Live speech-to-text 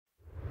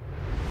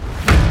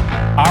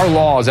Our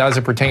laws, as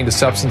it pertains to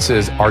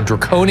substances, are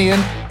draconian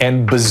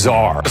and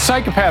bizarre.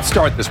 Psychopaths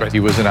start this way. He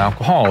was an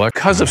alcoholic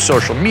because of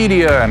social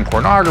media and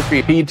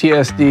pornography,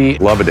 PTSD,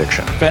 love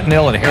addiction,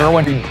 fentanyl and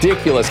heroin.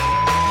 Ridiculous.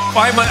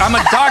 I'm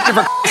a doctor,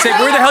 for sake.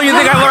 Where the hell do you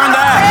think I learned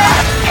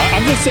that?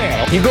 I'm just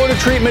saying, you go to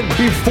treatment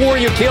before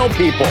you kill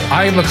people.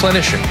 I am a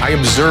clinician. I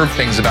observe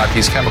things about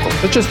these chemicals.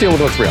 Let's just deal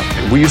with what's real.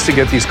 We used to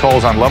get these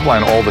calls on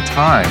Loveline all the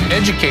time.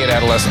 Educate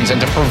adolescents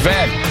and to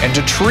prevent and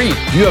to treat.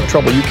 You have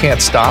trouble you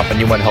can't stop and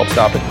you want help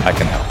stop it, I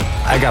can help.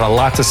 I got a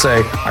lot to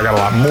say. I got a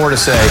lot more to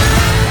say.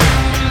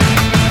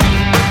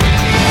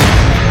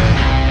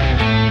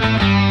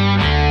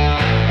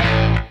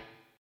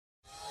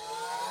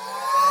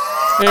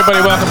 Hey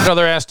everybody, welcome to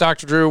another Ask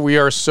Dr. Drew. We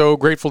are so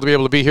grateful to be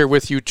able to be here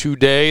with you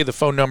today. The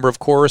phone number, of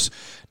course,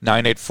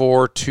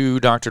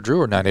 984-2-Dr. Drew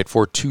or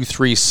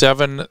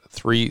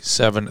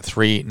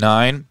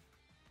 984-237-3739.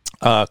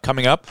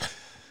 Coming up,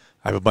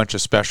 I have a bunch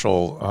of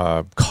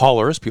special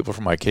callers, people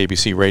from my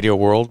KBC radio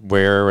world,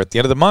 where at the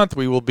end of the month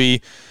we will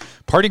be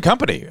parting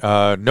company.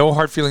 No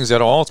hard feelings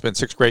at all. It's been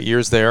 6 great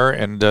years there,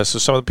 and so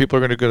some of the people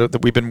are going to go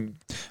that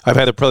I've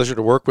had the pleasure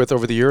to work with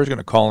over the years, going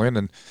to call in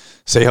and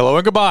say hello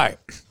and goodbye.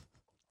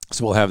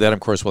 So we'll have that. Of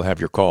course, we'll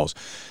have your calls.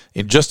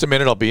 In just a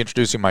minute, I'll be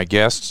introducing my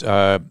guest.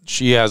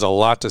 She has a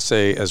lot to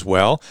say as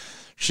well.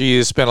 She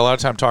has spent a lot of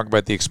time talking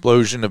about the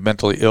explosion of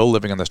mentally ill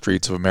living on the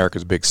streets of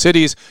America's big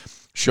cities.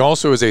 She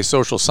also is a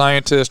social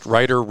scientist,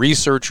 writer,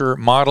 researcher,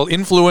 model,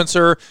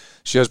 influencer.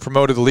 She has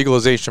promoted the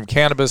legalization of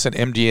cannabis and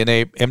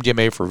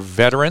MDMA for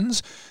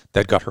veterans.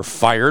 That got her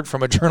fired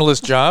from a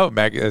journalist job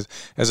as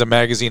a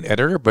magazine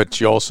editor, but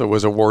she also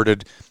was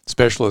awarded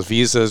specialist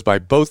visas by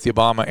both the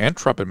Obama and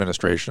Trump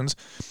administrations.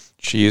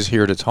 She is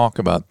here to talk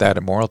about that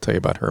and more. I'll tell you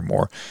about her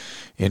more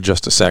in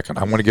just a second.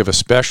 I want to give a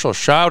special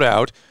shout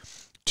out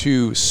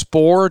to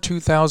Spore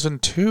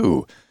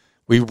 2002.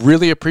 We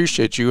really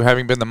appreciate you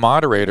having been the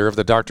moderator of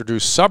the Dr. Drew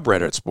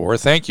subreddit Spore.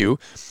 Thank you.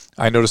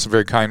 I noticed some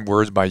very kind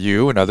words by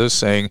you and others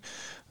saying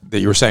that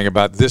you were saying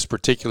about this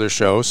particular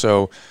show.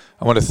 So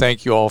I want to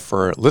thank you all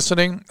for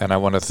listening, and I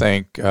want to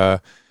thank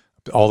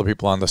all the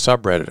people on the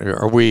subreddit.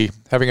 Are we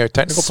having a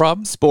technical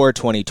problem? Spore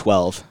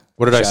 2012.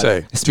 What did I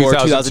say? Spore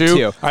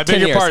 2002. I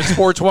beg your pardon.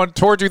 Spore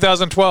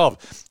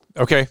 2012.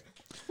 Okay.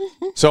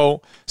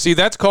 So, see,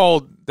 that's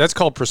called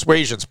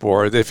persuasion,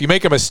 Spore. If you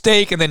make a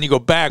mistake and then you go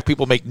back,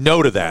 people make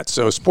note of that.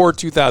 So, Spore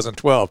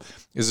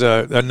 2012 is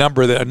a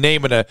number, a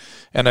name, and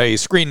a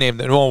screen name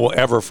that no one will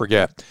ever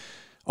forget.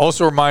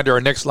 Also, a reminder: our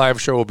next live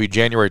show will be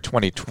January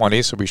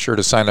 2020. So, be sure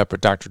to sign up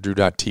at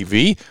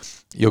drdrew.tv.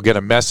 You'll get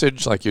a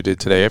message like you did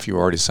today if you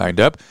already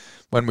signed up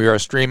when we are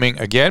streaming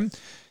again.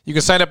 You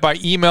can sign up by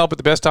email, but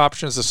the best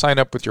option is to sign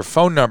up with your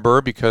phone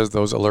number because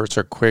those alerts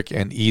are quick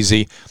and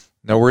easy.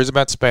 No worries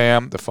about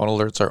spam. The phone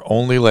alerts are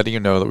only letting you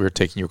know that we're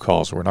taking your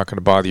calls, so we're not going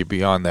to bother you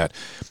beyond that.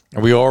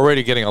 And we're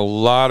already getting a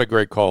lot of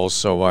great calls,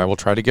 so I will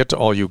try to get to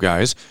all you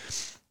guys.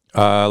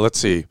 Let's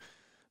see.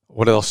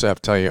 What else do I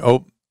have to tell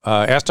you?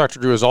 Ask Dr.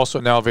 Drew is also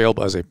now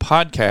available as a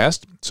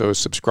podcast, so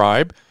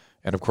subscribe.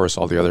 And, of course,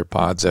 all the other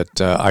pods at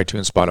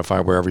iTunes,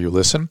 Spotify, wherever you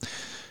listen.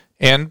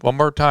 And one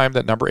more time,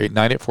 that number,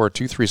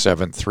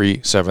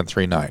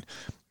 984-237-3739.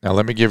 Now,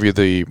 let me give you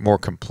the more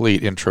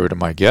complete intro to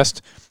my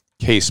guest,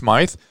 Kay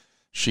Smythe.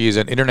 She is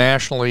an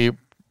internationally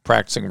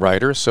practicing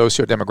writer,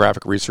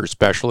 socio-demographic research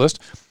specialist,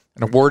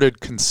 and awarded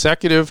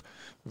consecutive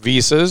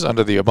visas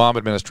under the Obama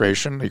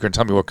administration. You can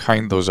tell me what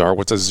kind those are.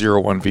 What's a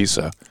 01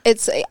 visa?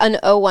 It's an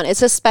 01.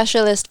 It's a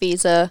specialist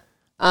visa.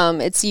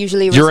 It's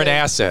usually You're an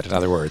asset, in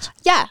other words.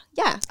 Yeah.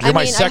 You're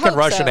my second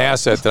Russian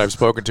asset that I've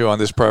spoken to on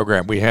this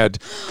program. We had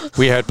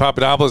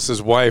Papadopoulos'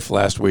 wife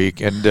last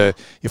week, and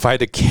if I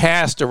had to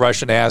cast a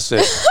Russian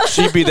asset,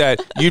 she'd be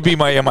that. You'd be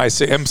my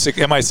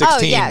MI16.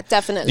 Oh, yeah,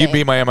 definitely. You'd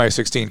be my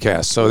MI16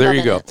 cast. So there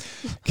you go.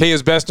 Kay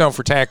is best known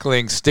for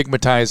tackling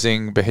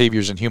stigmatizing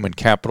behaviors in human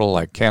capital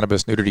like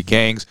cannabis, nudity,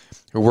 gangs.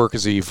 Her work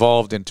has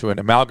evolved into an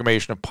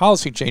amalgamation of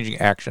policy-changing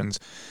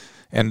actions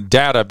and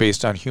data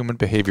based on human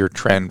behavior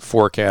trend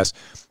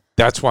forecasts.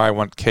 That's why I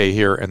want Kay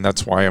here, and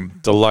that's why I'm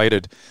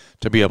delighted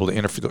to be able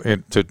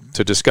to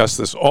to discuss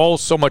this.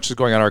 So much is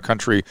going on in our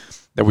country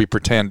that we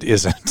pretend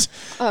isn't.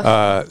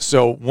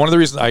 So one of the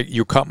reasons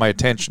you caught my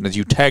attention is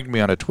you tagged me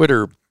on a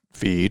Twitter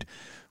feed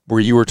where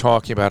you were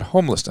talking about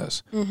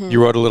homelessness. Mm-hmm.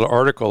 You wrote a little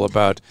article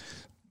about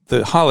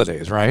the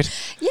holidays, right?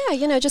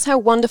 Yeah, just how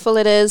wonderful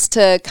it is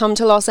to come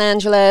to Los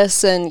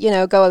Angeles and,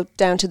 go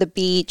down to the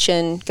beach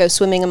and go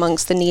swimming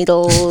amongst the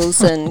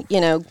needles and,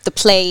 the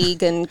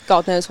plague and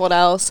God knows what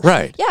else.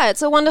 Right. Yeah,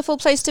 it's a wonderful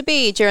place to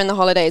be during the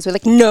holidays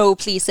with no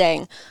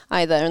policing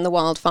either and the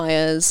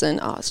wildfires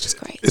and, it's just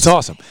great. It's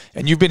awesome.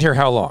 And you've been here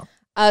how long?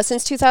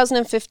 Since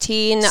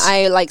 2015,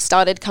 I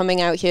started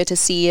coming out here to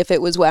see if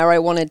it was where I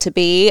wanted to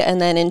be, and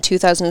then in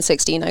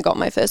 2016, I got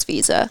my first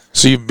visa.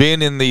 So you've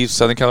been in the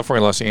Southern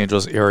California, Los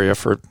Angeles area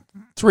for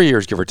 3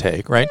 years, give or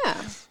take, right?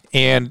 Yeah.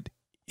 And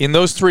in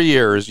those 3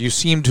 years, you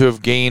seem to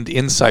have gained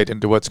insight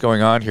into what's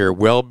going on here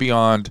well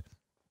beyond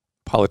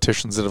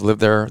politicians that have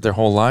lived there their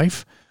whole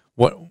life.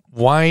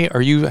 why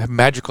are you have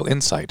magical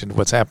insight into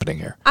what's happening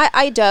here?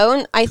 I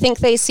don't. I think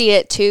they see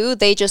it too.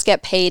 They just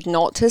get paid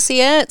not to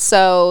see it.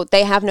 So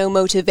they have no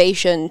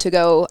motivation to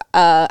go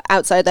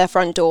outside their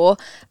front door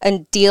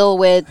and deal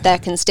with their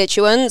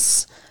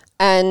constituents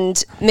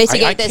and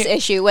mitigate this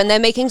issue when they're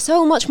making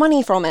so much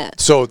money from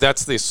it. So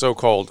that's the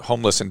so-called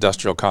homeless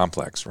industrial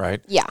complex,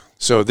 right? Yeah.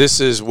 So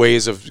this is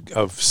ways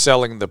of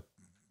selling the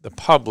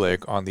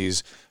public on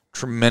these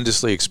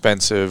tremendously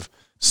expensive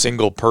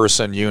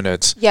single-person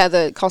units. Yeah,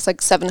 that cost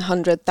like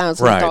 $700,000.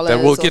 Right.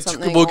 That will get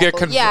we'll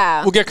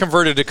get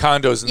converted to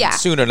condos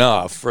soon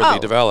enough for the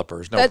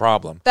developers. No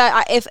problem.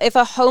 If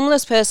a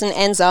homeless person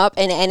ends up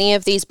in any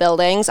of these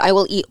buildings, I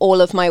will eat all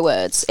of my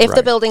words. If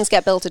the buildings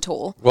get built at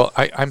all. Well,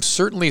 I'm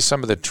certainly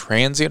some of the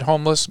transient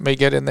homeless may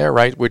get in there,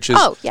 right? Which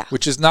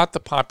is not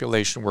the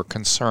population we're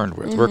concerned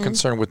with. We're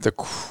concerned with the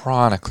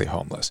chronically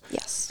homeless.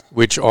 Yes.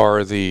 Which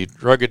are the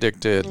drug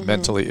addicted,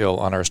 mentally ill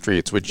on our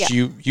streets, which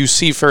you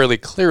see fairly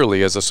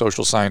clearly as a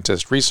social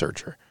scientist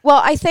researcher.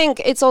 Well, I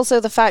think it's also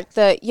the fact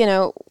that,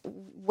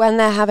 when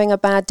they're having a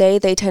bad day,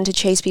 they tend to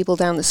chase people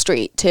down the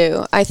street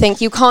too. I think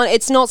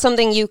it's not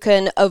something you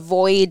can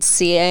avoid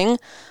seeing.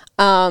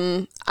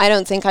 I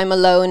don't think I'm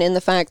alone in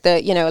the fact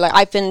that,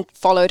 I've been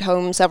followed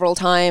home several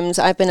times.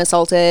 I've been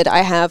assaulted. I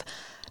have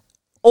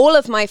all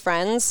of my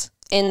friends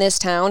in this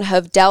town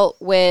have dealt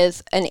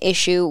with an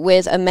issue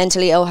with a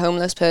mentally ill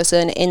homeless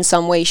person in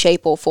some way,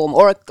 shape or form,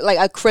 or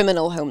a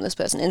criminal homeless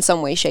person in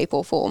some way, shape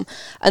or form.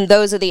 And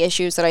those are the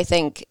issues that I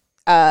think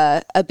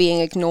are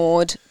being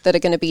ignored, that are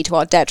going to be to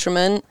our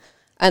detriment.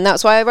 And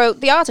that's why I wrote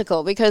the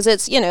article, because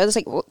it's, there's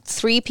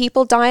 3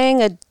 people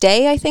dying a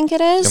day, I think it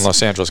is. In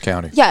Los Angeles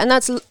County. Yeah, and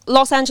that's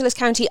Los Angeles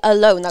County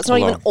alone. That's not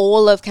even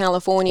all of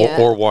California.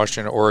 Or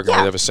Washington, Oregon,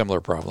 where they have a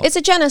similar problem. It's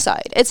a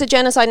genocide. It's a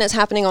genocide and it's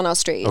happening on our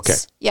streets. Okay.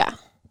 Yeah.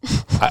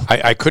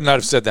 I could not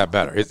have said that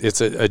better.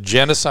 It's a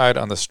genocide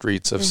on the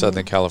streets of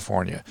Southern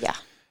California. Yeah.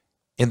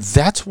 And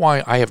that's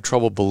why I have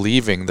trouble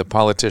believing the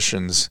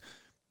politicians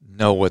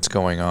know what's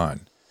going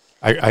on.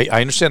 I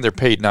understand they're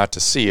paid not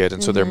to see it,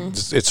 and so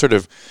it's sort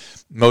of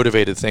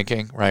motivated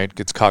thinking, right?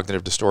 It's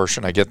cognitive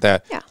distortion. I get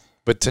that. Yeah.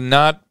 But to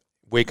not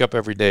wake up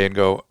every day and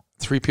go,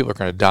 3 people are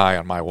going to die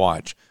on my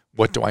watch.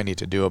 What do I need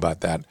to do about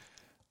that?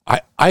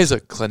 I as a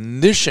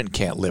clinician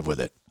can't live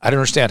with it. I don't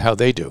understand how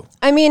they do.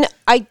 I mean,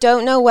 I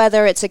don't know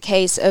whether it's a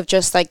case of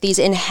just these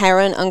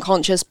inherent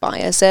unconscious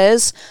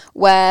biases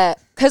where,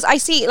 because I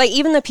see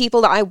even the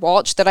people that I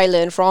watch, that I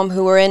learn from,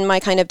 who are in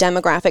my kind of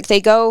demographic, they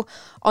go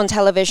on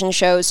television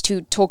shows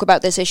to talk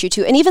about this issue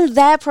too. And even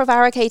they're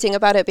prevaricating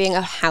about it being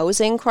a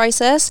housing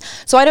crisis.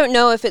 So I don't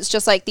know if it's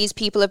just these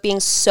people are being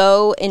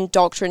so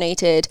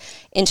indoctrinated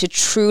into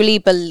truly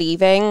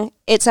believing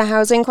it's a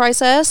housing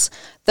crisis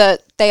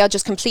that they are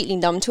just completely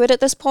numb to it at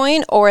this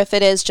point, or if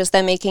it is just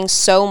they're making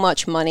so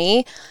much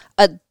money.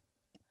 At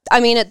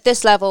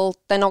this level,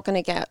 they're not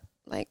going to get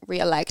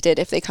reelected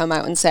if they come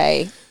out and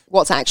say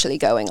what's actually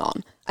going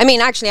on.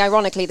 Actually,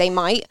 ironically, they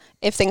might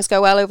if things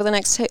go well over the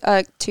next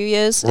 2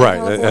 years. Right,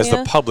 as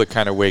the public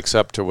kind of wakes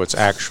up to what's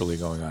actually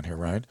going on here,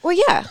 right? Well,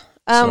 yeah.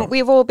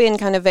 We've all been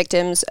kind of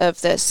victims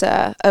of this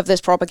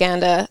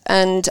propaganda,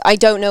 and I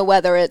don't know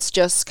whether it's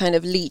just kind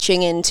of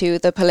leaching into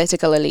the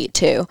political elite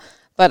too.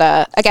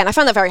 But again, I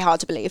found that very hard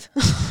to believe,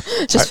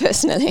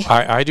 personally.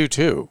 I do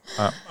too.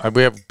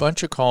 We have a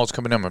bunch of calls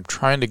coming in. We're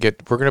going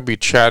to be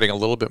chatting a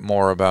little bit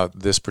more about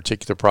this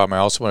particular problem. I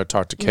also want to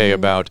talk to Kay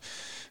about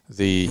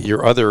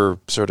your other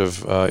sort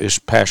of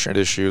passionate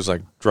issues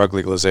like drug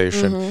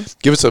legalization.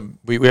 Give us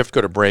we have to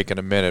go to break in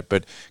a minute,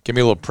 but give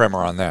me a little primer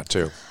on that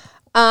too.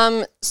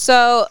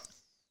 So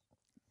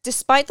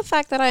despite the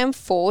fact that I am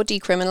for full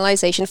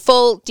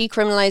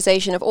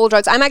decriminalization of all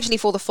drugs, I'm actually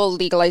for the full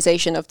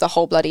legalization of the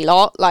whole bloody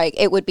lot.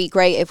 It would be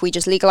great if we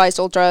just legalized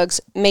all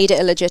drugs, made it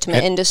a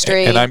legitimate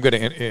industry. And I'm going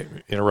to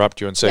interrupt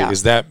you and say,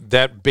 is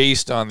that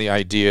based on the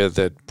idea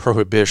that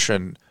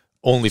prohibition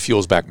only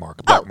fuels black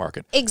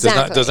market?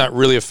 Exactly. Does not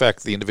really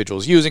affect the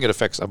individuals using it,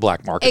 affects a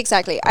black market.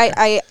 Exactly.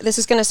 Okay. This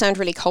is going to sound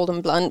really cold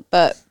and blunt,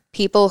 but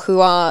people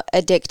who are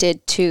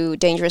addicted to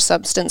dangerous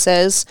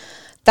substances,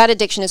 that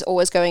addiction is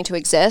always going to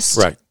exist.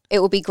 Right.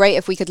 It would be great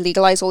if we could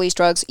legalize all these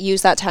drugs,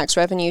 use that tax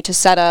revenue to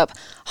set up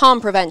harm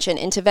prevention,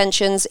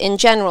 interventions in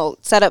general,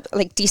 set up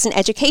decent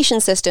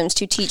education systems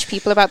to teach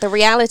people about the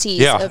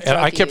realities of drug and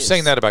I kept use.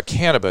 saying that about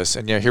cannabis,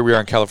 and here we are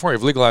in California.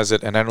 We've legalized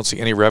it, and I don't see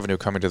any revenue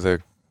coming to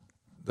the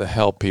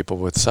help people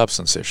with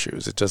substance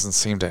issues. It doesn't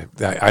seem to.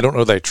 I don't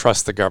know that I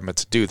trust the government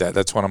to do that.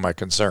 That's one of my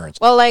concerns.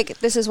 Well,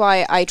 this is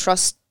why I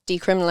trust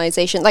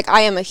decriminalization.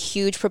 I am a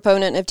huge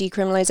proponent of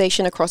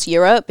decriminalization across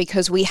Europe,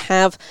 because we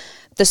have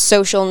the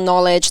social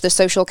knowledge, the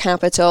social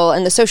capital,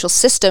 and the social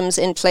systems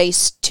in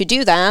place to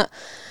do that.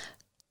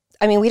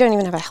 We don't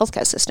even have a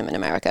healthcare system in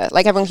America.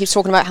 Everyone keeps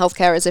talking about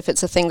healthcare as if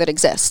it's a thing that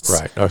exists.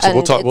 Right. So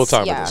we'll talk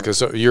about this,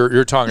 because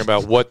you're talking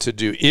about what to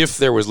do if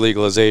there was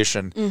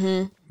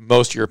legalization.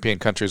 Most European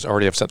countries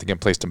already have something in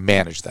place to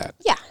manage that.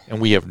 Yeah.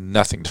 And we have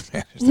nothing to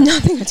manage that.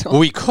 Nothing at all.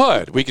 We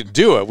could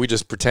do it. We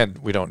just pretend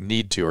we don't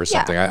need to or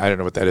something. Yeah. I don't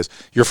know what that is.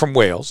 You're from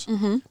Wales.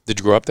 Did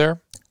you grow up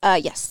there?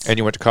 Yes. And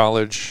you went to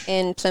college?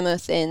 In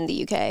Plymouth in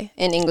the UK,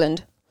 in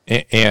England.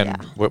 And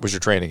what was your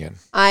training in?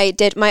 I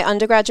did, my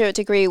undergraduate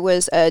degree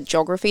was a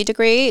geography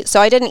degree.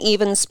 So I did an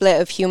even split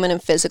of human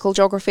and physical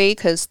geography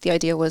because the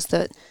idea was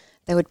that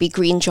there would be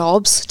green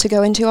jobs to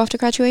go into after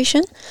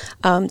graduation.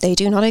 They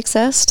do not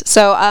exist.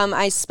 So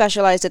I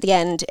specialized at the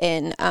end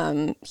in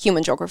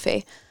human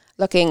geography,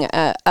 looking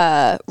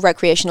at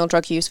recreational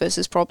drug use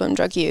versus problem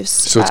drug use.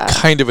 So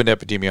it's kind of an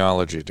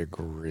epidemiology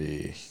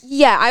degree.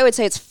 Yeah, I would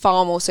say it's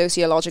far more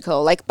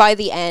sociological. Like by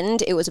the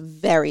end, it was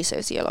very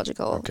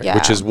sociological. Okay. Yeah.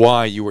 Which is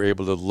why you were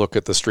able to look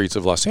at the streets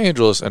of Los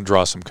Angeles and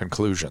draw some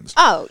conclusions.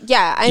 Oh,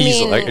 yeah. I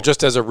Easily. mean, Like,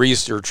 just as a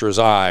researcher's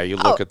eye, you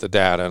look at the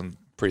data and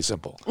pretty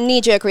simple.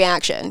 knee-jerk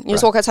reaction. You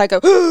just walk outside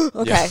and go,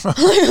 okay,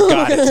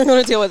 Got it. I'm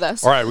going to deal with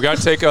this. All right, we got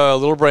to take a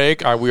little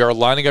break. We are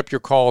lining up your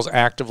calls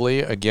actively.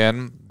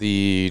 Again,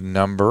 the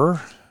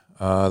number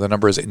is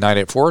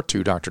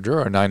 984-2-Dr. Drew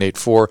or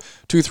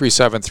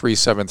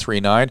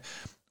 984-237-3739.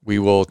 We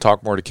will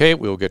talk more to Kate.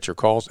 We will get your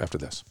calls after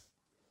this.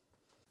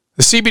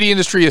 The CBD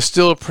industry is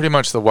still pretty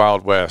much the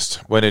Wild West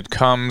when it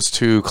comes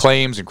to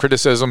claims and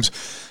criticisms.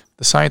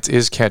 The science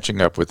is catching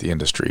up with the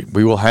industry.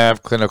 We will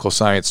have clinical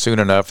science soon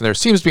enough, and there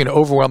seems to be an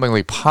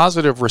overwhelmingly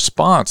positive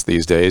response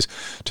these days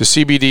to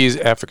CBD's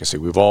efficacy.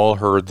 We've all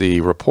heard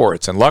the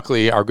reports, and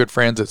luckily, our good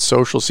friends at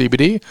Social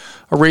CBD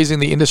are raising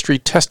the industry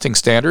testing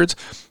standards.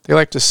 They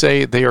like to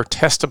say they are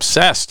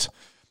test-obsessed.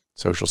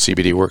 Social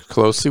CBD works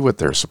closely with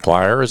their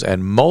suppliers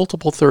and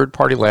multiple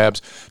third-party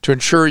labs to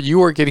ensure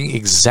you are getting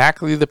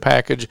exactly the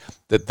package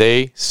that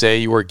they say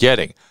you are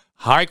getting.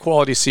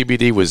 High-quality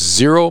CBD with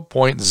 0.0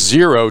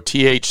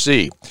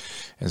 THC.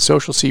 And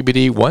Social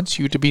CBD wants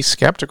you to be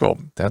skeptical.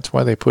 That's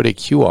why they put a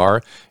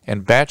QR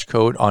and batch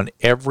code on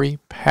every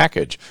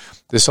package.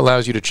 This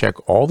allows you to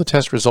check all the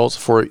test results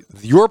for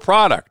your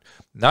product,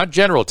 not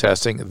general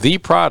testing, the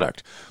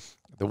product,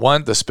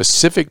 the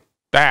specific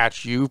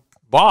batch you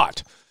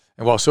bought.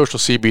 And while Social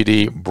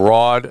CBD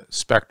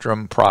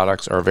broad-spectrum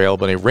products are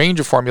available in a range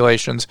of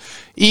formulations,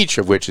 each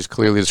of which is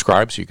clearly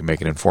described so you can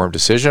make an informed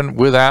decision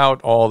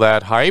without all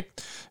that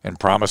hype and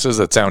promises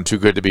that sound too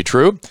good to be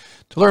true.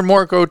 To learn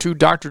more, go to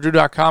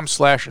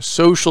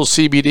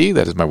drdrew.com/socialcbd.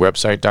 That is my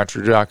website,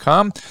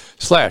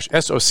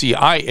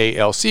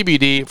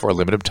 drdrew.com/SOCIALCBD. For a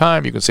limited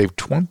time, you can save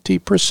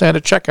 20%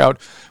 at checkout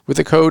with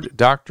the code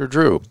Dr.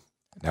 Drew.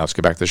 Now let's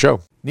get back to the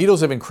show.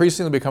 Needles have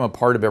increasingly become a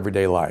part of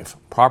everyday life.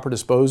 Proper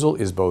disposal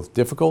is both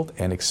difficult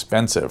and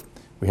expensive.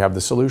 We have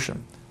the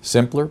solution.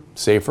 Simpler,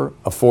 safer,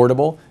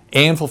 affordable,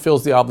 and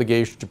fulfills the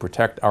obligation to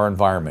protect our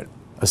environment.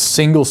 A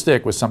single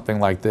stick with something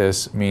like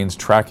this means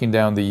tracking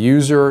down the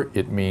user.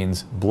 It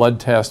means blood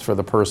test for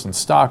the person's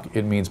stock.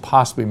 It means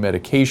possibly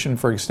medication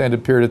for an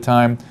extended period of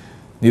time.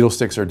 Needle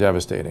sticks are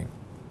devastating.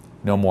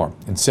 No more.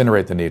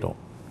 Incinerate the needle.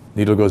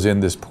 Needle goes in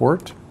this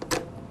port.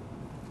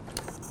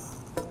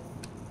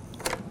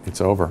 It's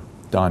over.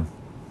 Done.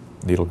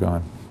 Needle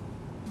gone.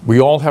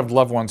 We all have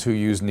loved ones who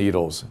use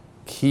needles.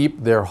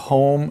 Keep their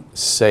home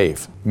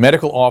safe.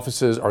 Medical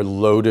offices are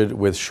loaded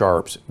with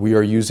sharps. We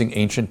are using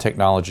ancient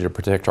technology to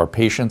protect our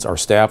patients, our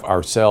staff,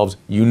 ourselves.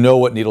 You know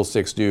what needle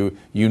sticks do.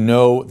 You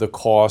know the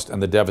cost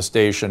and the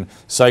devastation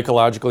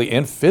psychologically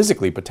and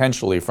physically,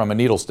 potentially, from a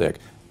needle stick.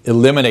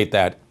 Eliminate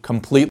that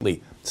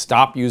completely.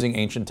 Stop using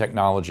ancient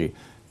technology.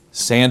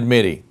 Sand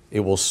MIDI.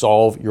 It will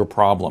solve your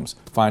problems.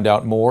 Find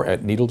out more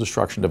at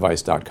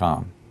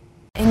needledestructiondevice.com.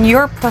 In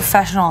your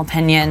professional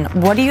opinion,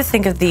 what do you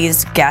think of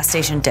these gas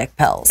station dick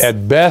pills?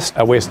 At best,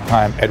 a waste of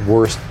time. At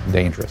worst,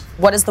 dangerous.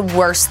 What is the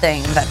worst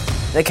thing that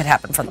could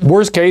happen for them?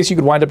 Worst case, you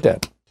could wind up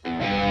dead.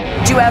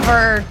 Do you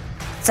ever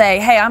say,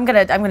 hey, I'm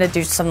gonna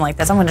do something like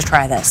this. I'm gonna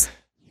try this?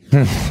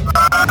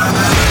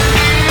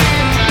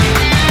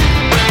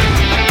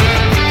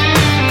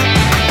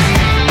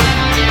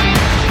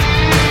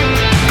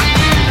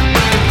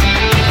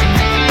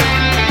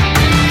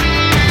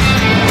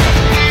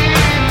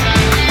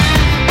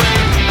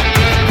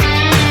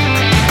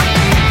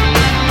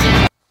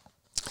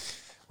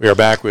 We are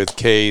back with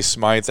Kay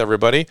Smythe,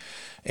 everybody,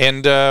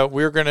 and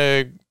we got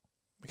a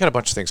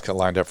bunch of things kind of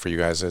lined up for you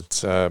guys.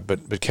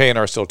 But Kay and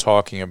I are still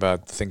talking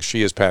about the things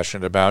she is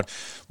passionate about.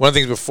 One of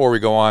the things before we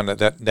go on,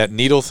 that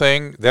needle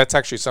thing, that's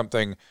actually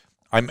something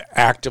I'm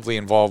actively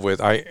involved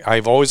with.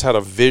 I've always had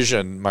a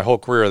vision my whole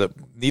career that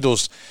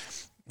needles,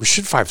 we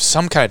should find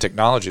some kind of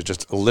technology that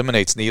just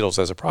eliminates needles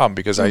as a problem,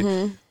 because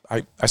I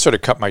sort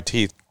of cut my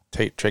teeth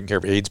taking care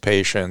of AIDS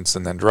patients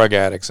and then drug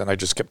addicts, and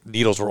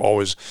needles were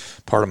always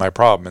part of my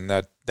problem. And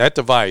that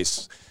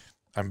device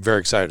I'm very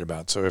excited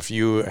about. So if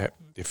you're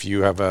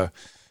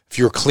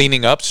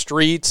cleaning up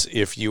streets,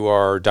 if you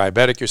are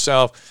diabetic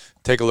yourself,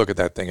 take a look at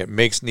that thing. It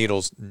makes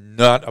needles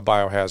not a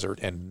biohazard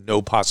and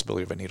no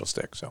possibility of a needle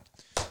stick. So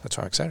that's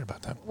why I'm excited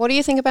about that. What do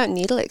you think about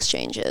needle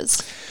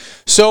exchanges?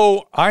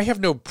 So I have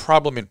no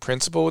problem in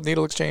principle with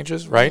needle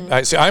exchanges, right?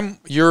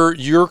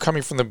 You're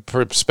coming from the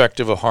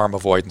perspective of harm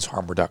avoidance,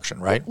 harm reduction,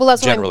 right? Well,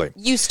 that's generally what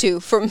I'm used to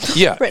from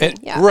yeah, Britain.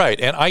 right.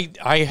 And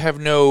I have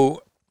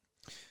no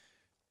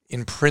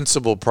in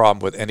principle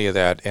problem with any of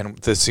that. And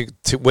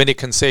when it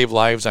can save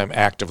lives, I'm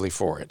actively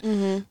for it.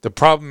 The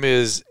problem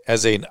is,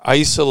 as an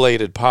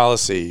isolated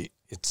policy,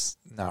 it's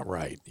not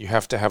right. You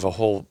have to have a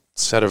whole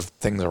set of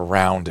things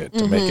around it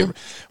to make it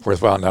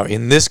worthwhile. Now,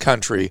 in this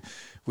country,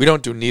 we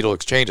don't do needle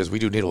exchanges. We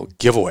do needle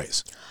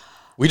giveaways.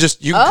 You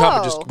can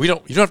come and you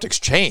don't have to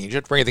exchange. You don't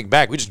have to bring anything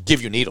back. We just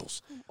give you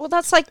needles. Well,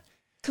 that's like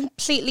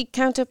completely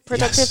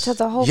counterproductive to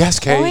the whole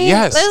Kay, point.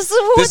 yes.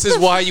 This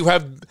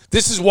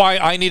is why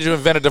I needed to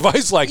invent a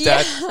device like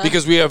that,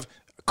 because we have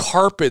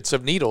carpets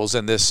of needles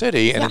in this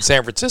city and in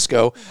San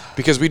Francisco,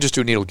 because we just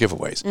do needle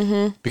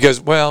giveaways. Because,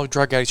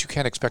 drug addicts, you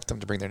can't expect them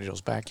to bring their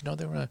needles back.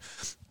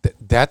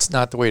 That's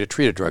not the way to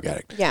treat a drug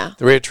addict. Yeah.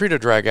 The way to treat a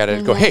drug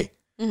addict is go, hey,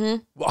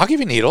 I'll give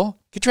you a needle.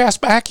 Get your ass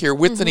back here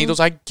with the needles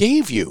I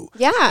gave you.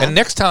 Yeah. And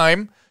next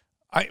time,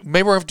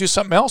 maybe we'll have to do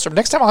something else, or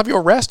next time I'll have you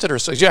arrested, or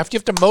so. You have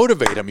to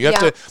motivate them. You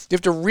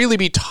have to really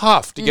be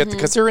tough to get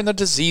because they're in the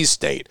disease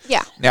state.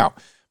 Yeah. Now,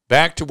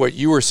 back to what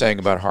you were saying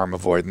about harm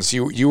avoidance.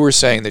 You were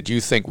saying that you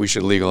think we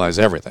should legalize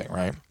everything,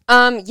 right?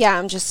 Yeah,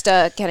 I'm just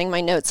getting my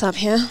notes up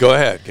here. Go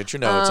ahead, get your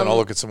notes, and I'll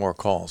look at some more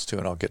calls too,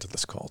 and I'll get to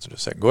this call in just a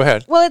second. Go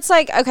ahead. Well, it's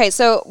like, okay,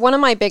 so one of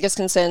my biggest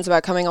concerns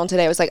about coming on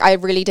today was like, I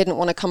really didn't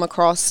want to come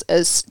across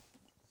as,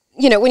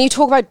 when you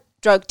talk about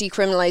drug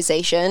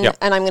decriminalization,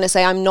 and I'm going to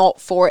say I'm not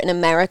for it in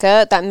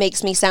America, that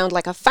makes me sound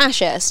like a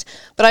fascist.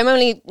 But I'm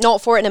only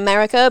not for it in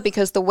America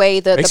because the way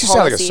that makes the you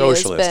sound like a policy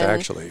socialist, has been,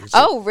 actually.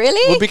 Oh,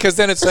 really? Well, because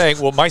then it's saying,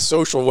 my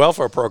social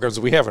welfare programs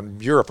we have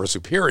in Europe are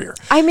superior.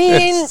 I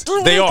mean,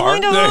 they are.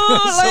 Kind of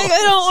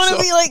I don't want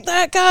to be like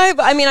that guy.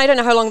 But I mean, I don't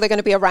know how long they're going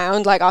to be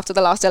around. Like after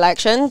the last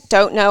election,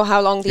 don't know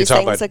how long these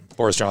things. You're talking about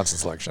Boris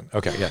Johnson's election.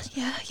 Okay, yes.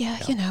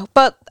 Yeah.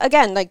 But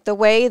again, like the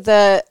way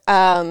that,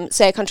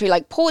 say, a country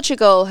like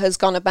Portugal has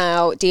gone about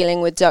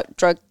dealing with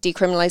drug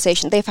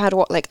decriminalization, they've had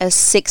like a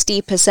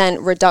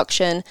 60%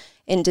 reduction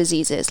in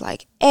diseases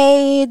like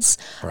AIDS,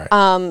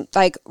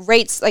 like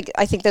rates, like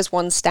I think there's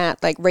one stat,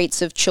 like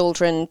rates of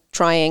children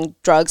trying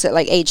drugs at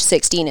like age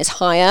 16 is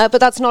higher, but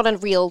that's not a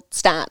real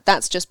stat.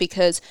 That's just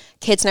because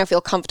kids now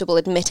feel comfortable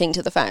admitting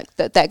to the fact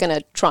that they're going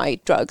to try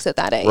drugs at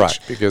that age. Right,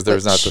 because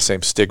there's not the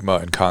same stigma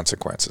and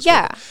consequences.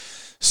 Yeah.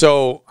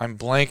 So I'm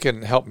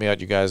blanking, help me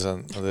out, you guys,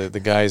 on the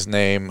guy's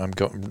name. I'm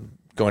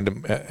going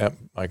to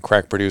my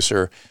crack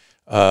producer.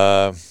 He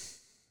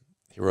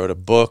wrote a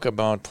book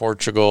about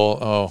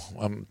Portugal.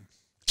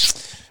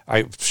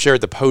 I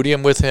shared the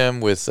podium with him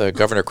with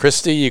Governor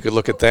Christie. You could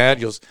look at that.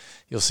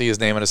 You'll see his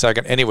name in a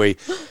second. Anyway,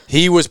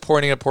 he was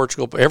pointing at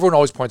Portugal. Everyone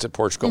always points at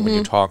Portugal when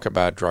you talk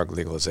about drug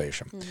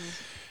legalization.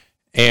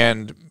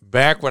 And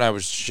back when I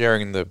was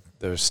sharing the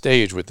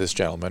stage with this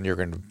gentleman, you're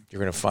going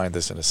to find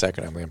this in a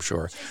second, Emily, I'm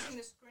sure.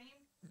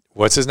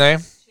 What's his name?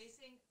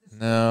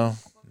 No.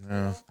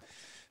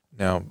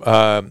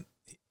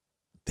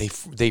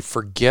 They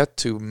forget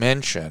to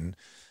mention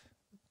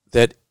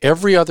that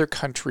every other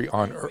country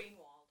on earth,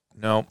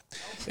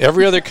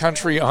 every other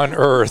country on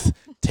earth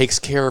takes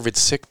care of its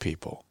sick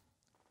people.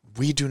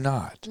 We do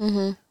not.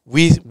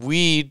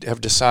 We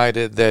have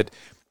decided that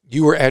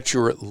you are at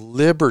your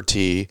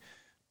liberty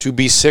to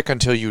be sick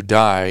until you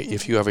die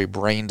if you have a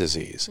brain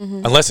disease,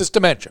 unless it's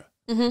dementia.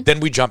 Then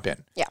we jump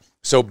in. Yeah.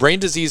 So brain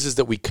diseases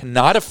that we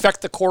cannot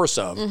affect the course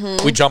of,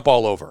 we jump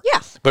all over. Yeah.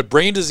 But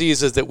brain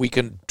diseases that we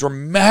can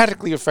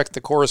dramatically affect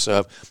the course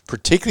of,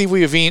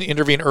 particularly if we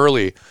intervene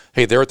early,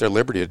 hey, they're at their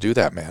liberty to do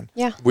that, man.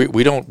 Yeah.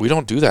 We don't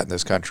do that in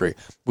this country.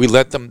 We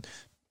let them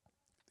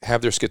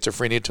have their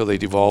schizophrenia until they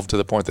devolve to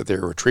the point that they're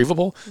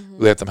irretrievable.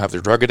 We let them have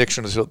their drug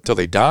addiction until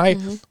they die.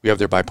 We have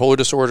their bipolar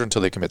disorder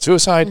until they commit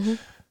suicide.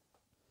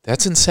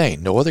 That's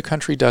insane. No other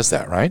country does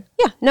that, right?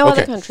 Yeah, no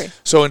other country.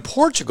 So in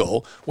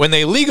Portugal, when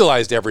they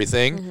legalized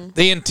everything,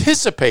 they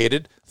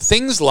anticipated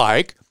things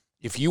like,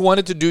 if you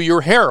wanted to do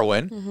your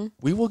heroin,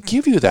 we will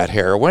give you that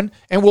heroin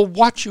and we'll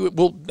watch you.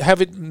 We'll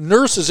have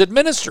nurses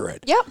administer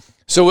it. Yep.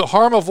 So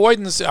harm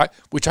avoidance,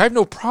 which I have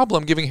no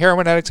problem giving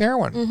heroin addicts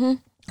heroin.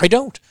 I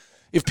don't.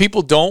 If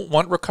people don't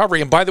want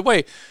recovery, and by the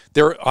way,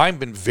 I've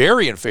been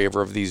very in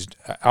favor of these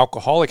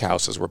alcoholic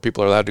houses where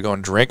people are allowed to go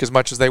and drink as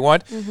much as they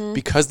want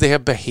because they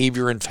have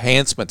behavior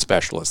enhancement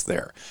specialists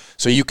there.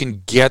 So you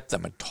can get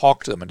them and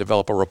talk to them and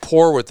develop a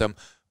rapport with them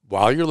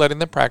while you're letting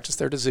them practice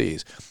their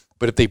disease.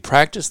 But if they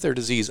practice their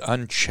disease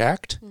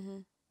unchecked,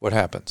 what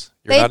happens?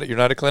 You're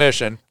not a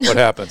clinician. What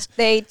happens?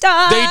 They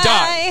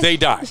die.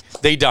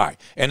 They die.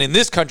 And in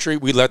this country,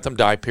 we let them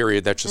die,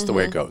 period. That's just the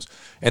way it goes.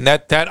 And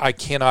that I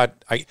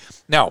cannot.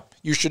 Now,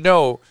 you should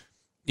know,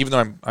 even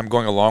though I'm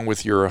going along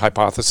with your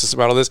hypothesis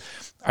about all this,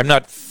 I'm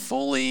not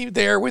fully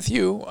there with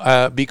you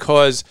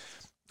because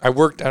I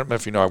don't know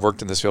if you know, I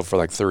worked in this field for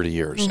like 30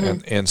 years.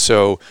 And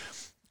so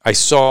I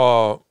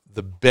saw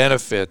the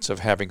benefits of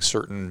having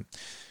certain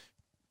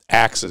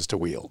axes to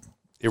wield.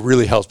 It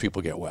really helps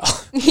people get well.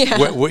 Yeah.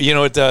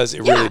 It does.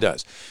 It really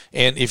does.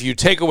 And if you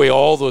take away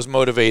all those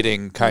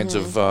motivating kinds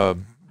of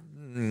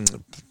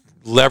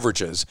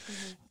leverages,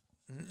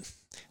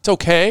 it's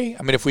okay.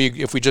 I mean, if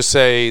we just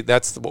say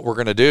that's what we're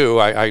going to do,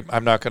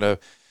 I'm not going to.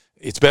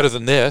 It's better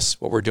than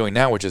this, what we're doing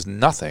now, which is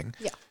nothing.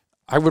 Yeah.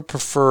 I would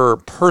prefer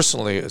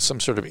personally some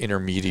sort of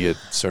intermediate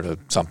sort of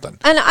something.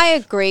 And I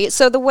agree.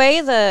 So the way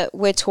that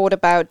we're taught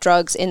about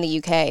drugs in the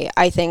UK,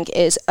 I think,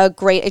 is a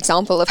great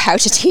example of how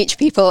to teach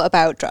people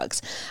about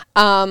drugs.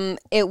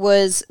 It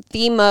was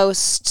the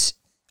most,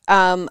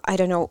 I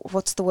don't know,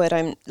 what's the word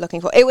I'm looking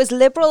for? It was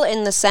liberal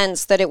in the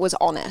sense that it was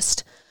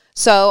honest.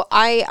 So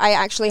I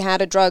actually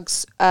had a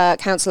drugs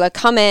counselor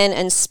come in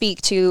and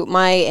speak to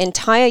my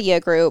entire year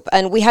group.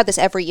 And we had this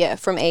every year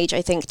from age,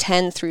 I think,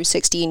 10 through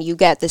 16. You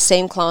get the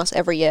same class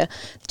every year.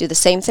 Do the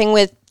same thing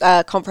with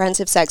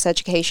comprehensive sex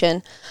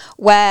education,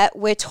 where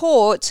we're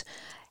taught,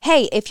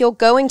 hey, if you're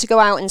going to go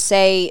out and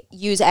say,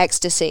 use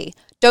ecstasy,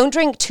 don't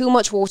drink too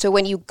much water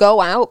when you go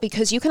out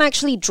because you can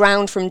actually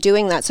drown from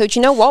doing that. So do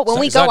you know what? When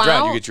we go not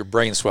drown, out, you get your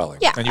brain swelling.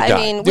 Yeah, and you die.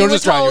 mean, You we don't were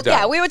just drown, you told,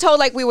 die. we were told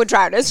like we would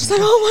drown. It's just like,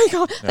 oh my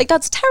god, like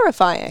that's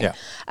terrifying. Yeah.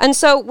 And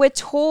so we're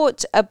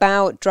taught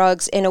about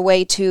drugs in a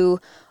way to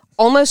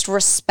almost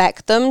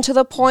respect them to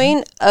the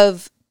point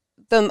of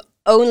them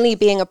only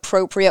being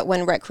appropriate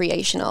when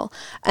recreational.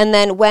 And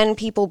then when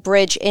people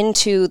bridge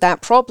into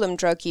that problem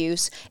drug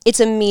use, it's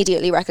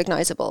immediately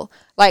recognizable.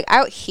 Like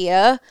out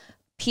here,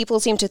 people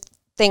seem to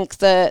think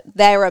that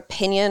their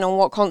opinion on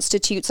what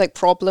constitutes like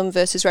problem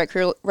versus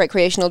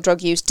recreational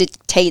drug use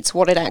dictates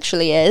what it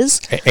actually is.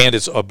 And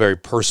it's a very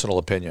personal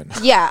opinion.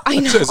 Yeah, I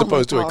know. As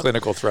opposed to a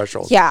clinical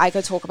threshold. Yeah, I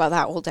could talk about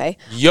that all day.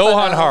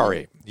 Johan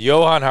Hari.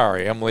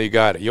 Emily, you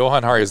got it.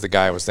 Johan Hari is the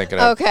guy I was thinking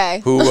of. Okay.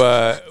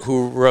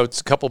 Who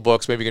wrote a couple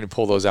books. Maybe you can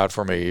pull those out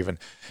for me even.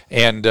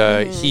 And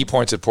he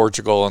points at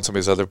Portugal and some of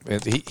his other.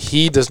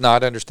 He does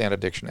not understand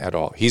addiction at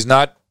all. He's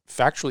not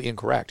factually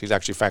incorrect. He's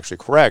actually factually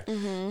correct,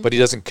 but he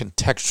doesn't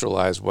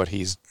contextualize what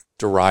he's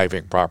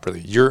deriving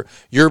properly. You're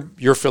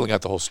filling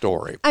out the whole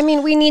story. I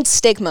mean, we need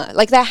stigma.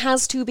 Like there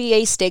has to be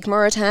a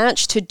stigma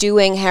attached to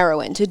doing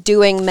heroin, to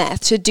doing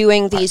meth, to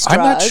doing these drugs.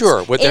 I'm not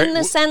sure. In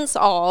the sense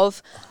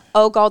of,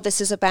 oh God,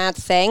 this is a bad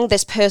thing.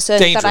 This person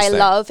that I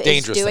love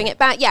is doing it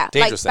bad. Yeah,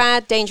 dangerous like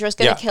bad, dangerous,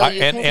 going to kill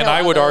you. And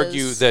I would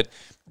argue that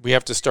we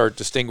have to start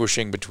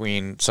distinguishing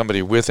between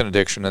somebody with an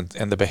addiction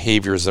and the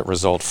behaviors that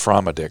result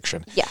from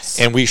addiction. Yes.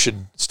 And we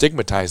should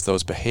stigmatize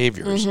those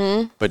behaviors,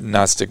 but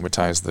not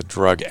stigmatize the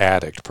drug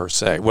addict per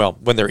se. Well,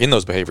 when they're in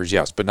those behaviors,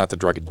 yes, but not the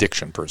drug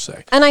addiction per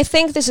se. And I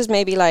think this is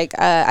maybe like,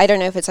 I don't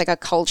know if it's like a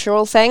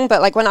cultural thing,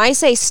 but like when I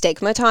say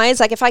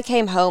stigmatize, like if I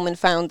came home and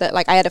found that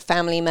like I had a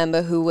family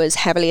member who was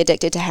heavily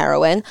addicted to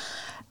heroin,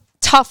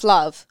 tough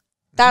love.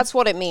 That's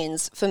what it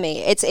means for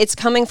me. It's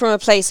coming from a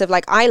place of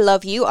like, I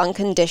love you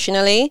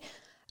unconditionally.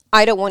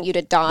 I don't want you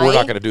to die. We're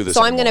not going to do this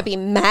So anymore. I'm going to be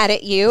mad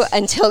at you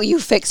until you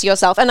fix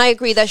yourself. And I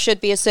agree there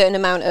should be a certain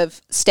amount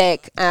of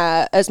stick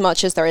as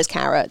much as there is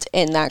carrot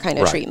in that kind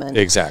of treatment.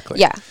 Exactly.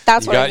 Yeah,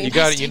 that's what I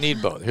mean. You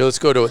need both. Here, let's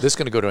go to, this is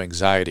going to go to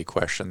anxiety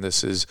question.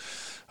 This is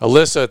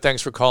Alyssa.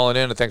 Thanks for calling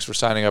in and thanks for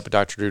signing up at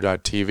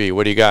drdrew.tv.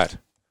 What do you got?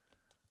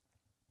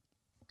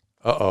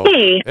 Uh-oh.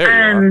 Hey,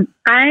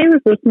 I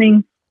was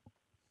listening.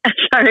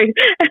 Sorry.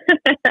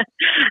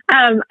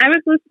 I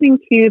was listening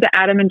to the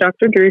Adam and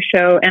Dr. Drew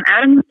show, and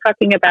Adam was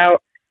talking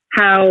about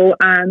how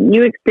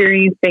you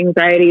experienced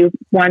anxiety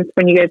once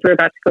when you guys were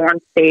about to go on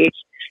stage,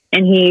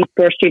 and he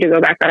forced you to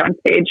go back out on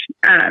stage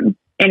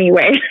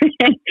anyway.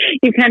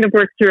 You kind of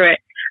worked through it.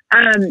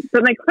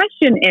 But my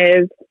question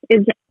is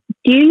do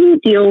you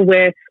deal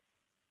with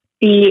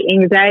the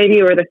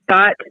anxiety or the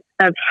thought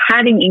of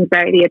having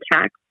anxiety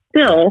attacks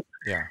still?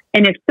 Yeah.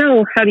 And if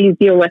so, how do you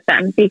deal with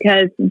them?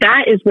 Because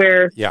that is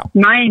where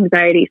my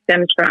anxiety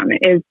stems from,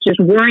 is just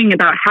worrying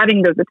about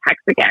having those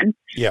attacks again.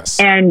 Yes.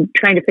 And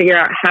trying to figure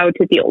out how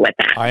to deal with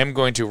that. I am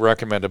going to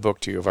recommend a book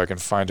to you, if I can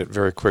find it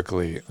very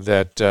quickly,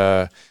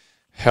 that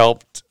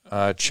helped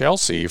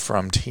Chelsea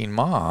from Teen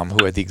Mom,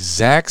 who had the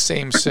exact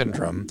same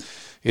syndrome.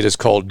 It is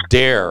called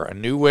Dare, A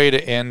New Way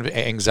to End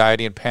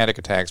Anxiety and Panic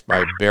Attacks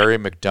by Barry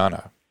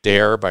McDonough.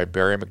 Dare by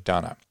Barry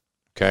McDonough.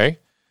 Okay?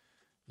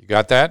 You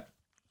got that?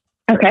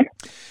 Okay.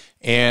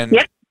 And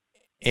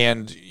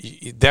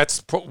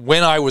that's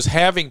when I was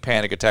having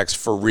panic attacks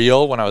for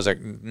real, when I was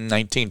like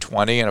 19,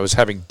 20, and I was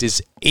having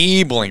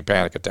disabling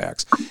panic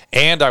attacks,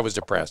 and I was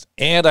depressed,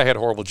 and I had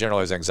horrible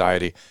generalized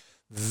anxiety.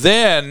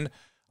 Then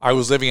I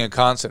was living in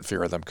constant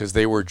fear of them because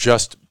they were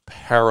just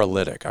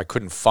paralytic. I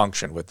couldn't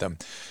function with them.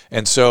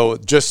 And so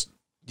just,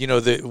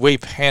 the way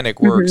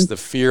panic works, the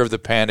fear of the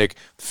panic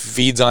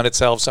feeds on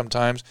itself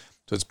sometimes.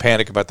 So it's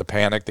panic about the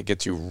panic that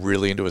gets you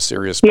really into a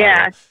serious spiral.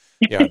 Yeah.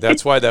 Yeah,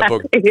 that's why that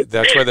book.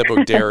 That's why that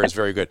book Dare is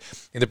very good.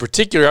 In the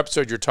particular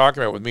episode you're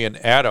talking about with me and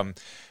Adam,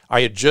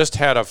 I had just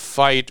had a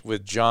fight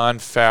with Jon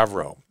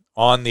Favreau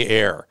on the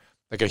air,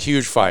 like a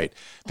huge fight,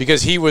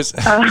 because he was.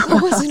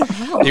 What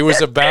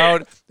was it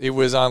about? It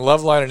was on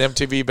Loveline and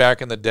MTV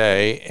back in the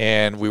day,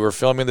 and we were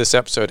filming this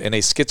episode, and a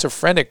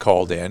schizophrenic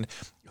called in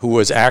who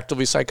was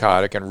actively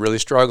psychotic and really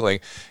struggling,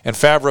 and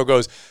Favreau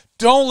goes,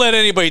 "Don't let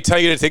anybody tell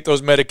you to take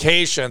those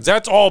medications.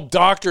 That's all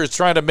doctors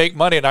trying to make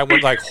money." And I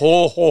went like,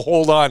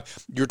 hold on.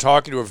 You're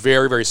talking to a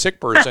very, very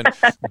sick person.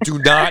 Do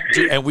not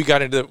do. And we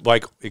got into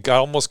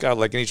almost got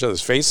like in each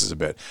other's faces a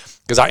bit,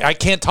 because I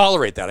can't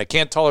tolerate that. I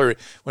can't tolerate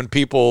when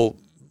people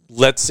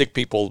let sick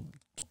people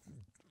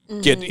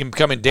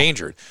become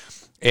endangered.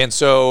 And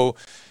so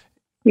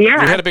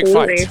Yeah, we had a big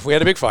absolutely. fight. We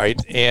had a big fight,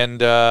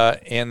 and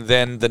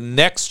then the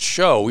next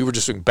show, we were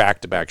just doing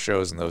back-to-back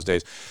shows in those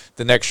days.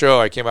 The next show,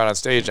 I came out on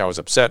stage, and I was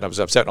upset,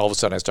 and all of a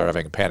sudden I started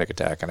having a panic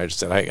attack, and I just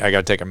said, I got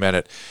to take a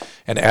minute.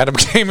 And Adam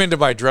came into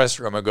my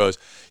dressing room and goes,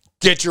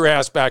 "Get your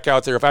ass back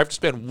out there. If I have to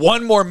spend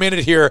one more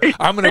minute here,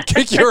 I'm going to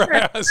kick your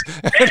ass."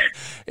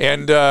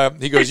 And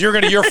he goes,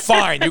 "You're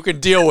fine. You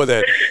can deal with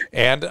it."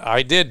 And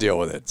I did deal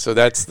with it. So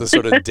that's the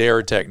sort of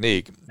dare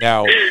technique.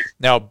 Now,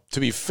 to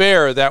be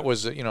fair, that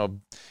was,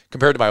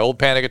 compared to my old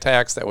panic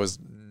attacks, that was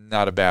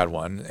not a bad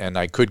one, and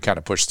I could kind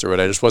of push through it.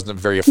 I just wasn't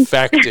very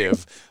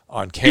effective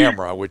on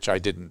camera, which I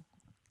didn't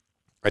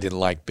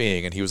like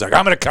being. And he was like,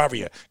 "I'm going to cover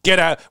you. Get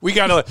out.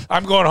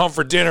 I'm going home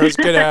for dinner. Let's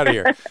get out of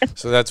here."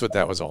 So that's what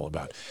that was all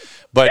about.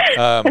 But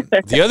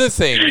the other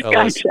thing,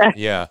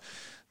 Alyssa,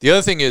 the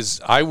other thing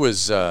is I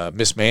was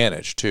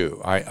mismanaged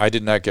too. I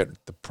did not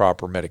get the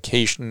proper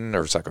medication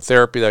or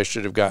psychotherapy that I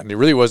should have gotten. It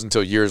really wasn't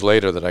until years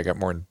later that I got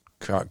more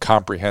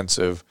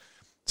comprehensive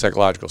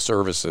psychological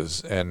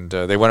services, and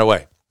they went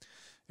away.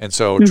 And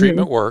so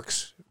treatment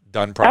works,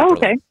 done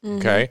properly.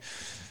 Okay.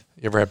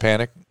 You ever had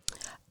panic?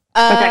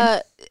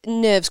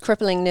 Nerves,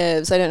 crippling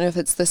nerves. I don't know if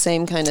it's the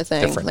same kind of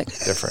thing.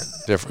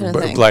 Different.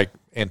 But like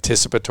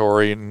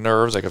anticipatory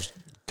nerves, like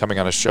coming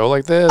on a show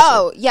like this?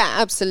 Oh, yeah,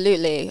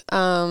 absolutely.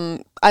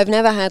 I've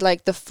never had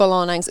like the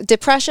full-on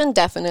depression,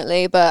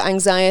 definitely, but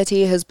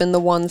anxiety has been the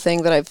one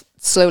thing that I've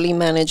slowly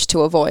managed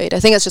to avoid. I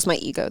think it's just my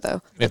ego,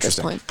 though, at this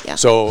point. Yeah.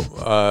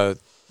 So,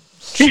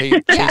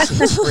 Chasing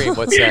the Scream,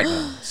 what's that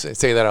now?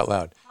 Say that out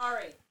loud.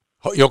 Hari.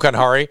 Jokan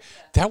Hari?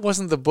 That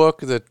wasn't the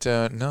book that,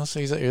 no, so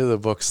he's the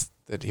books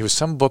that, he was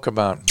some book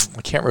about,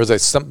 I can't remember,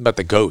 something about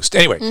the ghost.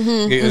 Anyway,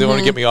 they want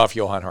to get me off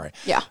Johan Hari.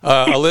 Yeah.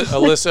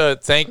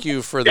 Alyssa, thank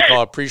you for the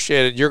call.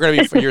 Appreciate it.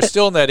 You're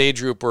still in that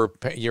age group where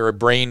your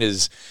brain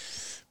is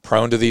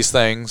prone to these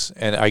things,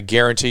 and I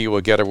guarantee you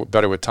will get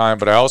better with time,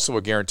 but I also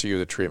will guarantee you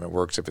the treatment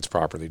works if it's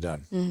properly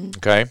done.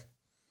 Okay?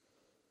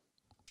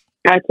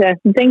 Gotcha.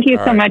 Thank you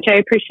so much. I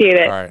appreciate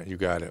it. All right, you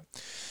got it.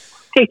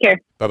 Take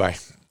care. Bye-bye.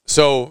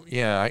 So,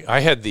 yeah, I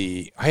had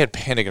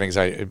panic and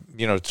anxiety.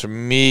 To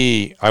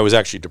me, I was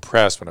actually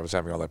depressed when I was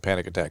having all that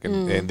panic attack,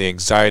 and the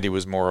anxiety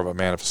was more of a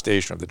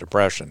manifestation of the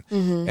depression,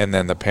 and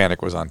then the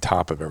panic was on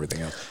top of everything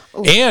else.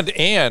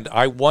 And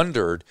I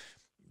wondered,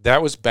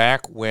 that was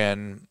back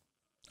when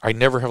I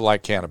never have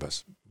liked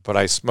cannabis, but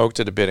I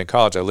smoked it a bit in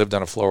college. I lived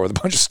on a floor with a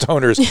bunch of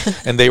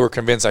stoners, and they were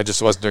convinced I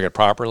just wasn't doing it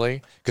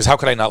properly, because how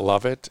could I not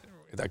love it?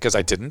 Because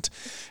I didn't.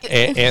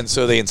 And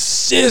so they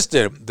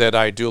insisted that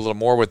I do a little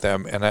more with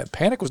them. And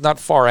panic was not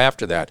far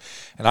after that.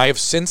 And I have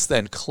since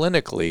then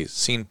clinically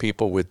seen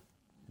people with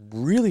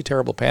really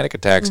terrible panic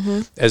attacks,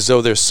 as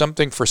though there's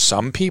something for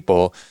some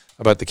people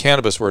about the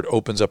cannabis where it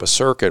opens up a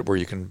circuit where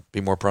you can be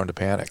more prone to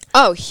panic.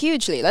 Oh,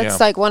 hugely. That's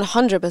like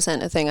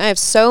 100% a thing. I have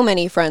so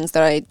many friends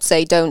that I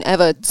say don't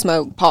ever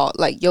smoke pot.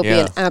 Like, you'll be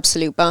an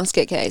absolute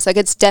basket case. Like,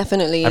 it's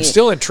definitely... I'm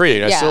still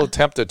intrigued. I'm still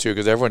tempted to,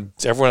 because everyone,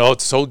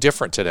 it's so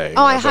different today.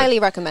 Oh, I highly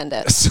recommend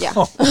it.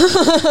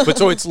 But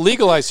so it's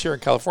legalized here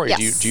in California.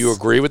 Yes. Do you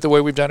agree with the way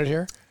we've done it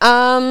here?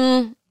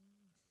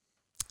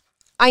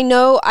 I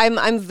know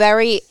I'm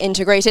very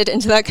integrated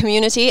into that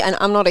community, and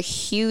I'm not a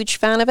huge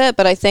fan of it,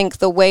 but I think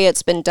the way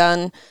it's been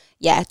done,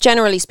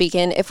 generally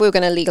speaking, if we're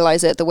going to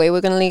legalize it the way we're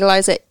going to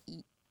legalize it,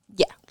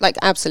 like,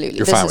 absolutely.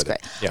 You're this fine is with great.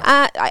 it.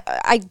 Yeah.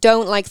 I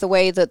don't like the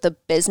way that the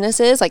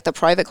businesses, like the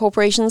private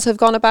corporations, have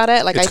gone about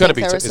it. Like, it's going to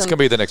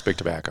be the next big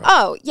tobacco.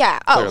 Oh, yeah.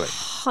 Clearly.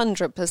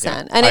 100%.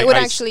 Yeah. And it would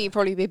actually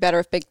probably be better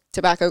if big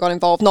tobacco got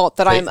involved. Not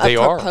that I'm a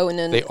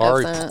proponent They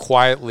are of that.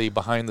 quietly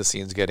behind the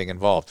scenes getting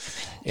involved.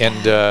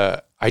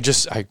 And I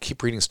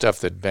keep reading stuff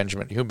that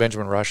Benjamin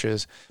Rush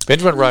is.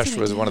 Benjamin Rush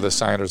was one of the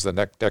signers of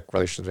the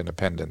Declaration of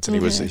Independence, and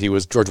he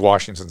was George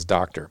Washington's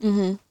doctor.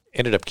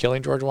 Ended up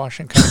killing George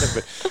Washington, kind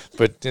of,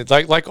 but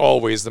like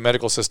always, the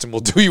medical system will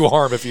do you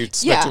harm if you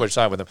spend too much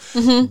time with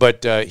him.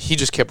 But he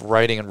just kept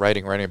writing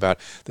about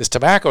this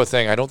tobacco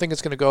thing. I don't think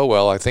it's going to go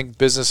well. I think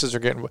businesses are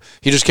getting.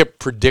 He just kept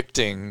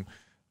predicting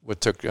what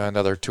took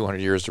another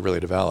 200 years to really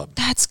develop.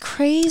 That's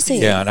crazy.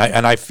 Yeah,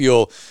 and I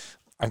feel.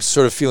 I'm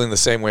sort of feeling the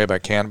same way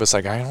about cannabis.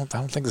 Like, I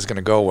don't think this is going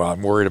to go well.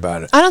 I'm worried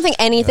about it. I don't think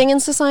anything in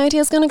society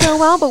is going to go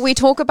well, but we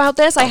talk about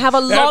this. I have a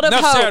lot of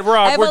hope. Said,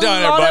 we're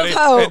done,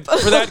 everybody. And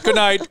for that,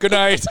 good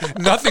night.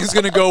 Nothing's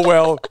going to go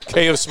well.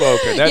 Cave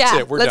smoking. That's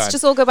it. We're done. Let's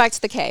just all go back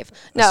to the cave.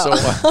 No.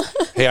 So,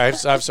 hey, I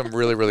have some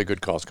really, really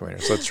good calls coming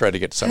in. So let's try to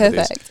get to some of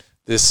these.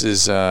 This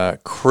is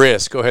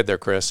Chris. Go ahead there,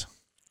 Chris.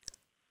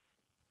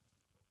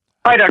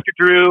 Hi, Dr.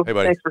 Drew. Hey,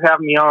 buddy. Thanks for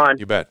having me on.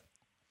 You bet.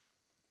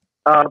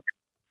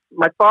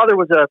 My father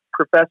was a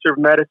professor of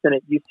medicine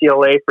at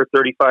UCLA for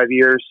 35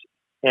 years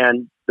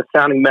and the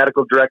founding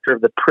medical director of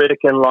the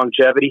Pritikin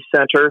Longevity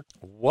Center.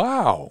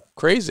 Wow.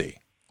 Crazy.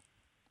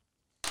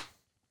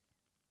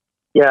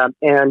 Yeah.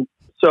 And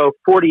so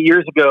 40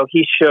 years ago,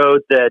 he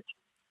showed that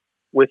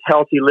with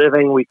healthy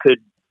living, we could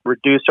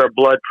reduce our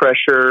blood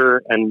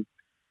pressure and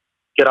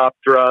get off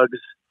drugs.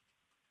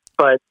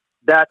 But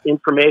that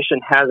information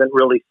hasn't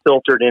really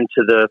filtered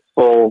into the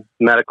full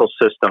medical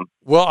system.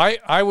 Well,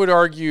 I would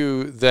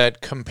argue that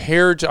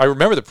compared to, I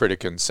remember the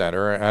Pritikin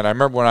Center, and I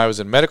remember when I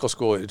was in medical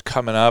school, it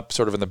coming up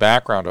sort of in the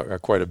background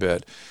quite a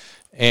bit.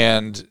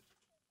 And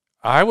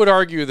I would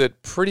argue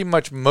that pretty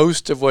much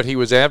most of what he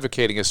was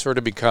advocating has sort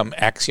of become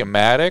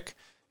axiomatic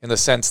in the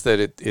sense that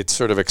it's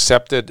sort of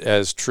accepted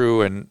as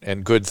true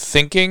and good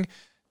thinking.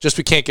 Just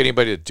we can't get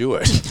anybody to do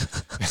it.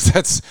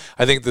 That's,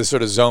 I think, the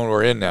sort of zone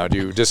we're in now. Do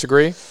you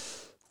disagree?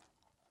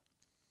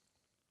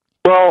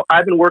 Well,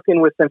 I've been working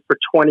with him for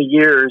 20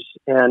 years,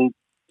 and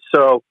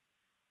so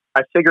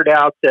I figured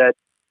out that,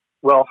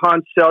 well,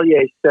 Hans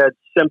Selye said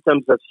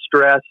symptoms of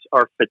stress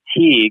are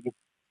fatigue,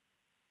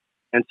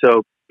 and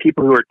so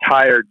people who are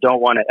tired don't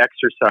want to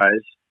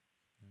exercise.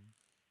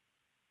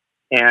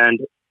 And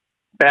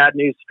bad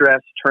news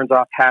stress turns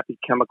off happy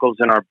chemicals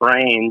in our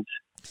brains,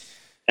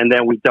 and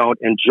then we don't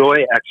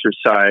enjoy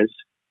exercise.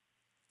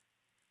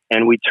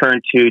 And we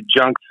turn to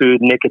junk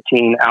food,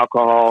 nicotine,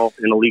 alcohol,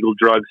 and illegal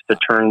drugs to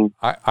turn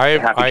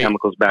happy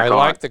chemicals back on. I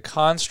like the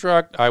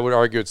construct. I would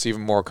argue it's even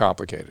more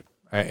complicated.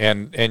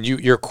 And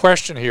your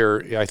question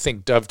here, I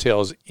think,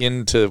 dovetails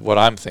into what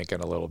I'm thinking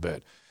a little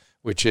bit,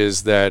 which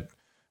is that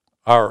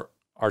our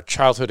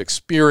childhood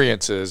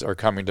experiences are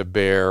coming to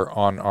bear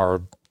on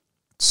our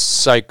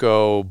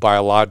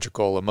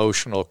psycho-biological,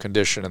 emotional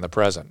condition in the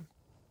present.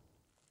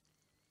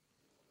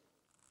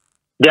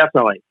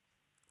 Definitely.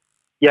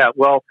 Yeah,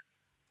 well,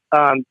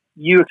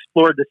 you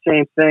explored the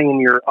same thing in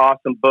your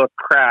awesome book,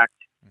 Cracked,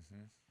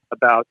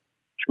 about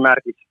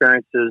traumatic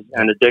experiences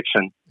and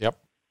addiction. Yep.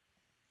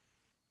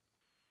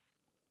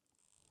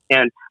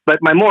 But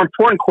my more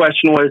important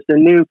question was the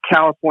new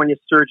California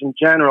Surgeon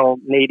General,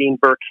 Nadine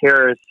Burke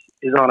Harris,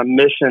 is on a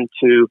mission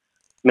to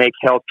make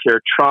healthcare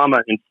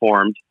trauma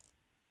informed.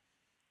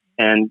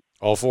 And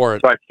all for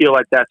it. So I feel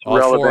like that's all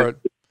relevant.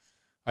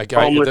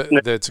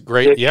 That's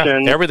great.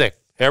 Addiction. Yeah,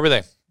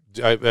 everything.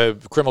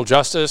 Criminal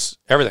justice,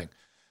 everything.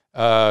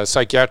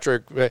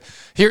 Psychiatric. I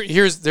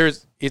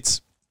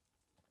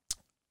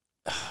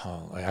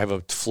have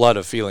a flood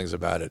of feelings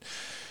about it.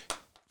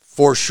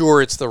 For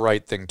sure, it's the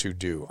right thing to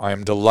do. I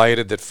am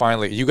delighted that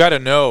finally, you got to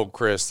know,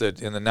 Chris, that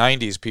in the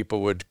 90s,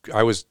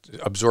 I was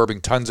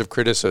absorbing tons of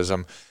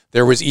criticism.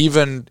 There was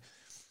even,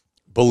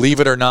 believe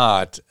it or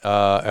not,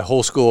 a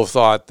whole school of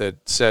thought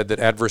that said that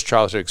adverse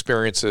childhood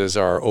experiences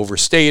are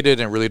overstated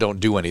and really don't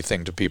do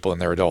anything to people in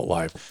their adult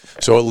life.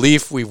 So at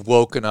least we've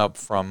woken up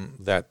from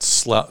that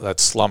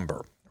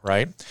slumber,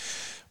 right?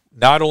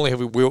 Not only have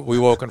we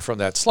woken from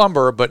that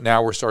slumber, but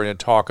now we're starting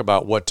to talk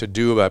about what to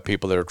do about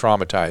people that are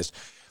traumatized.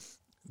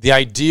 The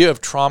idea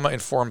of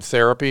trauma-informed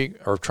therapy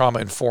or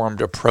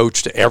trauma-informed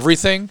approach to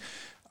everything,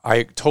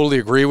 I totally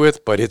agree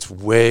with, but it's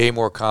way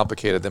more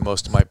complicated than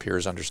most of my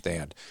peers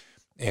understand.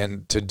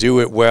 And to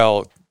do it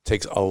well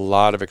takes a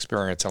lot of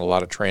experience and a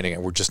lot of training,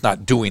 and we're just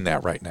not doing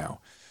that right now.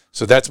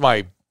 So that's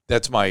my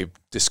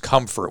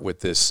discomfort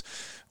with this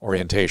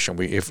orientation.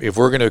 If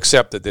we're going to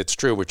accept that it's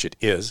true, which it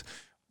is,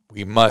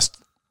 we must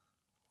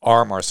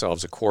arm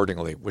ourselves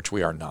accordingly, which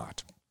we are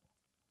not.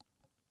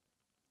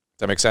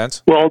 Does that make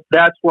sense? Well,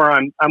 that's where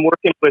I'm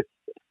working with.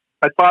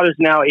 My father's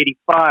now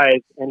 85,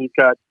 and he's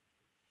got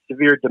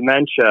severe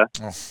dementia,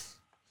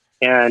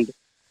 and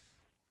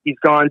he's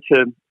gone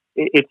to.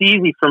 It's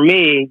easy for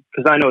me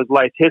because I know his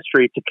life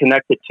history to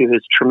connect it to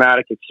his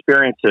traumatic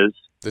experiences.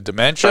 The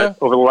dementia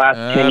over the last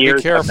 10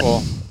 years. Be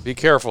careful. Be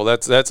careful.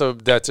 That's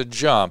a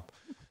jump.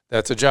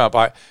 That's a jump.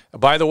 By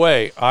the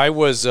way, I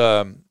used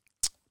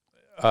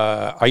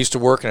to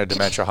work in a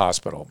dementia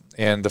hospital,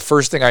 and the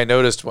first thing I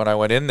noticed when I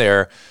went in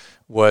there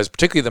was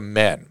particularly the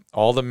men.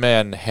 All the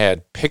men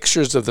had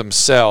pictures of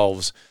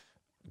themselves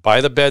by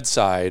the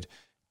bedside,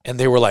 and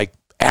they were like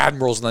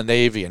admirals in the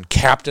Navy and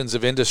captains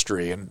of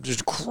industry and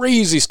just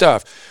crazy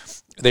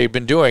stuff they've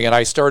been doing. And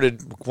I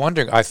started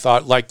wondering, I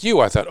thought,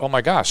 oh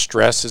my gosh,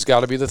 stress has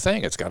got to be the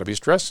thing. It's got to be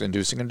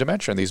stress-inducing in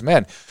dementia in these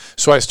men.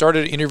 So I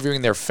started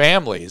interviewing their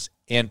families,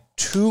 and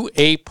to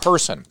a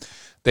person,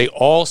 they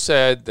all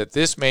said that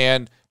this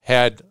man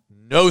had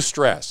no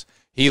stress.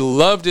 He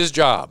loved his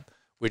job,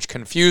 which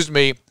confused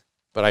me,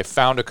 but I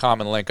found a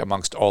common link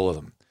amongst all of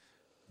them.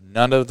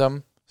 None of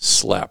them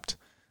slept.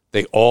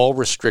 They all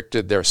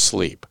restricted their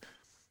sleep.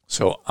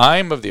 So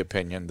I'm of the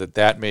opinion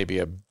that may be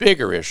a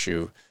bigger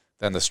issue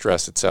than the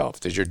stress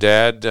itself. Did your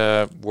dad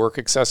work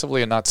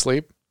excessively and not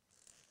sleep?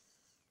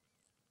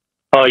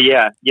 Oh,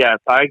 yeah.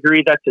 I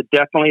agree. That's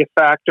definitely a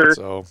factor.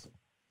 So,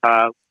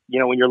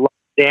 when you're locked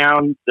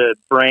down, the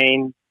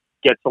brain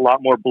gets a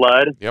lot more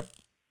blood.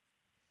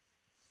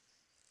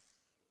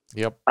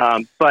 Yep.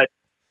 But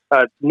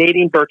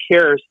Nadine Burke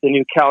Harris, the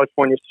new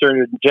California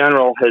Surgeon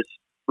General, has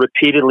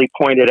repeatedly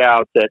pointed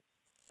out that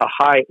a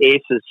high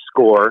ACEs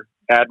score,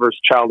 adverse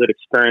childhood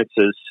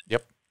experiences,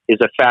 is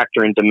a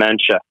factor in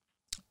dementia.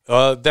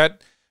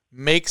 That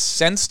makes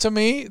sense to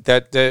me.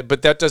 But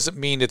that doesn't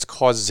mean it's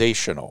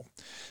causational,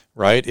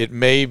 right? It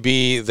may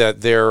be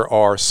that there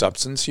are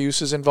substance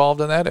uses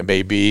involved in that. It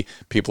may be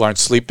people aren't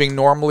sleeping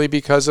normally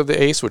because of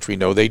the ACE, which we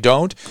know they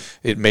don't.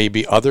 It may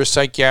be other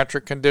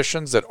psychiatric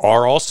conditions that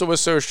are also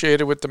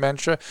associated with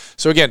dementia.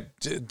 So again,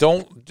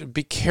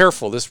 be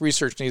careful. This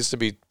research needs to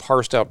be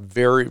parsed out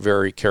very,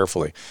 very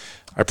carefully.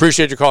 I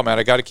appreciate your call, man.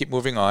 I got to keep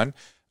moving on.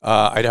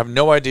 I have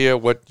no idea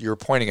what you're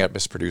pointing at,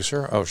 Miss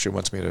Producer. Oh, she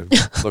wants me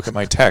to look at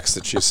my text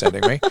that she's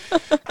sending me.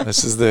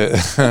 This is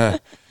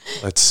the,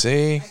 let's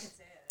see.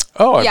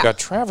 Oh, I've got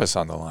Travis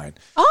on the line.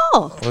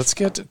 Oh. Let's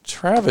get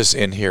Travis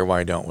in here,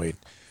 why don't we?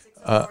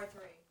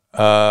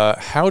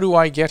 How do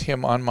I get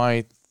him on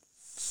my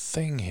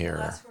thing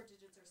here?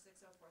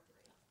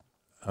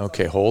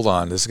 Okay, hold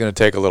on. This is going to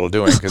take a little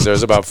doing because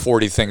there's about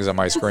 40 things on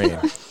my screen.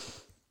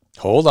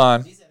 Hold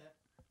on.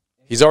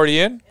 He's already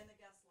in?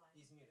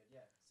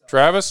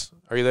 Travis,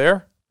 are you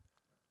there?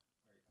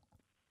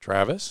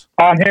 Travis?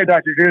 I'm here,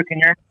 Dr. Drew. Can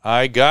you hear me?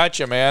 I got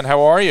you, man. How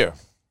are you?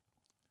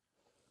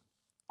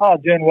 Oh,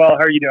 doing well.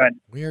 How are you doing?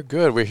 We are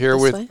good. We're here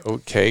with... way?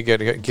 Okay,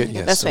 get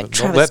yes. Way.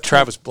 Don't let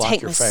Travis block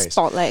take your my face.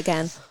 spotlight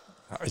again.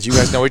 Do you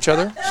guys know each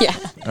other? Yeah.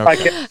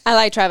 Okay. I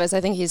like Travis. I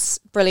think he's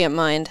brilliant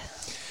mind.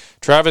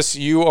 Travis,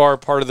 you are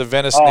part of the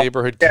Venice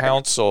Neighborhood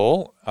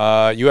Council.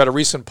 You had a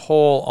recent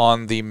poll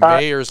on the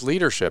mayor's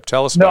leadership.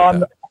 Tell us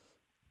about that.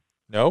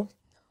 No?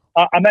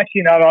 I'm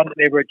actually not on the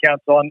neighborhood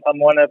council. I'm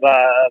one of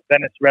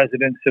Venice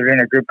residents that are in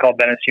a group called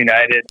Venice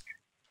United.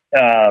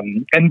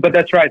 But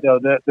that's right, though.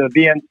 The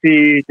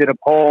VNC did a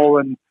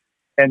poll,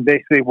 and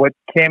basically what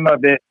came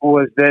of it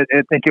was that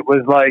I think it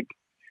was like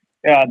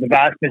the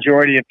vast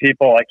majority of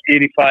people, like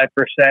 85%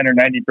 or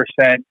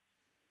 90%,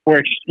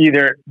 were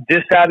either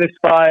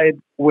dissatisfied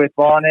with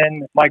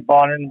Mike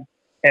Bonin,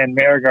 and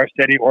Mayor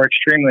Garcetti, or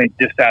extremely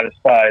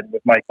dissatisfied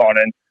with Mike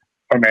Bonin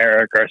or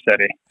Mayor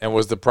Garcetti. And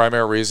was the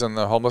primary reason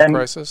the homeless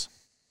crisis?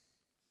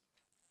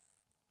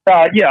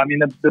 Yeah, I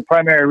mean, the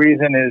primary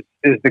reason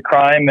is the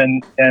crime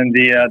and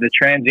the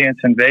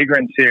transients and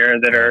vagrants here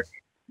that are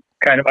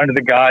kind of under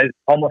the guise of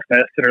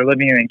homelessness, that are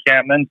living in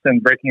encampments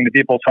and breaking into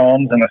people's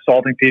homes and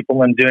assaulting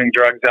people and doing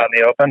drugs out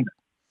in the open.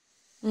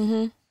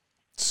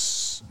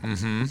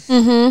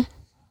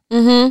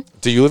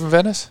 Do you live in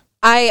Venice?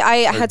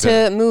 I had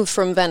to move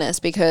from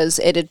Venice because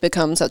it had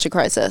become such a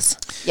crisis.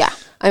 Yeah.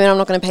 I mean, I'm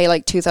not going to pay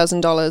like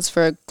 $2,000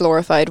 for a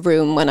glorified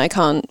room when I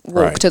can't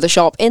walk to the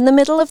shop in the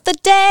middle of the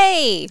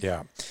day.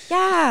 Yeah.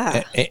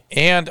 Yeah.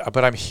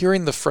 But I'm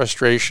hearing the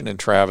frustration in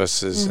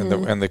Travis's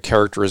and the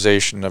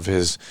characterization of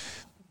his,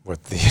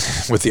 what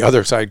the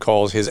other side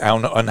calls his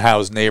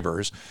unhoused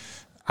neighbors.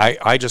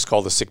 I just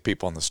call the sick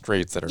people on the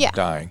streets that are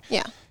dying.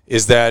 Yeah.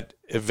 Is that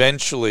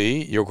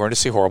eventually you're going to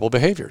see horrible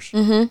behaviors.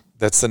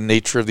 That's the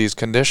nature of these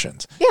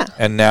conditions. Yeah.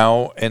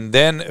 And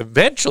then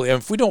eventually,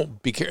 if we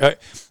don't be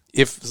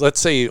if let's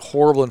say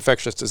horrible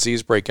infectious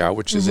disease break out,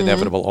 which is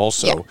inevitable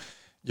also,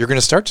 you're going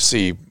to start to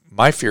see,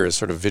 my fear is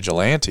sort of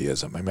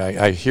vigilantism. I mean,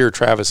 I hear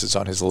Travis is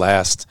on his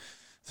last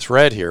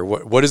thread here.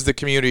 What is the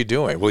community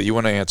doing? Well, you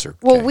want to answer?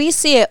 Well, Kay. we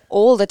see it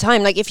all the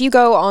time. Like if you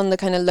go on the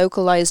kind of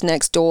localized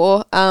next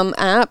door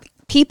app,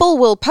 people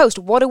will post,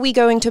 what are we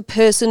going to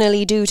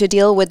personally do to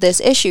deal with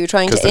this issue,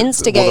 trying to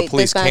instigate the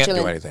police this can't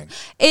do anything.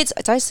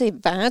 Did I say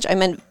vag? I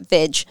meant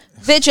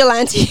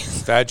vigilante.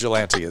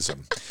 Vigilantism.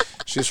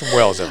 She's from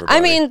Wales, everybody.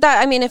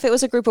 I mean, if it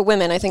was a group of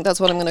women, I think that's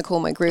what I'm going to call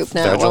my group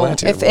now.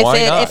 Vigilante. If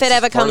it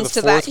ever comes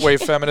to that. Fourth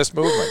wave feminist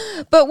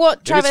movement. But what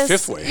Maybe Travis...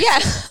 it's fifth wave. Yeah.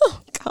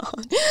 Oh,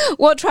 God.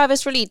 What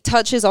Travis really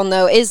touches on,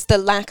 though, is the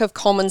lack of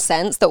common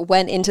sense that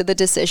went into the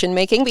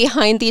decision-making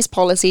behind these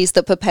policies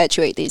that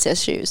perpetuate these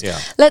issues. Yeah.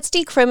 Let's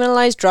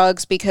decriminalize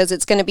drugs because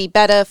it's going to be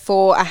better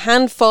for a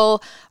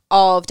handful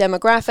of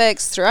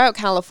demographics throughout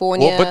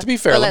California. Well, but to be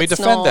fair, let me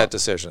defend that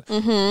decision.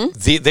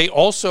 They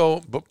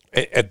also,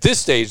 at this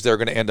stage, they're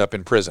going to end up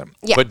in prison.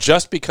 Yeah. But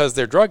just because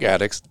they're drug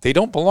addicts, they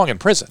don't belong in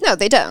prison. No,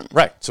 they don't.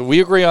 Right. So we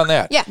agree on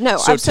that. Yeah, no,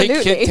 so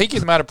absolutely. Taking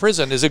them out of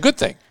prison is a good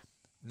thing.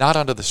 Not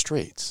onto the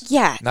streets.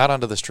 Yeah. Not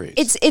onto the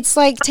streets. It's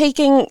like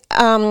taking...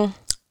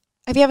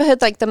 have you ever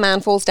heard like the man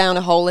falls down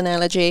a hole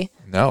analogy?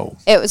 No.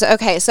 It was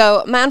okay.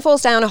 So man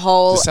falls down a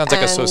hole. This sounds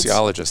like a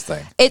sociologist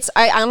thing.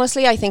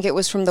 I think it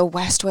was from The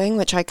West Wing,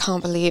 which I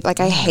can't believe. Like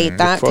I hate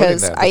that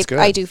because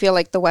I do feel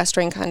like The West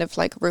Wing kind of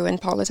like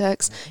ruined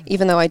politics,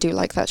 even though I do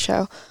like that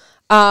show.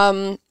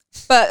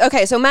 But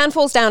okay, so man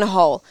falls down a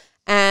hole.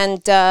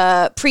 And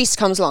priest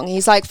comes along.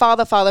 He's like,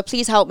 Father,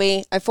 please help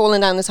me. I've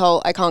fallen down this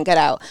hole. I can't get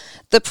out.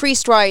 The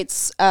priest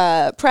writes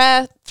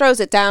prayer, throws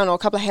it down, or a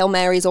couple of Hail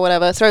Marys or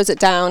whatever, throws it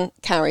down,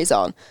 carries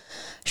on.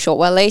 Short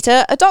while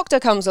later, a doctor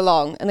comes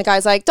along. And the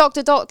guy's like,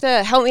 Doctor,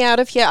 help me out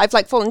of here. I've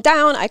like fallen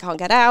down. I can't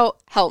get out.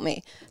 Help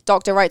me.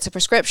 Doctor writes a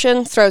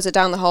prescription, throws it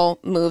down the hole,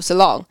 moves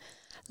along.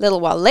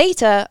 Little while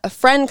later, a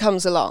friend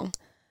comes along.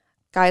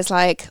 Guy's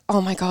like,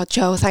 oh my God,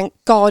 Joe, thank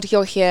God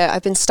you're here.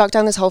 I've been stuck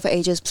down this hole for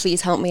ages.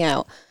 Please help me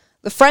out.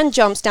 The friend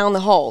jumps down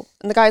the hole,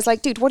 and the guy's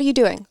like, dude, what are you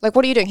doing? Like,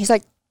 what are you doing? He's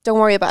like, don't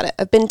worry about it.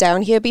 I've been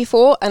down here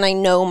before, and I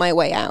know my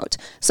way out.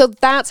 So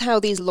that's how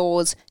these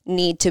laws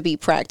need to be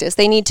practiced.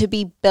 They need to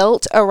be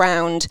built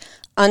around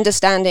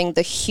understanding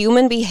the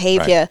human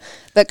behavior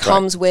that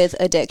comes with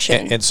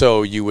addiction. And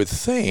so you would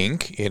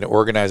think in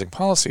organizing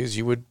policies,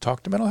 you would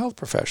talk to mental health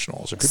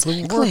professionals or people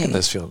who work in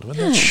this field. Isn't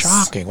that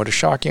shocking? What a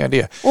shocking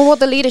idea. Well, what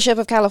the leadership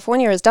of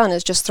California has done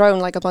is just thrown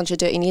like a bunch of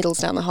dirty needles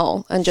down the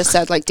hole and just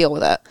said, like, deal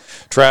with it.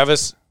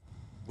 Travis,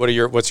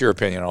 what's your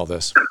opinion on all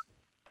this?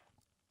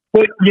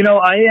 Well,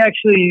 I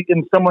actually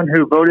am someone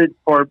who voted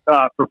for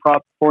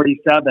Prop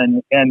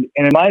 47, and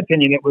in my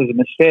opinion, it was a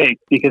mistake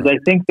because I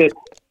think that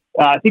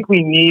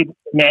we need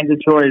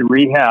mandatory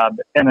rehab,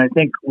 and I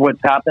think what's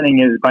happening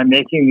is by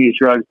making these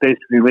drugs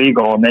basically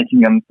legal and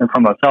making them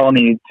from a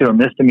felony to a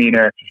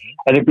misdemeanor,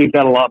 I think we've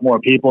got a lot more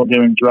people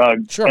doing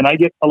drugs. Sure. And I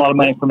get a lot of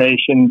my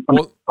information from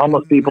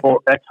homeless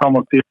people,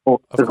 ex-homeless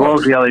people, as well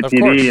as reality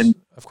TV. And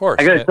of course,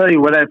 I got to tell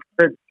you what I've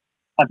heard.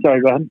 I'm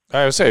sorry, go ahead.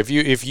 I would say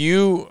if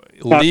you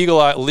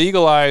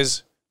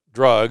legalize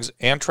drugs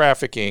and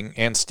trafficking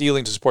and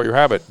stealing to support your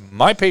habit,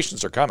 my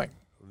patients are coming.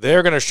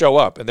 They're going to show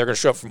up, and they're going to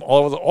show up from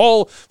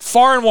all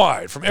far and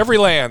wide, from every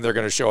land. They're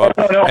going to show up,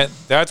 and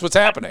that's what's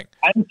happening.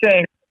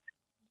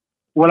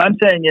 What I'm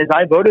saying is,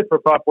 I voted for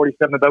Prop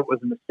 47, but it was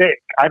a mistake.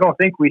 I don't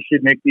think we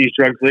should make these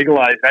drugs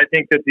legalized. I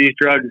think that these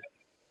drugs,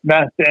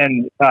 meth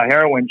and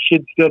heroin,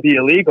 should still be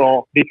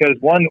illegal because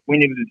one, we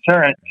need a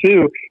deterrent.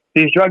 Two,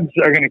 these drugs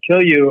are going to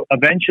kill you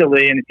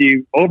eventually, and if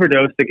you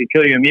overdose, they could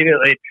kill you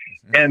immediately.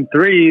 And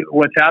three,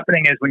 what's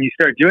happening is when you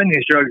start doing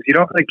these drugs, you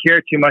don't really care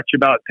too much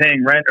about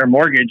paying rent or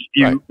mortgage.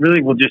 You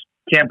really will just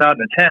camp out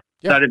in a tent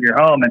outside of your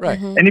home.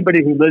 And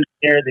anybody who lives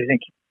near these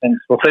things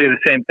will tell you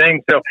the same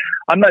thing. So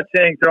I'm not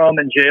saying throw them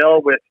in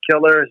jail with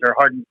killers or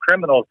hardened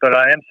criminals, but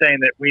I am saying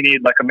that we need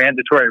like a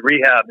mandatory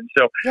rehab. And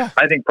so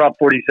I think Prop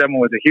 47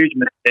 was a huge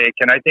mistake,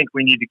 and I think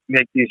we need to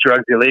make these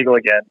drugs illegal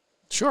again.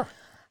 Sure.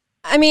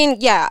 I mean,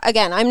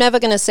 again, I'm never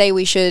going to say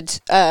we should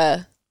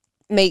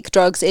make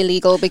drugs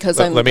illegal because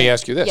let me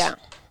ask you this. Yeah.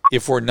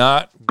 If we're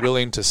not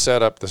willing to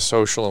set up the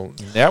social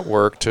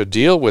network to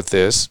deal with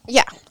this.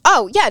 Yeah.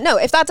 Oh, yeah. No,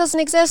 if that doesn't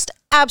exist,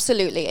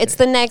 absolutely. It's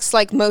the next,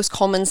 most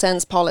common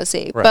sense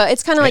policy. Right. But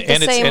it's kind of like the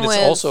same with...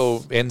 And it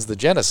also ends the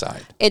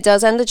genocide. It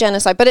does end the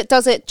genocide, but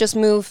does it just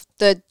move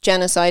the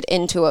genocide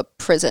into a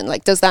prison?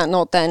 Does that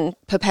not then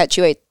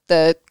perpetuate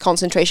the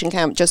concentration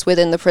camp just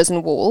within the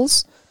prison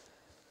walls?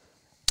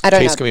 I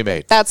don't know. Case can be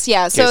made.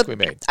 So,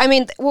 I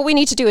mean, what we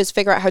need to do is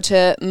figure out how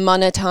to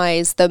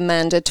monetize the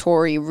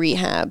mandatory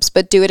rehabs,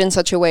 but do it in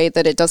such a way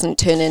that it doesn't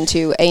turn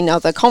into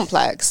another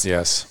complex.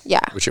 Yes.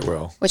 Yeah. Which it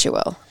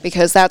will.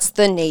 Because that's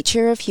the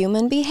nature of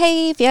human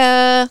behavior.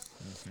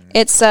 Mm-hmm.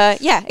 It's,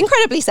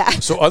 incredibly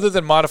sad. So other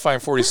than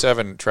modifying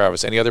 47,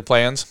 Travis, any other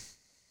plans?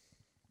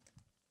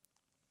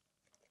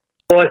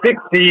 Well, I think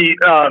the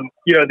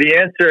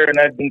answer, and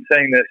I've been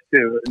saying this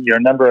to a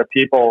number of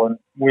people, and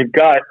we've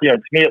got, to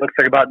me, it looks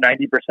like about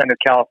 90% of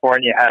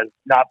California has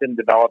not been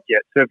developed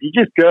yet. So if you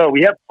just go,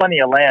 we have plenty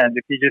of land.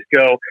 If you just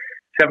go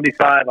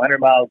 75, 100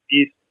 miles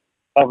east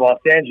of Los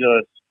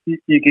Angeles,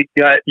 you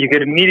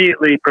could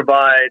immediately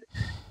provide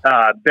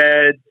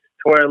beds,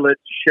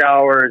 toilets,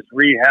 showers,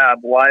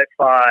 rehab,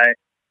 Wi-Fi,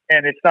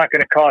 and it's not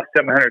going to cost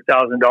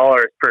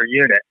 $700,000 per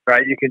unit,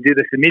 right? You can do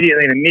this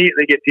immediately and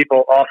immediately get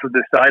people off of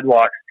the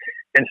sidewalks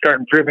and start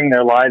improving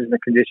their lives and the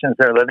conditions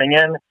they're living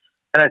in.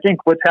 And I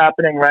think what's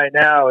happening right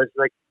now is,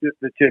 like the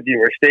two of you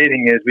were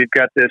stating, is we've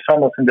got this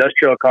homeless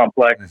industrial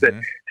complex that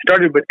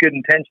started with good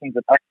intentions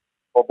of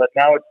people, but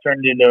now it's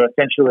turned into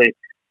essentially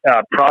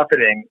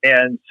profiting.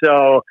 And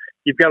so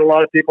you've got a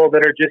lot of people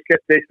that are just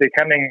basically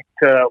coming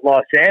to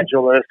Los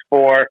Angeles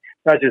for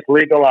not just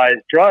legalized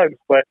drugs,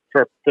 but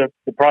for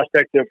the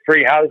prospect of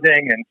free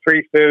housing and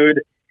free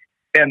food.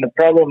 And the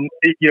problem,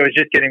 is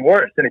just getting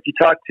worse. And if you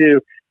talk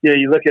to,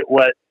 you look at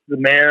what the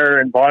mayor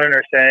and Bonner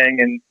are saying,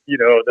 and,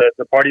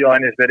 the party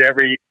line is that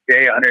every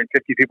day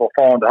 150 people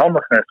fall into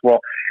homelessness. Well,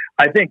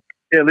 I think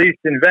at least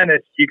in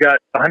Venice, you got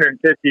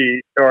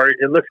 150, or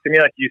it looks to me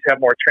like you just have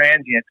more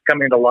transients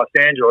coming to Los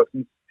Angeles.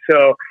 And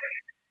so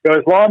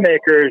as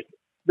lawmakers,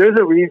 there's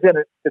a reason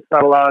it's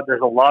not allowed.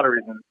 There's a lot of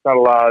reasons it's not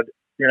allowed.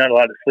 You're not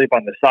allowed to sleep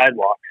on the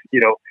sidewalks.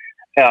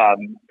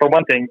 For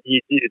one thing,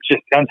 it's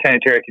just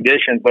unsanitary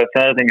conditions. But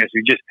the other thing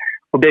is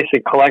we're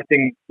basically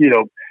collecting,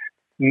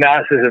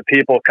 masses of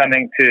people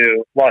coming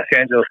to Los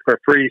Angeles for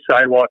free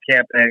sidewalk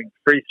camping,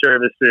 free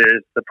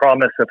services, the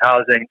promise of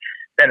housing,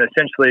 and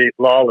essentially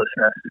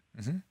lawlessness.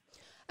 Mm-hmm.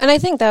 And I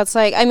think that's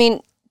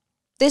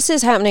this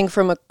is happening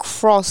from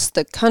across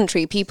the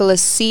country. People are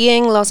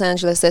seeing Los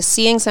Angeles, they're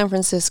seeing San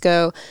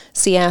Francisco,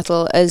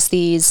 Seattle as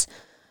these,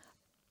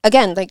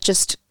 again,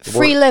 just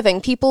free living.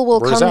 People will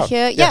come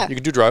here. Yeah. You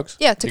can do drugs.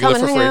 Yeah, to come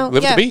and hang out.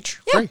 Live at the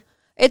beach, free.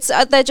 It's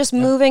they're just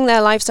moving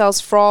their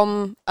lifestyles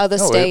from other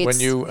states. When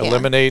you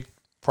eliminate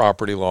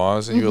property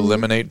laws and you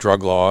eliminate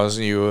drug laws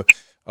and you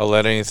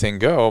let anything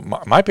go,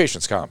 my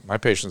patients come. My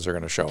patients are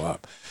going to show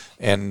up.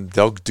 And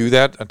they'll do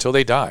that until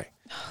they die.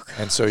 Oh,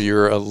 and so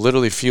you're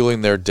literally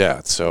fueling their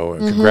death. So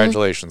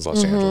congratulations,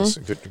 Los Angeles.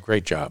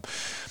 Great job.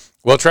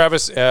 Well,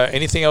 Travis,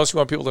 anything else you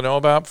want people to know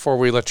about before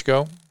we let you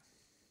go?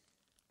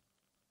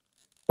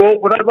 Well,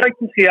 what I'd like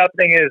to see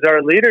happening is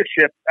our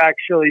leadership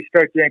actually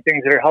start doing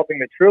things that are helping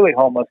the truly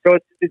homeless. So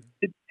it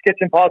gets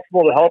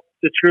impossible to help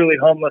the truly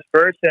homeless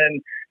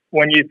person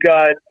when you've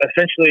got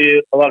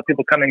essentially a lot of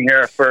people coming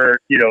here for,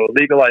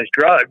 legalized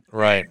drugs.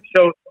 Right.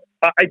 So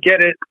I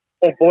get it.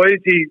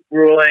 Boise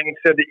ruling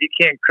said that you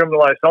can't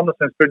criminalize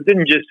homelessness, but it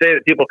didn't just say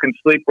that people can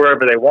sleep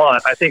wherever they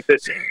want. I think that,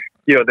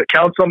 the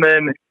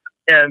councilman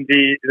and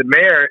the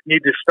mayor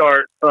need to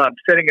start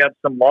setting up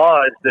some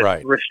laws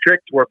that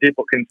restrict where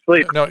people can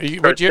sleep. No,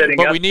 but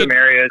we need some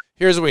areas.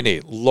 Here's what we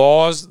need: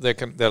 laws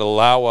that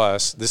allow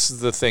us. This is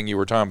the thing you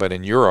were talking about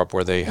in Europe,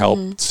 where they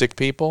help sick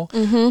people.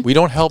 Mm-hmm. We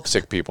don't help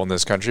sick people in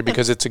this country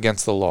because it's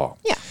against the law.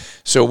 Yeah.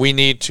 So we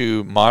need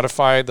to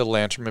modify the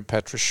Lantern and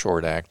Petrus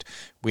Short Act.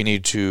 We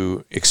need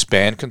to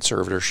expand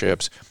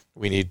conservatorships.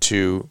 We need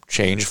to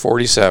change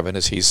 47,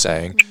 as he's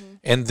saying. Mm-hmm.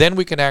 And then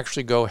we can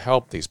actually go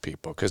help these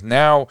people. Because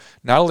now,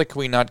 not only can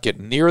we not get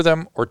near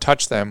them or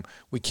touch them,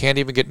 we can't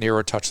even get near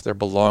or touch their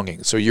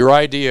belongings. So your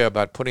idea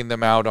about putting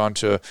them out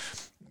onto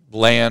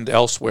land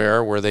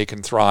elsewhere where they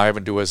can thrive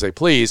and do as they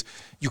please,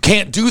 you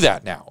can't do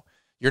that now.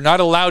 You're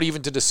not allowed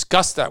even to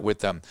discuss that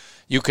with them.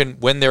 You can,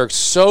 when they're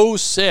so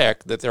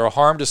sick that they're a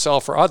harm to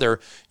self or other,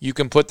 you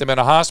can put them in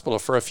a hospital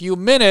for a few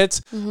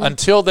minutes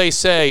until they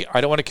say, I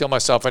don't want to kill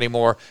myself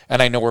anymore,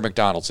 and I know where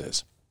McDonald's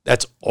is.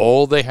 That's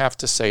all they have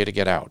to say to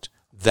get out.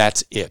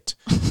 That's it.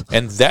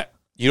 And that,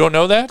 you don't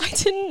know that? I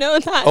didn't know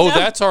that. Oh, no.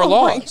 That's our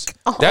laws.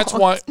 That's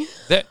why,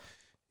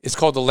 it's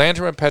called the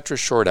Lantern and Petrus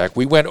Short Act.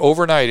 We went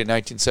overnight in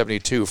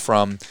 1972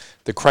 from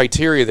the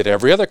criteria that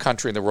every other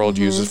country in the world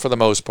uses for the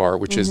most part,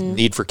 which is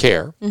need for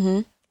care,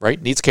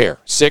 right? Needs care.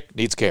 Sick,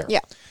 needs care.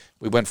 Yeah.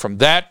 We went from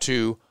that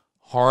to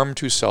harm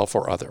to self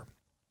or other.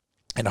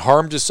 And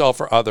harm to self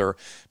or other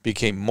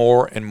became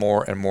more and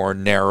more and more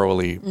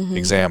narrowly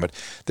examined.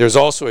 There's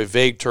also a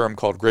vague term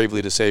called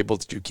gravely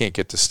disabled that you can't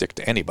get to stick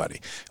to anybody.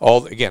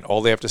 All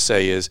they have to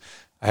say is,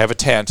 I have a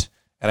tent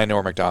and I know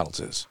where McDonald's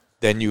is.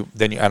 Then you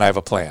and I have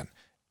a plan.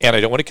 And I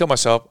don't want to kill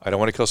myself. I don't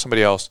want to kill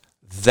somebody else.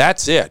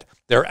 That's it.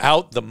 They're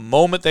out the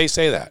moment they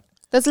say that.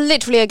 That's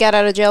literally a get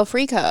out of jail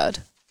free card.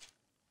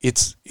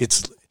 It's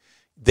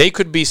they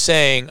could be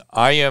saying,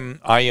 I am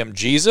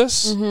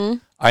Jesus.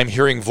 I'm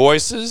hearing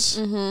voices.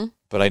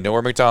 But I know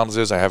where McDonald's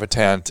is. I have a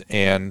tent,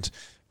 and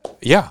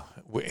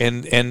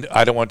and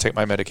I don't want to take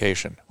my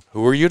medication.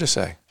 Who are you to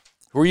say?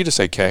 Who are you to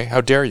say, Kay?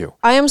 How dare you?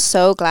 I am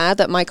so glad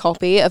that my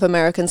copy of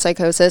American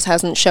Psychosis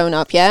hasn't shown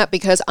up yet,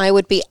 because I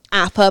would be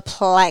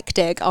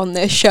apoplectic on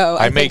this show.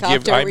 I may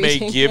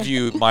give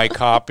you my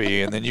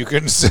copy, and then you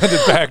can send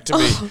it back to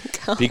me,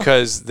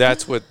 because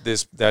that's what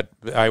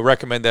I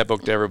recommend that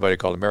book to everybody,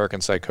 called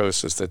American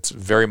Psychosis. That's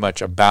very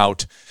much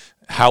about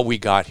how we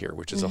got here,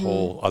 which is a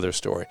whole other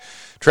story.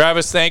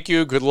 Travis, thank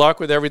you. Good luck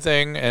with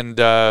everything, and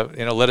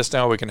let us know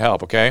how we can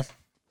help. Okay.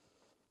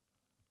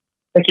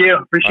 Thank you.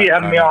 Appreciate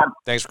having me on.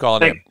 Thanks for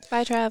calling in.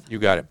 Bye, Trav. You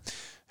got it.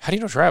 How do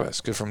you know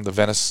Travis? Good, from the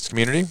Venice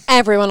community?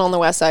 Everyone on the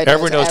West Side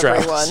knows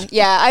Travis.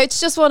 Yeah,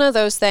 it's just one of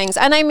those things.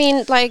 And I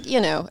mean,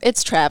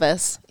 it's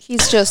Travis.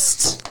 He's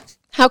just,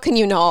 how can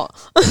you not?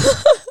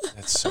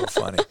 That's so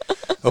funny.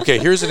 Okay,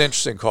 here's an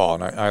interesting call,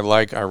 and I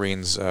like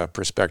Irene's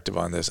perspective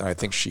on this, and I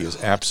think she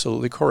is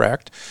absolutely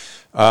correct.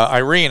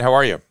 Irene, how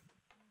are you?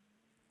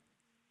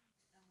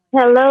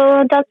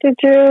 Hello, Dr.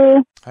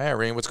 Drew. Hi,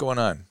 Irene. What's going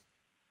on?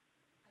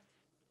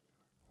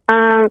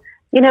 I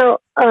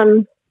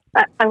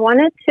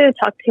wanted to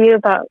talk to you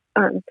about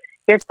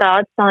your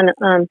thoughts on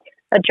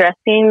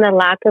addressing the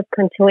lack of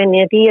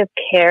continuity of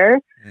care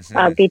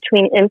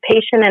between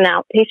inpatient and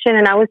outpatient.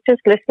 And I was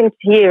just listening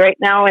to you right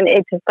now, and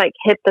it just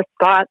hit the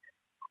spot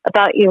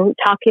about you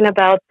talking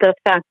about the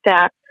fact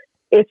that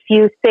if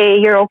you say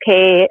you're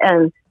okay,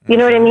 and you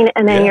know what I mean,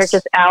 and then you're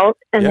just out,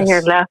 and then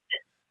you're left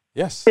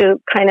to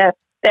kind of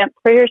fend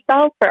for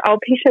yourself for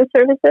outpatient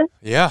services.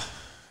 Yeah.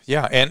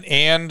 Yeah,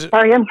 and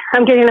sorry,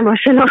 I'm getting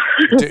emotional.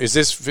 Is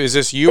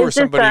this you or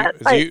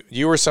somebody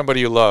you or somebody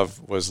you love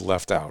was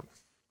left out?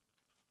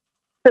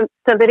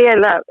 Somebody I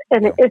love,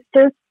 and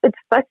it's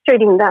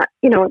frustrating that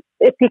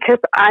it's because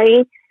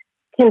I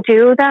can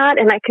do that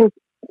and I can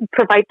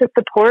provide the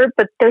support,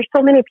 but there's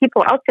so many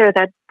people out there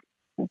that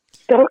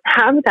don't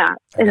have that,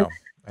 I know.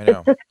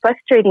 It's just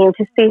frustrating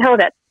to see how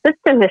that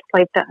system is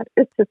like that.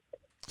 It's just.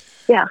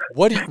 Yeah.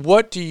 What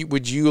would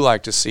you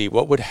like to see?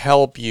 What would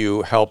help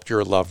you help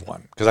your loved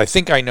one? Because I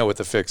think I know what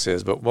the fix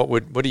is, but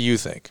what do you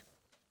think?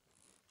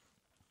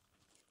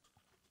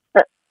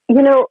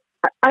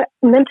 I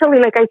mentally,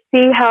 I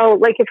see how,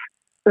 if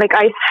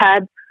I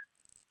had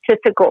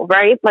physical,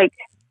 right,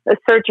 a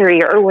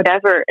surgery or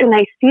whatever, and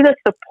I see the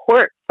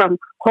support from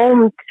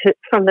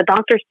the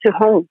doctors to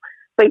home,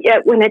 but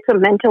yet when it's a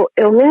mental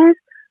illness,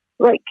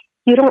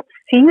 you don't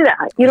see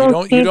that. You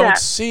don't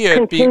see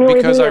it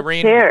because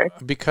Irene,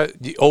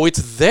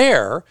 it's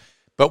there,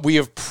 but we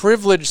have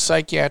privileged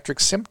psychiatric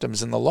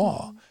symptoms in the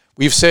law.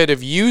 We've said,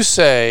 if you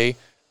say,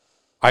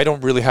 I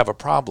don't really have a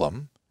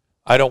problem,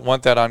 I don't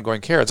want that ongoing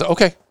care, it's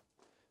okay.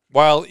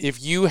 While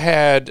if you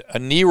had a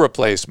knee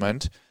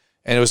replacement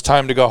and it was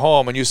time to go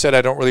home and you said,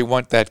 I don't really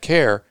want that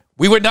care,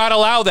 we would not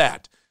allow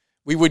that.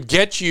 we would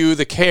get you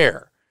the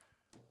care.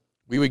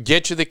 We would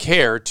get you the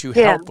care to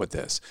help with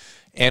this.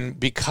 And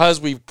because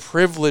we've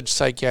privileged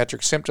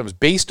psychiatric symptoms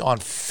based on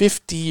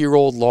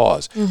 50-year-old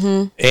laws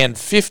and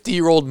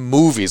 50-year-old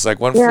movies, like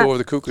One Flew Over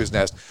the Cuckoo's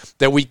Nest,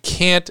 that we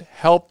can't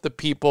help the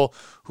people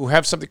who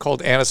have something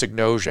called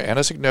anosognosia.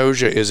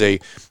 Anosognosia is a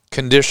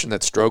condition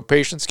that stroke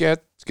patients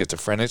get,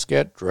 schizophrenics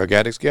get, drug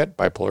addicts get,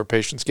 bipolar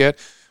patients get,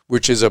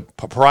 which is a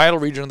parietal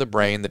region of the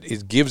brain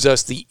that gives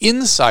us the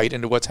insight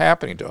into what's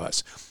happening to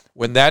us.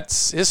 When that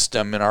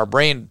system in our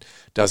brain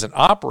doesn't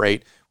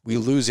operate, we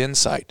lose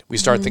insight. We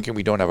start thinking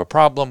we don't have a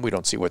problem. We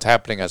don't see what's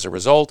happening as a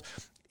result.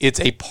 It's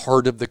a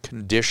part of the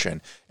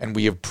condition, and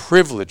we have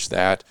privileged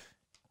that.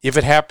 If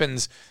it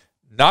happens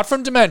not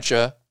from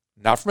dementia,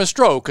 not from a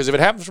stroke, because if it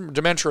happens from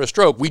dementia or a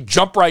stroke, we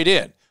jump right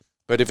in.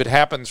 But if it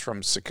happens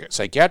from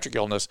psychiatric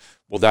illness,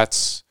 well,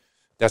 that's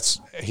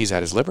he's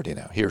at his liberty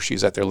now. He or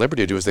she's at their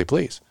liberty to do as they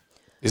please.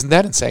 Isn't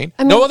that insane?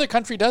 I mean, no other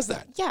country does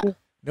that. Yeah.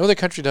 No other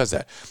country does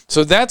that.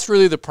 So that's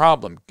really the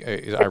problem,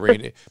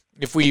 Irene.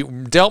 If we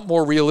dealt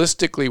more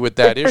realistically with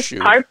that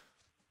issue,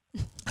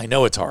 I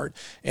know it's hard,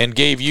 and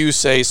gave you,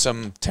 say,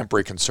 some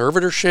temporary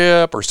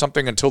conservatorship or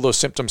something until those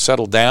symptoms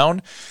settle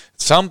down,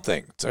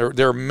 something.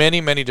 There are many,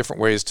 many different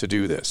ways to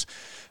do this.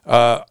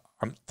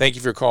 Thank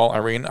you for your call,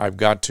 Irene. I've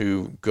got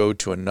to go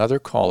to another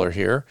caller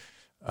here.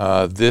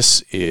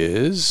 This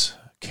is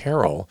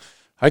Carol.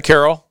 Hi,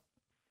 Carol.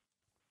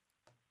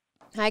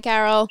 Hi,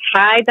 Carol.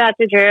 Hi,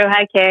 Dr. Drew.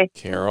 Hi, Kay.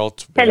 Carol.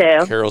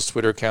 Hello. Carol's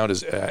Twitter account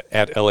is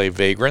at LA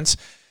Vagrants,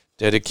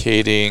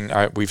 dedicating.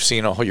 We've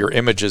seen all your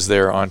images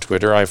there on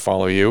Twitter. I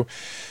follow you.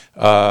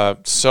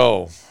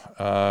 So,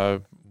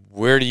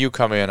 where do you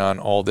come in on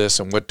all this,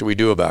 and what do we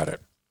do about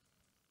it?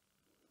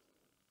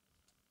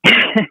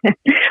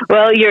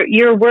 Well,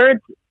 your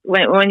words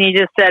when you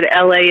just said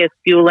LA is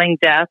fueling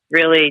death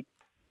really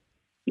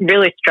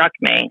struck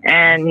me.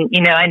 And,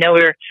 I know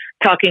we're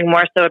talking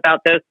more so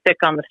about those sick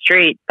on the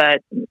street,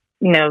 but,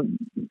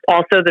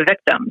 also the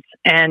victims.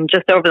 And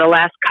just over the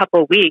last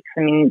couple of weeks,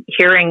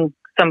 hearing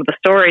some of the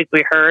stories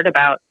we heard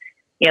about,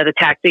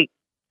 the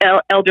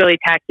elderly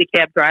taxi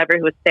cab driver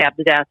who was stabbed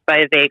to death by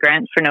a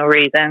vagrant for no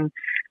reason.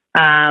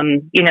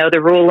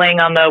 The ruling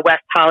on the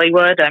West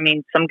Hollywood.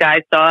 Some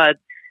guy saw a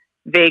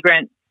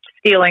vagrant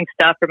stealing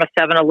stuff from a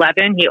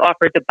 7-Eleven. He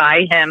offered to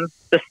buy him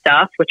the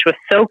stuff, which was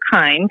so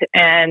kind.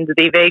 And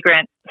the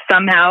vagrant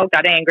somehow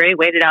got angry,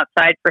 waited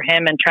outside for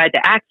him, and tried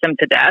to axe him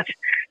to death.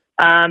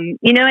 I'm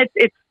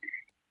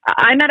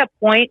at a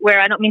point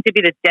where I don't mean to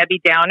be the Debbie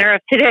Downer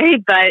of today,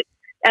 but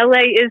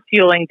LA is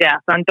fueling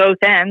death on both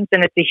ends,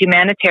 and it's a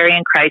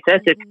humanitarian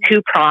crisis. It's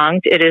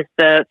two-pronged. It is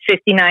the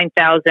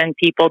 59,000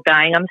 people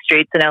dying on the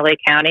streets in LA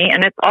County,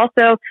 and it's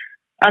also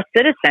us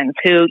citizens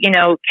who,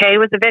 Kay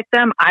was a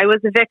victim, I was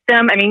a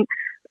victim.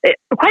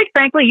 Quite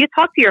frankly, you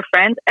talk to your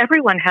friends,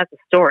 everyone has a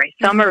story.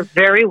 Some are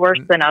very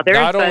worse than others.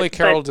 Not only,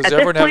 Carol, does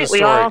everyone have a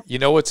story. You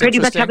know what's pretty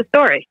interesting? Much have a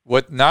story.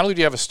 Not only do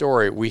you have a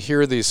story, we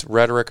hear this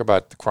rhetoric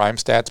about the crime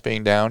stats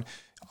being down.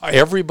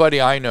 Everybody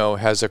I know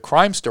has a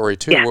crime story,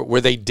 too,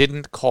 where they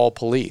didn't call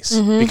police.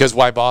 Because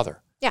why bother?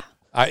 Yeah.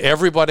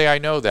 Everybody I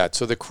know that.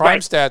 So the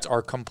crime stats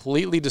are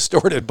completely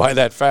distorted by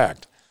that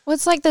fact. Well,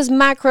 it's like this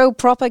macro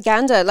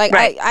propaganda.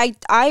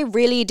 I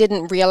really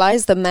didn't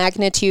realize the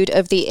magnitude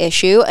of the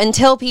issue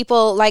until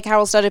people like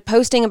Harold started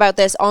posting about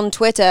this on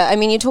Twitter.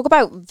 You talk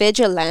about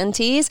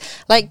vigilantes.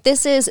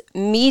 This is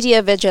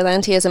media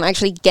vigilantism,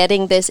 actually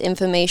getting this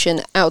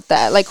information out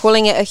there,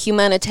 calling it a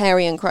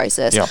humanitarian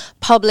crisis,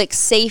 public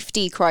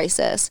safety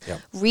crisis,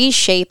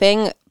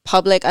 reshaping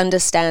public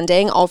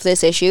understanding of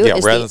this issue. Yeah,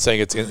 rather than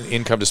saying it's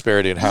income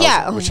disparity in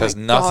housing, which has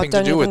nothing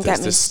to do with this.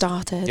 Get me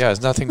started. Yeah, it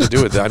has nothing to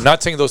do with that. I'm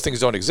not saying those things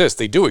don't exist.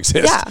 They do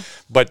exist.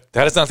 But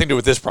that has nothing to do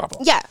with this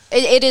problem. Yeah,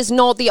 it is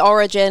not the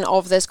origin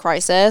of this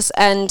crisis.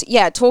 And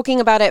talking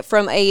about it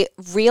from a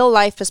real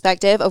life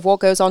perspective of what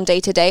goes on day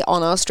to day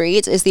on our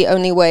streets is the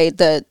only way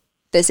that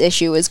this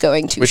issue is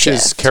going to shift. Which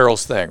is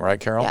Carol's thing, right,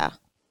 Carol? Yeah.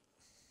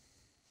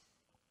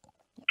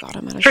 God,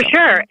 I'm out of For shot.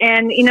 sure.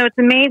 And, it's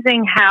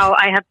amazing how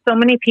I have so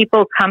many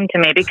people come to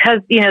me because,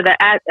 the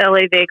at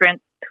LA Vagrant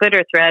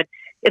Twitter thread,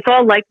 it's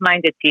all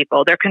like-minded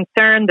people. They're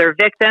concerned, they're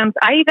victims.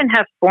 I even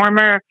have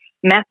former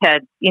meth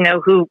heads,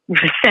 who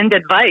send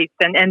advice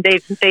and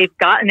they've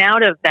gotten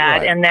out of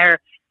that and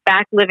they're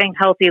back living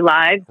healthy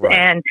lives.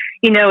 And,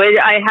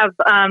 I have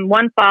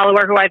one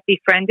follower who I've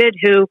befriended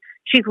who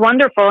she's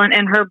wonderful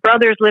and her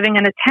brother's living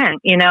in a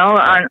tent,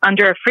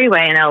 under a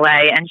freeway in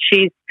LA, and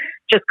she's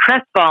just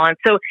crestfallen.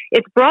 So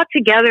it's brought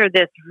together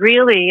this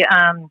really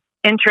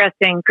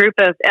interesting group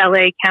of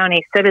LA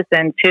County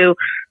citizens who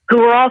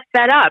are all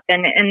fed up.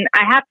 And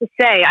I have to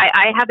say,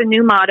 I have a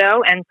new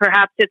motto, and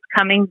perhaps it's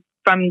coming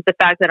from the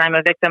fact that I'm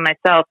a victim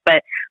myself,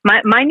 but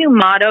my new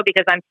motto,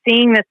 because I'm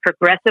seeing this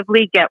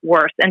progressively get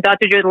worse. And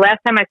Dr. Drew, the last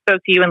time I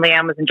spoke to you and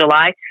Leanne was in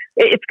July.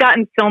 It's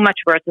gotten so much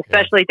worse,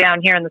 especially down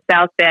here in the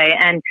South Bay.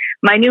 And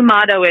my new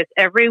motto is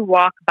every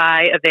walk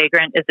by a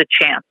vagrant is a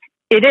chance.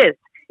 It is.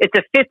 It's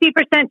a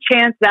 50%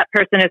 chance that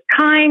person is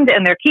kind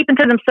and they're keeping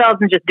to themselves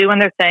and just doing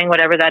their thing,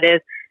 whatever that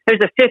is.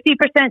 there's a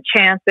 50%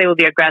 chance they will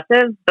be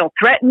aggressive. They'll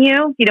threaten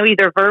you,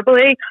 either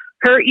verbally,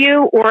 hurt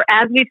you, or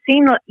as we've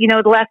seen,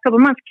 the last couple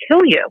of months,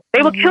 kill you.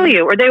 They will kill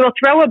you, or they will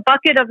throw a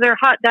bucket of their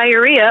hot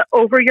diarrhea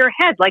over your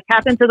head, like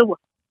happened to the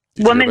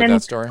woman in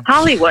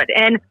Hollywood.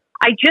 And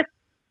I just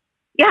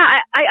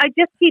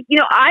keep,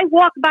 I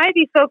walk by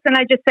these folks and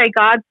I just say,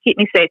 God, keep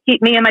me safe.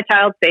 Keep me and my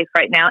child safe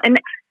right now. And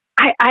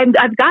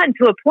I've gotten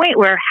to a point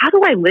where, how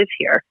do I live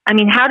here? I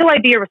mean, how do I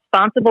be a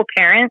responsible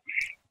parent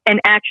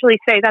and actually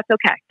say, that's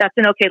okay. That's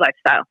an okay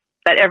lifestyle.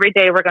 That every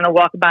day we're going to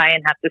walk by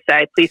and have to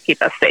say, please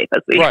keep us safe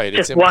as we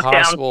just walk down.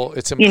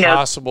 It's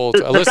impossible.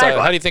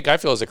 Alyssa, how do you think I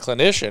feel as a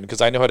clinician?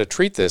 Because I know how to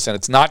treat this, and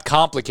it's not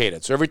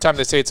complicated. So every time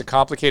they say it's a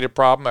complicated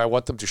problem, I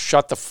want them to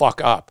shut the fuck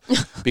up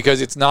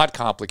because it's not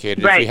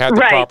complicated if we had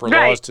the proper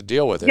laws to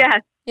deal with it.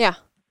 Yes. Yeah.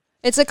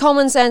 It's a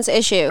common sense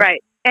issue.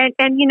 Right. And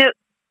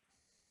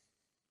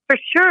for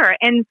sure.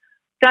 And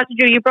Dr.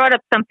 Drew, you brought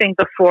up something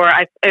before.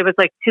 It was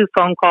like 2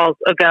 phone calls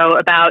ago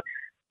about,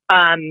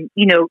 it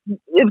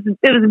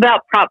was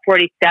about Prop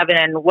 47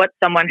 and what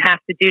someone has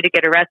to do to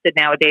get arrested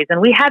nowadays.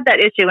 And we had that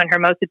issue in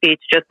Hermosa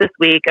Beach just this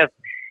week of,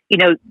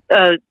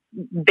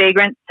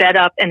 vagrants set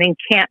up an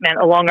encampment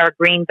along our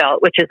green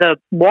belt, which is a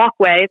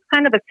walkway. It's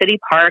kind of a city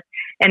park,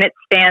 and it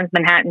spans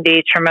Manhattan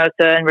Beach, Hermosa,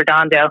 and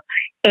Redondo.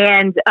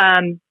 And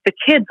the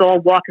kids all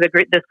walk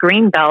this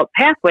green belt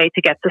pathway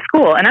to get to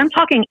school. And I'm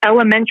talking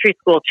elementary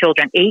school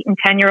children, 8 and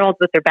 10-year-olds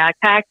with their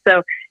backpacks.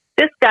 So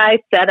this guy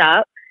set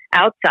up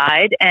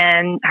outside,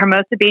 and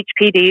Hermosa Beach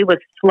PD was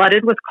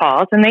flooded with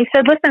calls, and they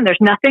said, listen, there's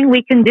nothing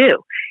we can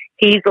do.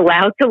 He's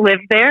allowed to live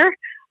there.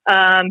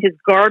 His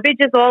garbage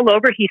is all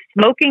over. He's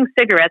smoking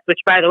cigarettes, which,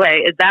 by the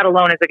way, that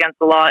alone is against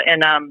the law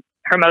in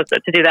Hermosa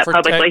to do that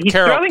publicly. He's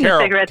throwing his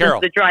cigarettes into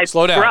the dry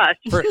slow down.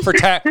 brush. For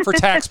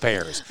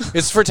taxpayers.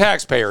 It's for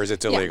taxpayers.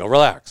 It's illegal.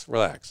 Yeah. Relax.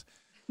 Yes.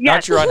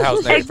 Not your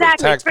unhoused neighbor.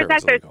 Exactly. For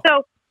taxpayers.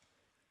 So,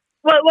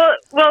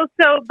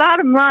 so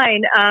bottom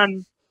line,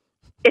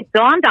 it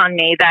dawned on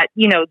me that,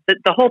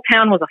 the whole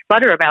town was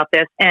aflutter about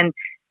this. And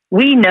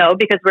we know,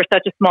 because we're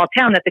such a small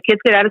town, that the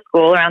kids get out of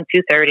school around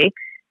 2:30.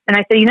 And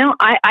I said,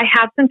 I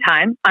have some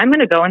time. I'm going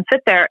to go and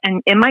sit there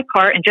and in my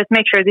car and just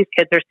make sure these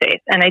kids are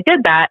safe. And I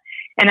did that.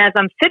 And as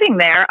I'm sitting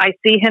there, I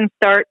see him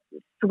start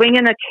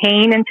swinging a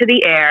cane into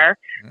the air.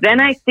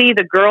 Then I see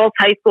the girls'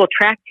 high school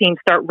track team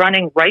start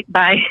running right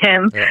by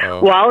him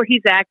while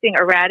he's acting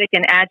erratic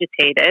and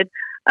agitated.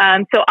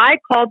 So I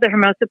called the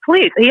Hermosa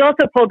police. He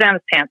also pulled down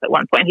his pants at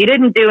one point. He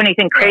didn't do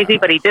anything crazy,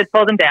 but he did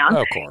pull them down.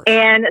 Of course.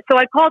 And so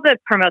I called the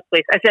Hermosa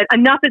police. I said,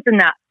 enough is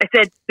enough. I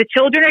said, the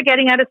children are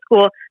getting out of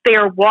school. They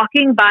are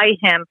walking by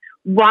him.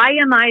 Why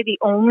am I the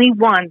only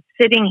one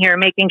sitting here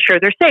making sure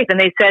they're safe? And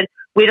they said,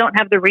 we don't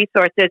have the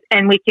resources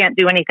and we can't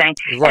do anything.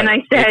 Right. And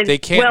I said,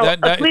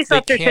 a police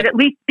officer should at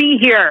least be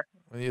here.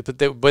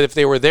 But if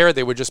they were there,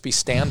 they would just be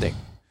standing.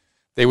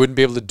 They wouldn't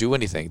be able to do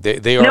anything.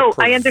 They are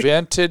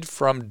prevented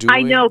from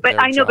doing their job.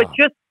 But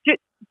just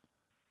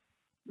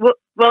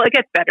well, it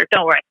gets better.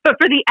 Don't worry. But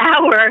for the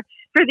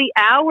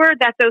hour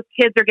that those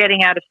kids are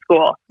getting out of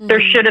school,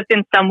 there should have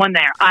been someone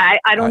there. I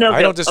don't know.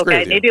 I don't disagree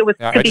with you. Maybe it was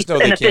could be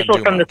an official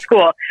from the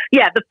school.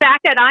 Yeah, the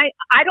fact that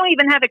I don't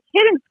even have a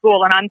kid in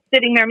school and I'm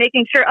sitting there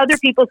making sure other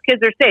people's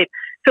kids are safe.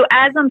 So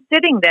as I'm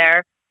sitting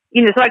there,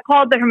 so I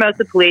called the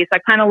Hermosa police. I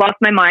kind of lost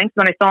my mind.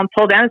 So when I saw him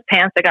pull down his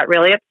pants, I got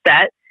really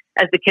upset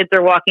as the kids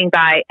are walking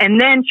by.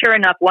 And then sure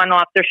enough, one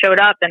officer showed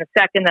up, and a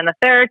second, and a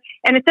third.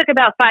 And it took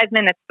about 5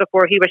 minutes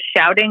before he was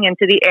shouting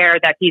into the air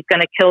that he's going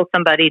to kill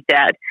somebody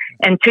dead.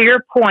 And to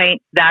your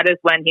point, that is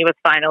when he was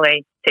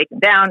finally taken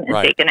down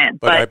and taken in.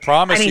 But I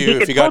promise you,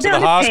 if you got to the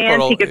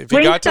hospital,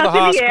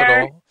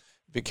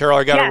 Carol,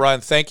 I got to run.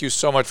 Thank you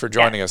so much for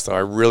joining us, though. I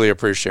really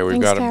appreciate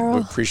it.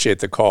 Appreciate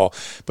the call.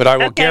 But I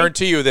will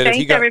guarantee you that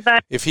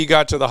if he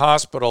got to the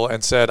hospital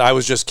and said, I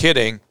was just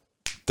kidding,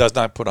 does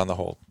not put on the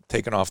hold.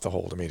 Taken off the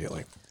hold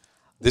immediately.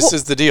 This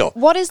is the deal.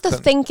 What is the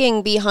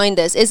thinking behind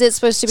this? Is it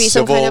supposed to be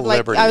some kind of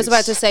like, I was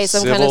about to say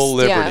some kind of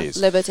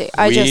liberty.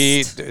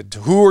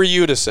 Who are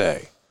you to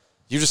say?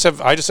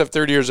 I just have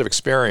 30 years of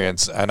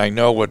experience, and I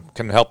know what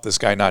can help this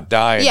guy not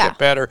die and get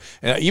better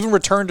and even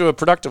return to a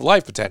productive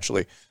life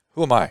potentially.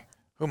 Who am I?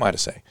 Who am I to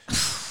say?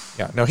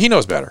 No, he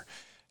knows better.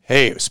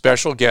 Hey,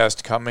 special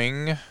guest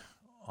coming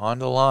on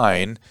the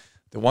line,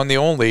 the one, the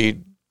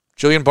only,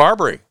 Jillian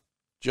Barbary.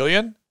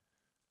 Jillian?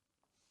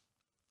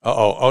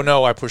 Oh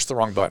no, I pushed the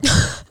wrong button.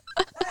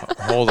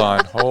 Hold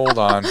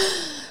on.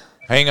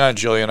 Hang on,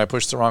 Jillian, I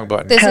pushed the wrong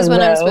button. This is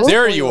when I'm supposed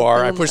There you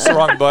are, I pushed the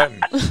wrong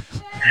button.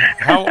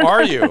 How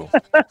are you?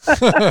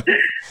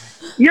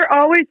 You're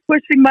always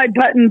pushing my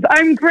buttons.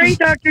 I'm great,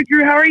 Dr.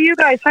 Drew. How are you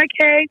guys? Hi,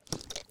 Kay.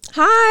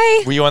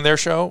 Hi. Were you on their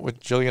show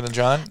with Jillian and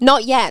John?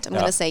 Not yet. I'm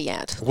going to say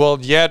yet. Well,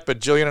 but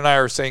Jillian and I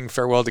are saying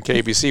farewell to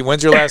KBC.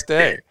 When's your last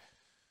day?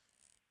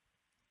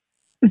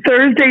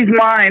 Thursday's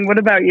mine. What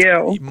about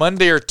you?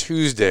 Monday or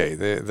Tuesday.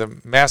 The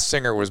Masked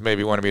Singer was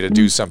maybe wanting me to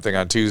do something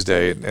on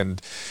Tuesday,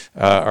 and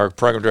our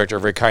program director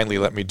very kindly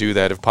let me do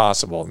that if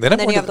possible. Then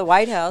you have the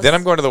White House. Then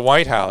I'm going to the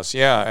White House,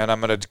 and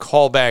I'm going to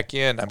call back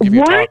in. I'm giving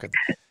you a talk.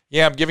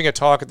 Yeah, I'm giving a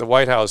talk at the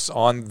White House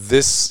on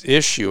this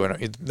issue,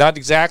 and it's not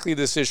exactly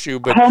this issue,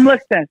 but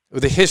homelessness,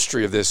 the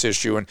history of this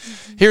issue. And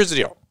here's the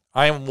deal: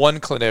 I am one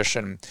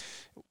clinician.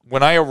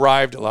 When I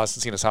arrived at Los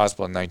Encinas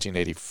Hospital in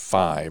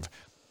 1985,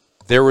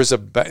 it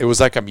was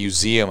like a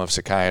museum of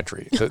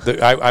psychiatry.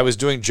 I was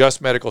doing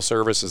just medical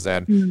services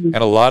then, and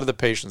a lot of the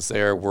patients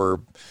there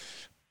were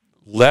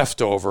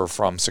left over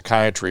from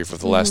psychiatry for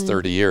the last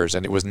 30 years,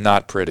 and it was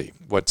not pretty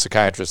what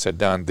psychiatrists had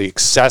done. The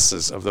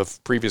excesses of the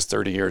previous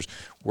 30 years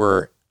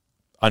were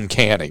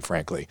uncanny,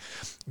 frankly.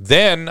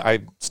 Then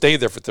I stayed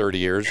there for 30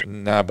 years,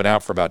 and now I've been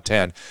out for about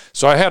 10.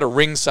 So I had a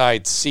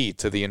ringside seat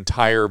to the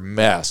entire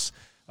mess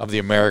of the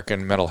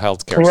American mental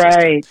health care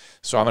system.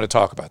 So I'm going to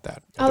talk about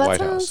that at the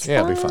White House. Yeah,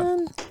 it'll be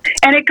fun.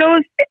 And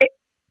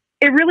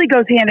it really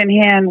goes hand in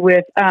hand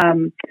with,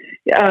 and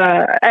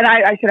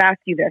I should ask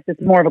you this,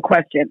 it's more of a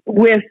question,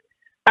 with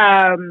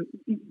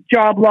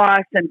job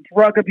loss and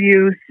drug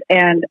abuse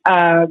and,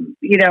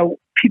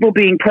 people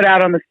being put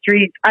out on the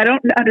streets. I don't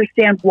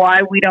understand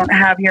why we don't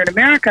have here in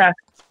America.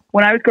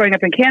 When I was growing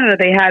up in Canada,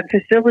 they had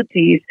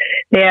facilities.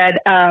 They had,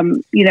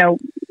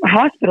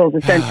 hospitals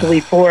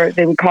essentially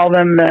they would call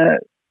them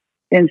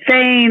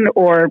insane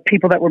or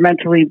people that were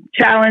mentally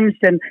challenged,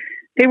 and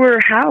they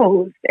were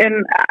housed,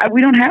 and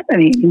we don't have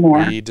any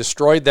anymore. We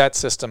destroyed that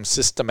system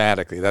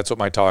systematically. That's what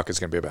my talk is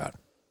going to be about.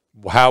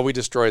 How we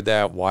destroyed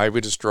that, why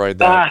we destroyed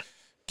that.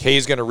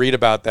 Kay's going to read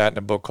about that in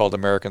a book called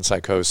American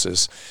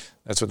Psychosis.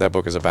 That's what that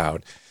book is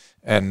about.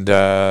 And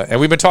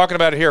we've been talking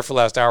about it here for the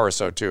last hour or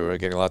so, too. We're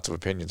getting lots of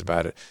opinions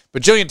about it.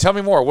 But, Jillian, tell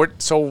me more.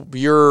 So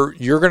you're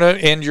going to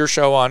end your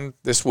show on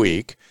this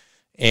week,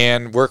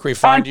 and where can we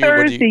find you?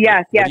 Thursday,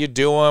 yes. What are you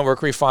doing? Where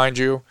can we find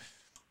you?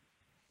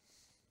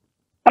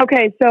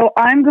 Okay, so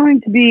I'm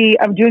doing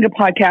a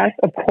podcast,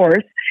 of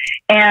course,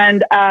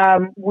 and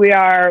we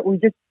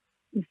just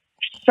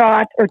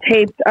shot or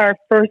taped our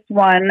first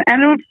one,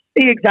 and I don't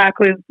see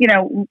exactly,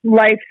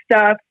 life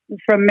stuff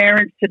from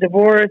marriage to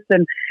divorce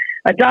and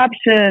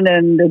adoption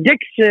and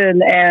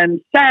addiction and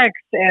sex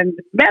and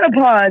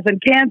menopause and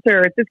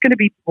cancer. It's just going to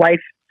be life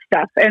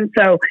stuff. And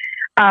so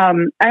I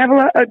have a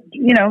lot of,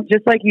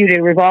 just like you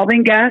do,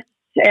 revolving guests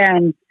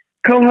and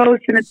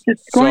co-hosts, and it's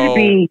just going to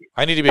be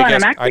I need to be a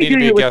guest. I need to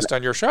be a guest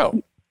on your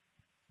show.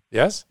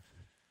 Yes?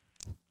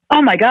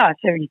 Oh my gosh,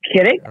 are you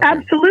kidding? Okay.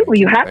 Absolutely,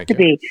 you have to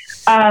be.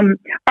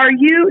 Are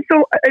you,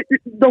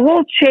 the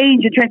whole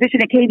change and transition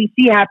at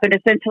KBC happened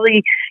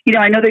essentially,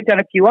 I know they've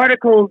done a few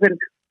articles, and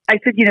I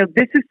said,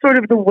 this is sort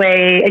of the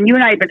way, and you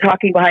and I have been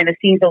talking behind the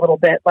scenes a little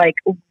bit, like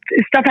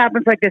stuff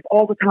happens like this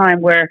all the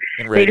time where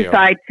they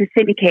decide to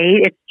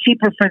syndicate, it's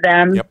cheaper for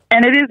them,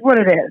 and it is what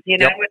it is,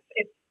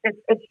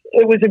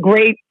 it was a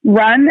great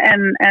run,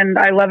 and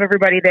I love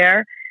everybody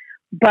there.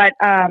 But,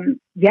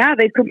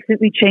 they've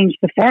completely changed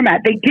the format.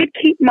 They did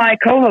keep my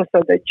co-host,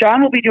 though. That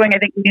John will be doing, I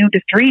think, noon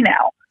to 3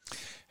 now.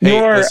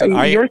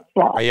 Hey, your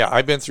slot. Yeah,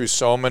 I've been through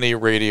so many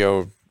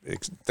radio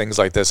things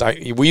like this.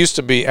 We used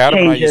to be, Adam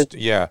and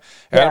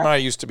I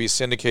used to be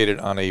syndicated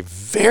on a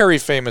very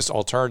famous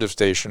alternative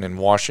station in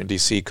Washington,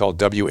 D.C. called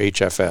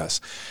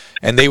WHFS.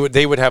 And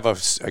they would have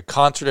a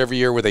concert every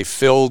year where they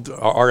filled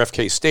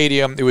RFK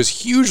Stadium. It was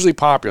hugely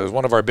popular. It was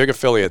one of our big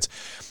affiliates.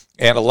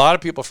 And a lot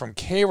of people from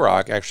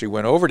K-Rock actually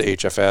went over to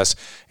HFS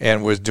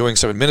and was doing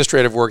some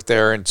administrative work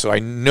there. And so I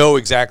know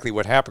exactly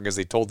what happened because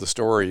they told the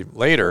story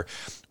later,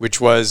 which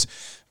was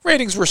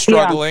ratings were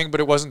struggling, but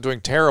it wasn't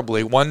doing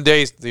terribly. One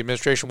day the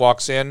administration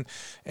walks in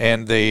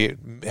and we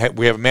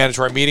have a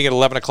mandatory meeting at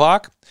 11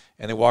 o'clock.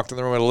 And they walked in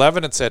the room at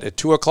 11 and said, at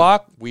 2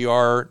 o'clock, we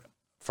are,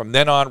 from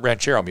then on,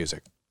 ranchero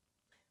music.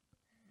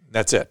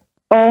 That's it.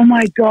 Oh,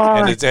 my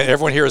God. And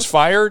everyone here is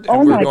fired.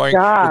 And we're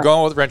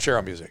going with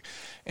ranchero music.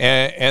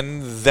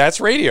 And that's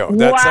radio.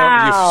 That's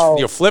how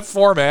you flip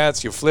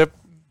formats, you flip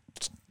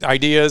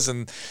ideas,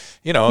 and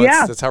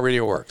that's how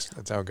radio works.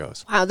 That's how it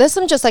goes. Wow, there's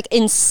some just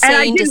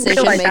insane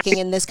decision making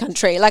in this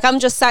country. I'm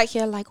just sat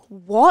here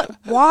what?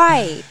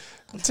 Why?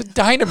 It's a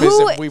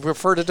dynamism we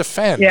prefer to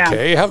defend.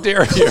 Okay, how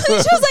dare you? It's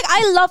just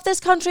I love this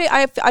country.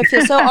 I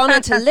feel so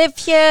honored to live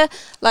here.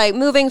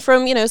 Moving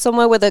from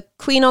somewhere with a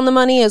queen on the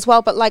money as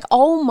well. But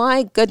oh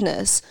my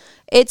goodness.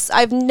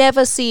 I've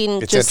never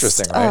seen. It's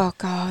interesting, right? Oh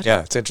God. Yeah,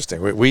 it's interesting.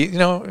 We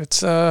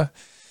it's. And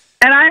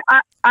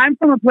I'm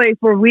from a place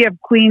where we have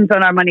queens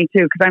on our money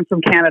too, because I'm from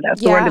Canada,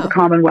 so we're into the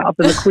Commonwealth,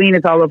 and the queen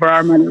is all over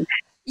our money.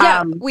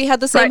 Yeah, we had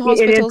the same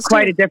hospitals. It is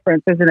quite a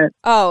difference, isn't it?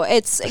 Oh,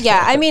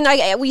 I mean,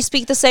 we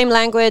speak the same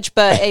language,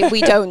 but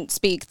we don't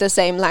speak the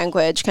same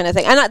language, kind of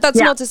thing. And that's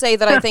not to say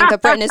that I think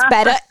that Britain is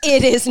better.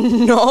 It is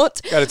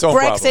not. Got its own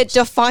Brexit problems.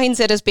 Defines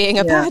it as being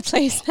a bad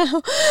place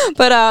now.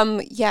 But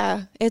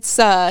it's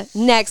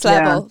next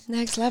level. Yeah.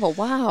 Next level.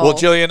 Wow. Well,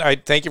 Jillian, I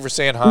thank you for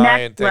saying hi,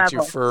 and thank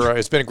you for.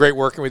 It's been great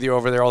working with you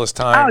over there all this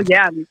time. Oh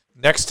yeah.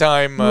 Next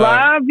time,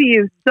 love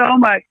you so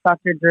much,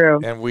 Dr.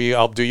 Drew. And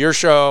I'll do your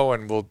show,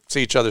 and we'll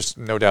see each other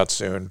no doubt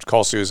soon.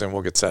 Call Susan,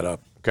 we'll get set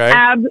up. Okay.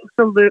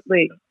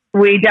 Absolutely.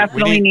 We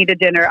definitely need a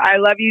dinner. I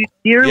love you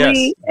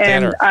dearly, yes,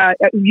 and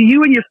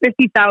you and your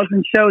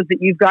 50,000 shows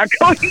that you've got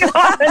going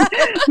on.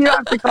 You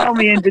have to call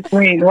me in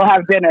between. We'll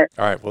have dinner.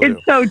 All right, it's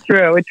so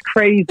true. It's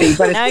crazy,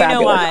 but it's Now you fabulous.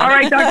 know why. All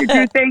right, Dr.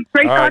 Drew, thanks.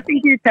 Great All right.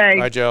 talking to you, Tay.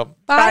 Bye, Joe.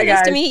 Bye, nice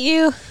guys. to meet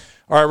you.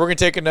 All right, we're going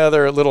to take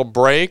another little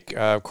break.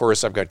 Of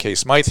course, I've got Kay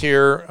Smythe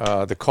here.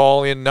 The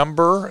call-in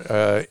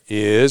number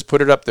is,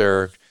 put it up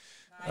there,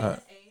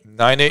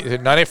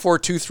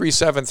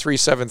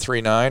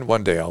 984-237-3739.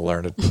 One day I'll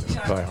learn it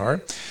by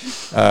heart.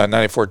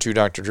 984-2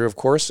 Dr. Drew, of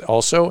course,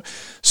 also.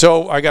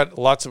 So I got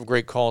lots of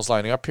great calls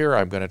lining up here.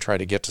 I'm going to try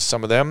to get to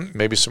some of them.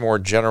 Maybe some more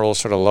general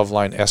sort of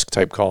Loveline-esque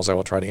type calls I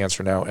will try to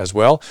answer now as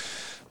well.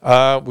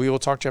 We will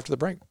talk to you after the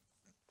break.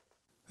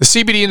 The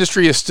CBD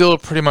industry is still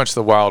pretty much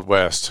the Wild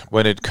West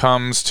when it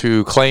comes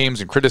to claims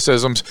and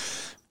criticisms.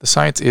 The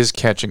science is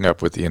catching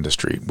up with the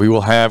industry. We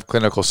will have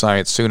clinical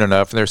science soon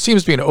enough, and there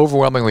seems to be an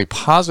overwhelmingly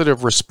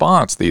positive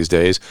response these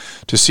days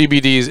to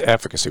CBD's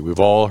efficacy. We've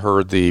all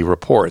heard the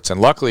reports, and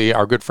luckily,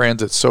 our good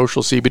friends at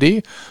Social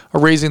CBD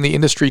are raising the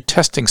industry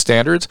testing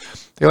standards.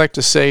 They like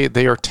to say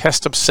they are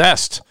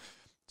test-obsessed.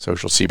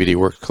 Social CBD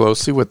works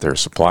closely with their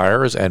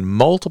suppliers and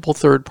multiple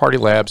third-party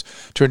labs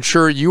to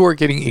ensure you are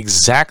getting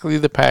exactly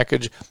the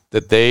package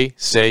that they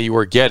say you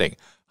are getting.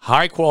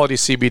 High-quality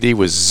CBD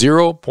with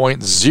 0.0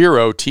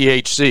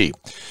 THC.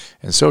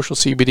 And Social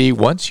CBD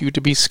wants you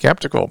to be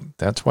skeptical.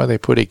 That's why they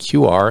put a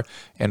QR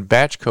and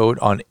batch code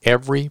on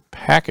every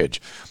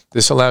package.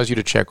 This allows you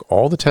to check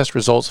all the test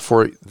results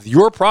for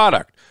your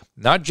product,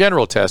 not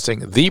general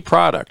testing, the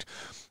product,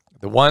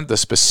 the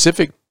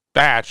specific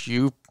batch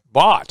you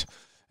bought.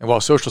 And while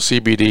Social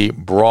CBD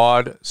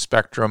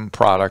broad-spectrum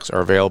products are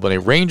available in a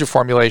range of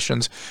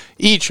formulations,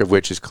 each of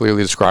which is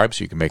clearly described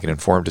so you can make an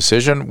informed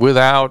decision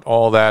without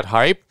all that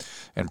hype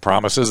and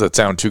promises that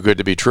sound too good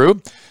to be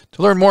true.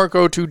 To learn more,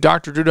 go to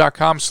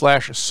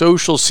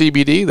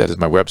drdrew.com/socialcbd. That is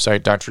my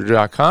website,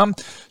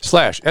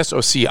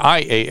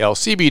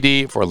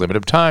 drdrew.com/SOCIALCBD. For a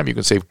limited time, you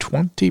can save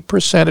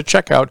 20% at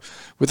checkout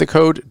with the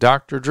code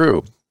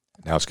DRDrew.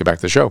 Now let's get back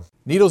to the show.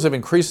 Needles have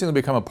increasingly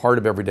become a part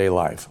of everyday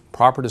life.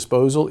 Proper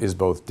disposal is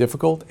both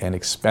difficult and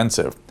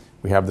expensive.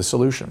 We have the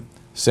solution.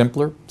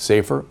 Simpler,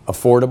 safer,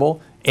 affordable,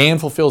 and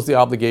fulfills the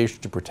obligation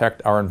to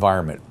protect our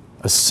environment.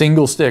 A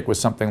single stick with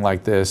something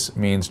like this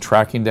means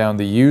tracking down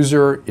the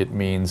user. It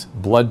means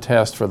blood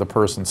test for the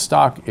person's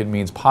stock. It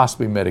means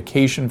possibly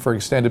medication for an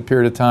extended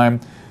period of time.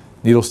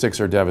 Needle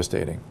sticks are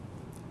devastating.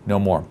 No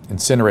more.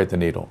 Incinerate the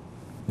needle.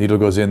 Needle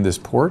goes in this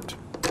port.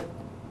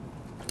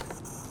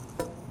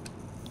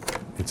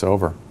 It's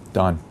over.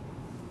 Done.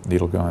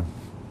 Needle gone.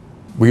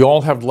 We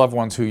all have loved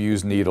ones who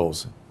use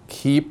needles.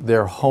 Keep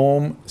their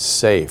home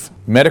safe.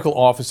 Medical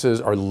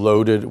offices are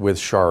loaded with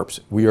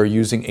sharps. We are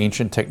using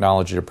ancient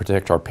technology to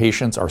protect our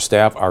patients, our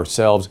staff,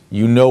 ourselves.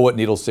 You know what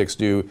needle sticks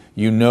do.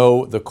 You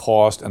know the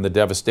cost and the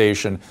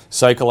devastation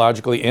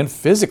psychologically and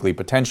physically,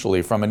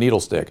 potentially, from a needle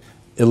stick.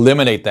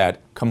 Eliminate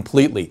that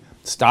completely.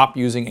 Stop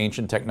using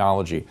ancient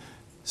technology.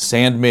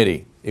 Sand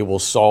MIDI. It will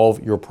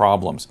solve your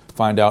problems.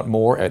 Find out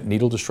more at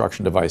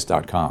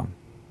needledestructiondevice.com.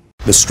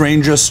 The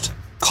strangest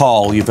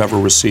call you've ever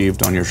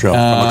received on your show from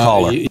a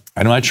caller?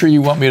 I'm not sure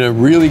you want me to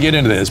really get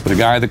into this, but a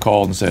guy that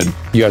called and said,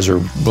 you guys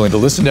are willing to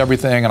listen to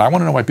everything, and I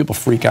want to know why people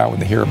freak out when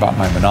they hear about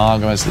my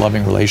monogamous,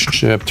 loving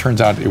relationship. Turns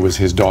out it was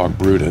his dog,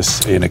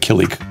 Brutus, an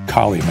Achilles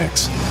collie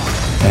mix.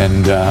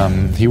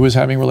 And he was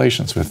having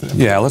relations with him.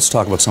 Yeah, let's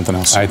talk about something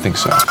else. I think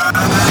so.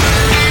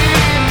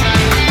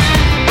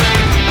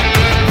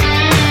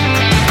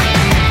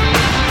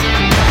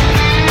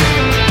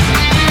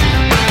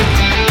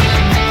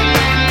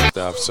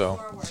 So,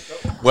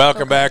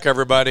 welcome back,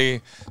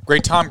 everybody.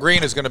 Great Tom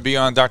Green is going to be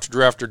on Dr.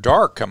 Drew After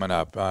Dark coming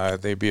up.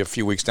 They'll be a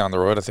few weeks down the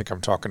road. I think I'm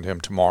talking to him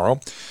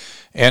tomorrow.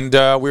 And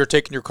we are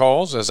taking your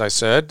calls, as I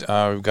said.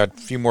 We've got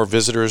a few more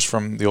visitors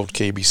from the old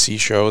KBC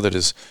show that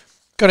is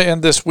going to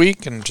end this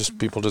week, and just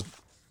people that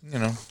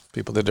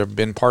have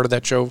been part of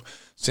that show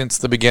since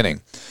the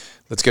beginning.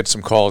 Let's get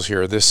some calls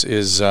here. This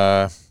is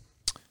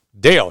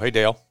Dale. Hey,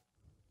 Dale.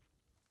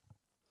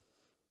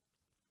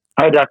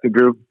 Hi, Dr.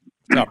 Drew.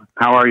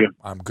 How are you?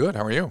 I'm good.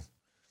 How are you?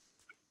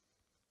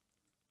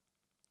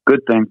 Good,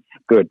 thanks.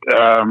 Good.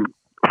 I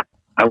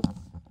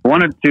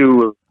wanted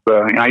to.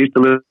 I used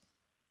to listen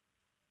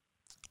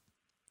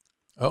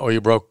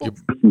you broke. to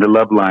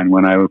Loveline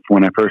when I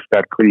first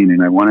got clean,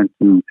 and I wanted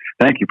to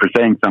thank you for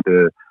saying something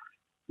that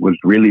was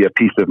really a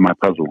piece of my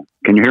puzzle.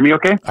 Can you hear me?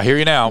 Okay. I hear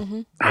you now.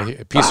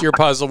 A piece of your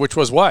puzzle, which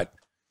was what?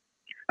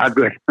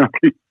 Good.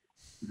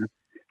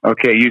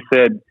 Okay. You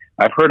said.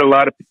 I've heard a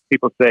lot of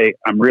people say,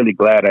 I'm really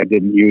glad I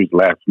didn't use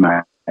last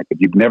night. But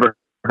you've never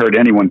heard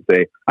anyone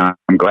say,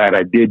 I'm glad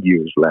I did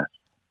use less.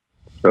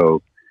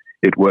 So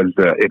it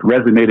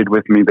resonated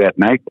with me that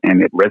night,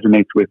 and it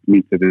resonates with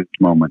me to this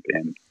moment.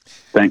 And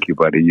thank you,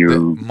 buddy.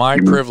 You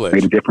privilege.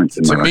 Made a difference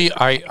in to my me,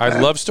 life.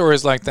 I love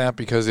stories like that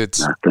because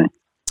it's...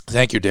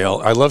 Thank you, Dale.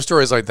 I love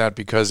stories like that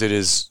because it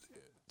is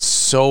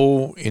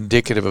so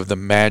indicative of the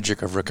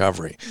magic of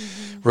recovery.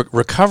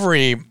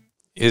 Recovery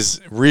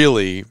is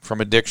really, from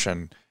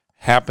addiction,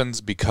 happens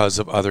because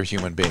of other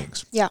human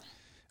beings. Yeah.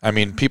 I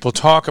mean, people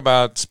talk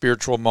about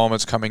spiritual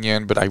moments coming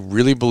in, but I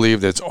really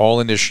believe that it's all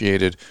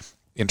initiated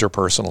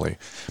interpersonally.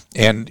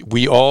 And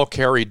we all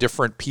carry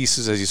different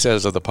pieces, as you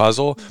said, of the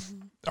puzzle.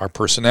 Our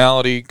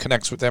personality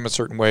connects with them in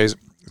certain ways.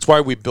 It's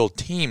why we build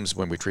teams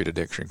when we treat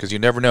addiction, because you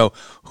never know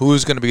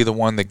who's going to be the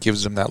one that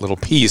gives them that little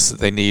piece that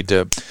they need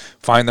to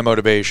find the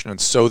motivation and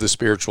so the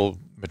spiritual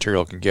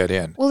material can get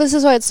in. Well, this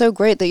is why it's so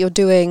great that you're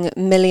doing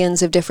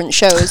millions of different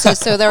shows.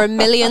 So there are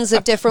millions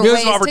of different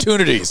millions ways of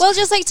opportunities.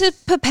 Just like to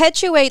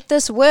perpetuate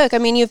this work. I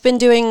mean, you've been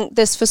doing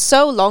this for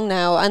so long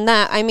now, and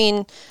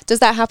does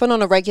that happen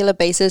on a regular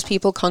basis?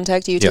 People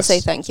contact you to say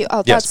thank you.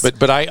 Oh, yes,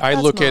 but I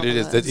look at it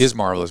as, it is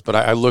marvelous, but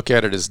I look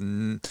at it as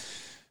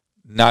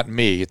not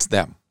me, it's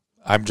them.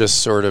 I'm just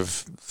sort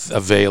of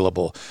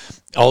available.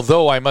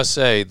 Although I must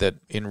say that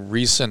in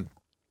recent,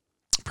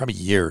 probably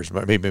years,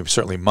 maybe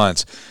certainly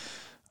months,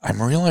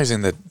 I'm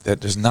realizing that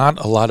there's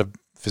not a lot of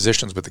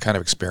physicians with the kind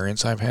of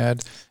experience I've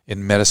had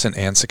in medicine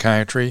and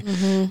psychiatry.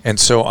 And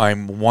so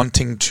I'm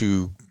wanting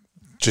to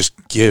just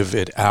give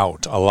it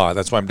out a lot.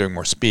 That's why I'm doing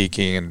more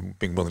speaking and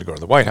being willing to go to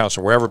the White House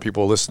or wherever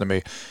people listen to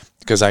me,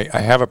 because I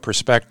have a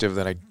perspective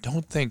that I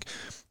don't think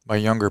my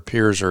younger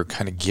peers are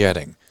kind of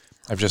getting.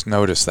 I've just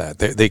noticed that.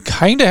 They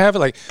kind of have it.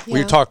 Like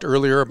we talked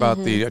earlier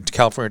about the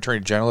California Attorney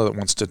General that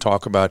wants to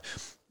talk about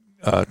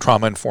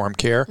trauma-informed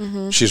care.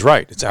 She's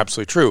right. It's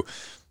absolutely true.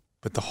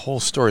 But the whole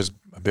story is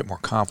a bit more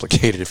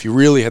complicated. If you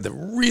really had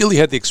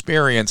the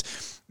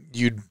experience,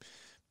 you'd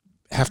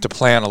have to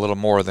plan a little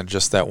more than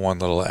just that one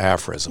little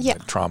aphorism,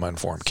 like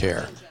trauma-informed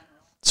care.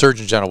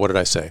 Surgeon General, what did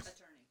I say?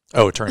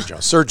 Attorney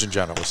General. Surgeon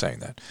General was saying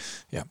that.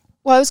 Yeah.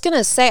 Well, I was going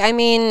to say, I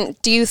mean,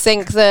 do you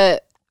think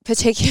that,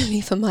 particularly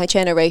for my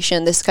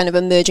generation, this kind of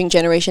emerging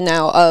generation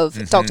now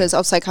of doctors,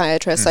 of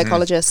psychiatrists,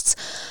 psychologists,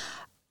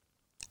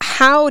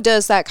 how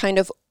does that kind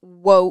of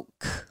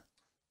woke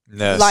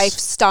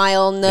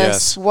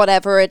lifestyle-ness,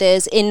 whatever it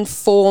is,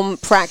 inform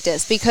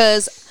practice?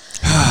 Because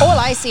all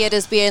I see it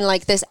as being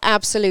like this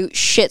absolute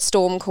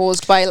shitstorm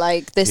caused by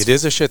like this. It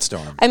is a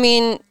shitstorm. I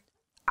mean,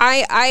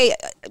 I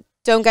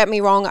don't get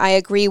me wrong, I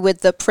agree with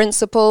the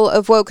principle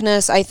of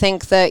wokeness. I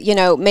think that,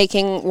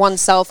 making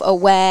oneself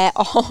aware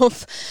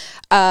of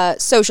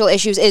social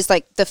issues is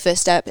like the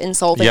first step in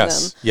solving them.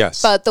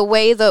 Yes. But the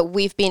way that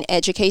we've been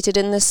educated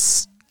in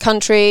this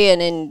country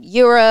and in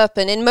Europe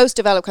and in most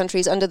developed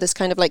countries under this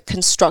kind of like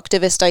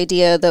constructivist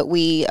idea that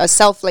we are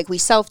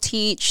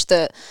self-teach,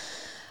 that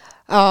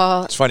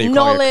it's funny you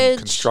call it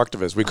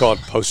constructivist. We call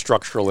it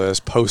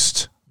post-structuralist,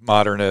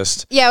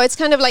 post-modernist. Yeah, it's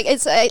kind of like,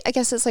 I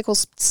guess it's like all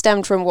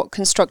stemmed from what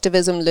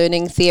constructivism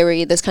learning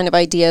theory, this kind of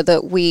idea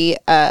that we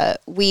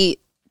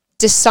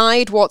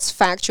decide what's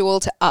factual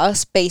to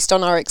us based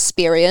on our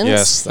experience.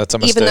 Yes, that's a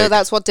mistake. Even though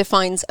that's what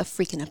defines a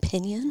freaking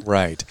opinion.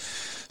 Right.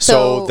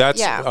 So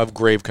that's of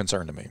grave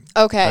concern to me.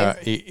 Okay.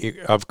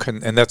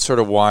 And that's sort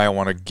of why I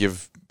want to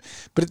give.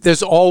 But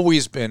there's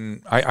always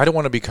been. I don't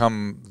want to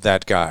become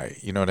that guy.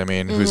 You know what I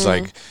mean? Who's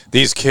like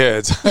these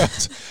kids.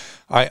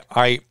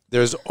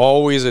 There's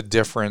always a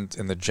difference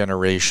in the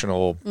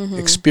generational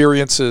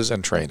experiences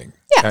and training.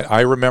 Yeah.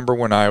 I remember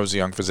when I was a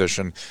young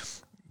physician,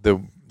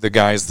 the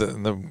guys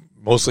the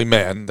mostly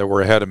men that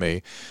were ahead of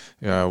me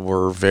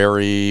were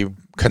very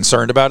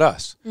concerned about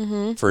us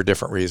for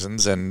different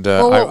reasons. And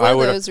what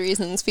were those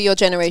reasons for your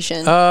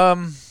generation?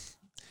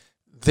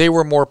 They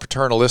were more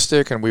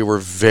paternalistic, and we were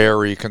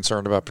very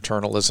concerned about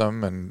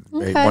paternalism and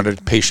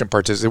wanted patient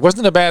participation. It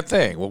wasn't a bad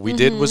thing. What we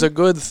did was a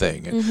good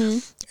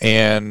thing.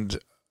 And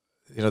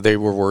they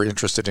were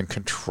interested in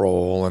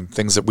control and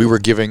things that we were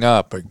giving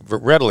up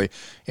readily,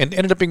 and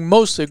ended up being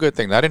mostly a good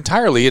thing. Not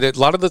entirely. A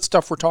lot of the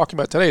stuff we're talking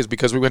about today is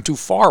because we went too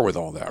far with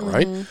all that,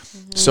 right?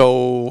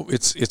 So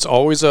it's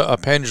always a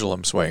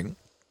pendulum swing.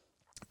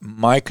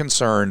 My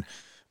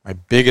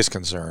biggest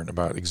concern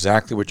about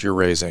exactly what you're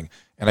raising,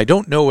 and I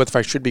don't know if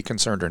I should be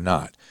concerned or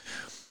not,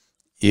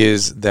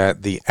 is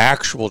that the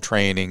actual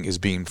training is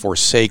being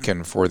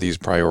forsaken for these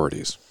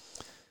priorities.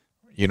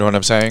 You know what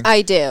I'm saying?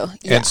 I do.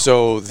 Yeah. And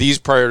so these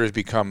priorities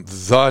become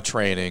the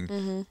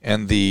training,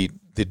 and the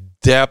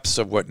depths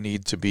of what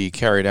need to be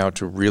carried out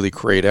to really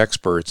create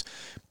experts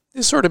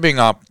is sort of being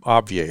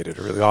obviated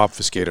or really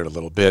obfuscated a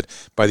little bit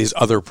by these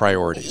other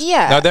priorities.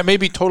 Yeah. Now, that may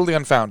be totally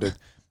unfounded,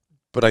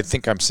 but I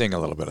think I'm seeing a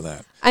little bit of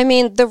that. I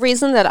mean, the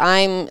reason that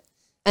I'm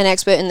an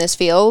expert in this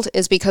field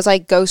is because I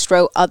ghost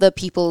wrote other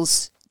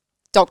people's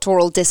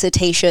doctoral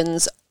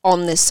dissertations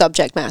on this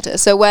subject matter.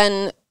 So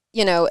when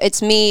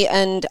it's me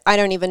and I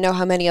don't even know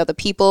how many other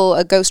people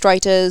are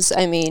ghostwriters.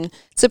 I mean,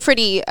 it's a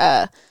pretty...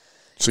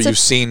 So you've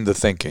seen the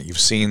thinking. You've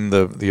seen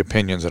the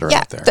opinions that are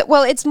out there.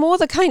 Well, it's more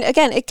the kind...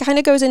 Again, it kind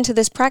of goes into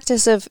this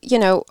practice of,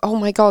 oh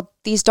my God,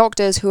 these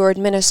doctors who are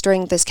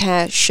administering this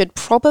care should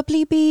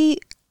probably be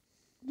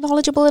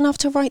knowledgeable enough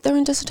to write their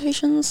own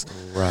dissertations.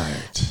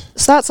 Right.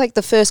 So that's like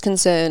the first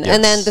concern. Yes.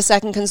 And then the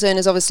second concern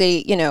is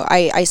obviously,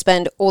 I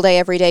spend all day,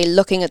 every day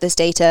looking at this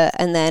data,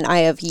 and then I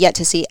have yet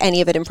to see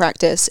any of it in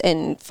practice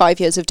in 5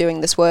 years of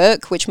doing this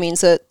work, which means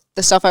that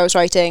the stuff I was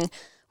writing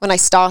when I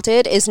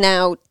started is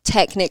now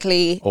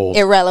technically Old.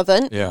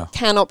 irrelevant, Yeah.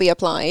 cannot be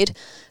applied.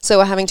 So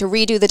we're having to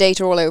redo the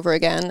data all over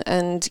again.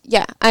 And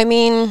yeah, I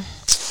mean...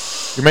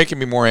 You're making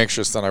me more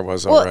anxious than I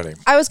was Well, already.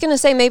 I was going to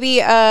say maybe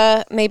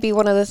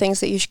one of the things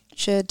that you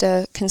should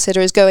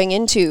consider is going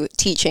into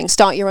teaching.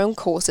 Start your own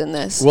course in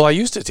this. Well, I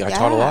used to. I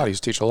taught a lot. I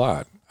used to teach a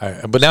lot.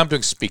 But now I'm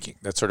doing speaking.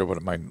 That's sort of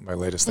what my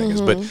latest thing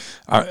is. But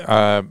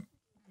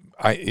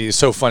it's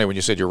so funny when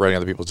you said you're writing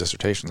other people's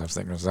dissertations. I was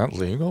thinking, is that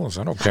legal? Is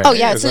that okay? Oh,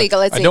 yeah, it's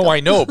legal. It's legal. I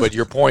know, but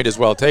your point is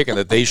well taken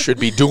that they should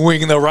be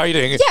doing the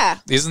writing. Yeah.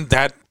 Isn't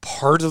that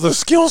part of the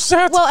skill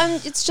set? Well,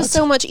 and it's just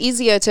so much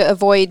easier to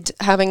avoid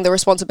having the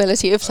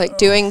responsibility of like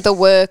doing the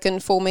work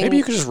and forming. Maybe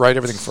you could just write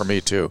everything for me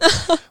too.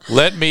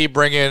 Let me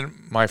bring in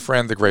my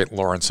friend, the great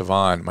Lauren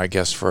Sivan, my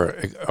guest for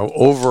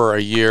over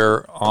a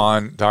year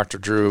on Dr.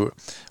 Drew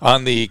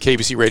on the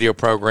KBC radio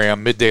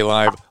program Midday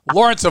Live.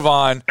 Lauren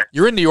Sivan,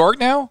 you're in New York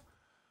now?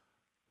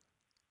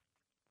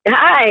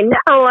 Hi,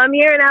 no, I'm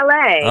here in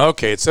LA.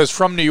 Okay, it says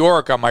from New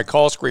York on my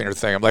call screener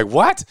thing. I'm like,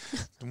 what?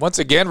 Once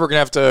again, we're going to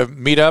have to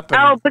meet up.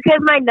 Oh, because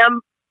my number.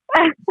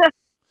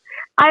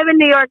 I have a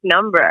New York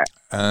number.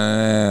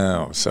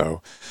 Oh,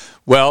 so,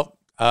 well,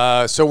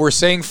 so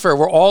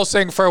we're all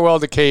saying farewell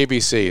to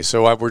KBC.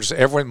 So we're just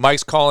everyone.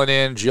 Mike's calling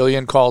in,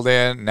 Jillian called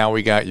in. Now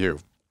we got you,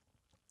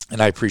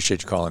 and I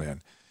appreciate you calling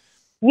in.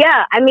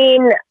 Yeah, I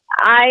mean,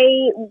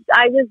 I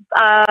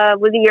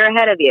was a year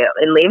ahead of you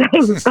in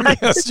leaving.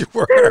 But, yes, you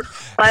were.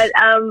 But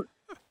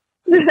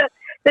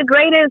the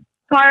greatest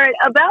part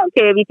about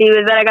KBC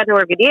was that I got to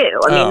work with you.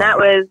 I mean, that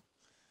was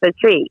the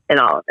treat in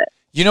all of it.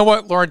 You know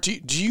what, Lauren? Do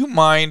you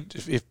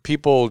mind if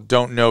people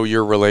don't know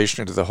your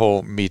relation to the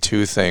whole Me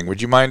Too thing?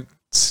 Would you mind?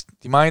 Do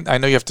you mind? I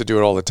know you have to do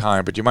it all the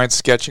time, but do you mind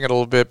sketching it a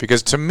little bit?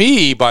 Because to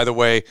me, by the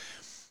way,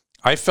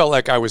 I felt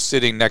like I was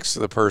sitting next to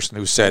the person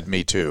who said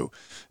Me Too.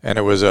 And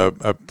it was a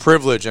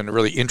privilege and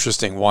really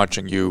interesting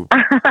watching you.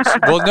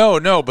 Well,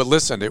 no, but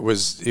listen,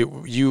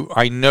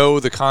 I know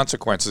the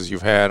consequences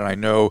you've had, and I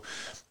know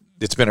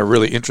it's been a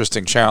really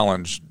interesting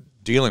challenge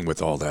dealing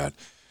with all that.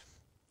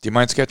 Do you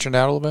mind sketching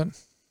that a little bit?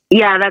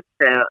 Yeah, that's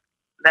true.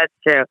 That's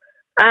true.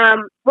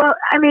 Well,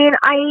 I mean,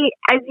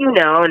 as you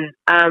know,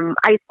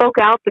 I spoke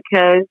out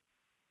because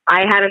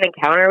I had an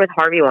encounter with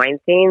Harvey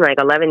Weinstein like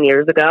 11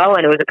 years ago,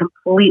 and it was a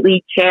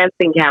completely chance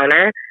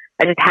encounter.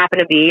 I just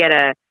happened to be at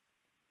a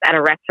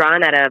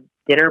restaurant at a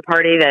dinner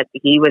party that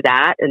he was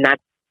at, and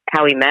that's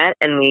how we met,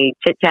 and we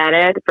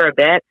chit-chatted for a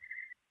bit,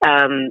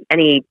 and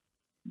he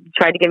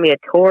tried to give me a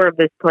tour of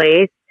this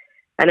place,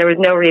 and there was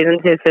no reason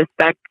to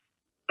suspect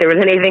there was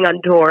anything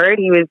untoward.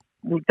 He was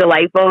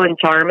delightful and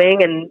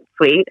charming and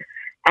sweet,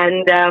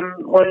 and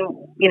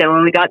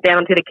when we got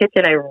down to the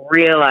kitchen, I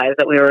realized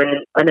that we were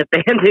in an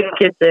abandoned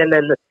kitchen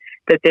and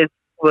that this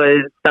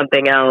was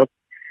something else,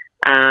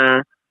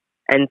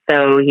 and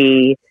so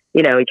he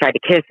tried to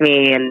kiss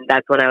me, and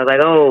that's when I was like,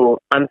 oh,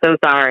 I'm so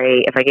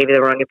sorry if I gave you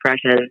the wrong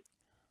impression.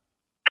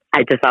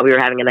 I just thought we were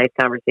having a nice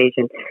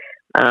conversation.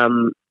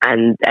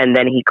 And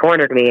then he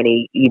cornered me, and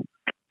he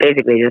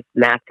basically just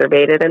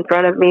masturbated in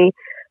front of me,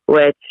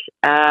 which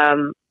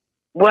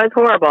was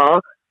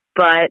horrible.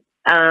 But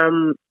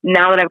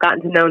now that I've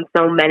gotten to know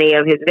so many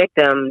of his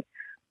victims,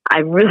 I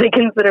really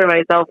consider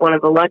myself one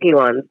of the lucky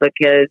ones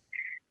because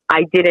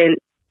I didn't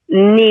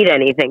need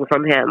anything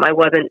from him. I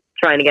wasn't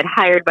trying to get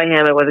hired by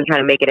him. I wasn't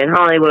trying to make it in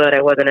Hollywood.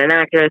 I wasn't an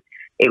actress.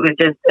 It was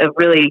just a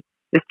really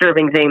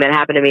disturbing thing that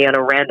happened to me on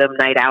a random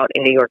night out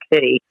in New York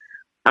City.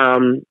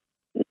 And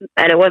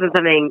it wasn't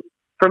something,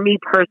 for me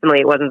personally,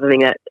 it wasn't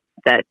something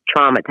that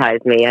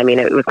traumatized me. I mean,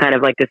 it was kind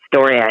of like this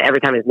story. Every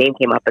time his name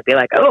came up, I'd be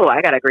like, oh,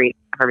 I got a great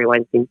Harvey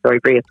Weinstein story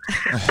for you.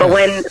 But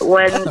when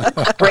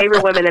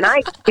Braver Women Than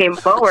I came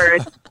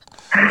forward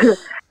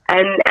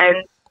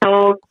and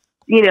told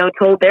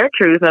their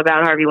truth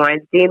about Harvey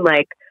Weinstein,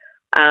 like,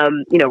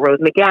 Rose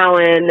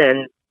McGowan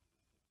and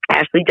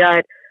Ashley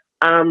Judd.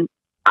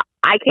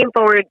 I came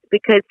forward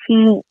because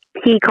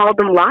he called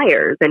them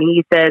liars, and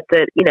he said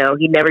that,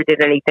 he never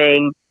did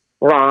anything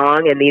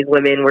wrong, and these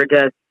women were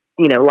just,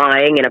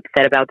 lying and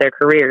upset about their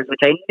careers, which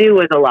I knew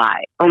was a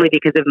lie, only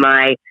because of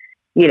my,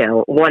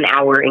 1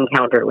 hour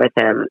encounter with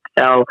him.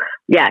 So,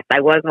 yes, I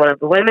was one of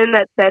the women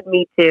that said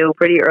Me Too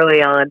pretty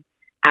early on.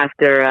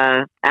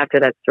 After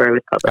that story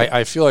was published,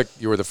 I feel like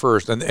you were the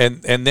first, and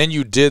then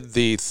you did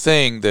the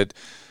thing that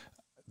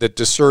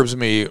disturbs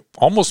me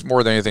almost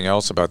more than anything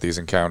else about these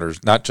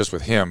encounters, not just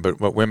with him,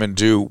 but what women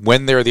do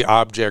when they're the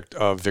object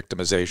of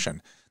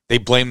victimization. They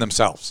blame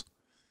themselves.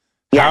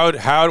 Yes.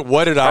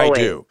 What did I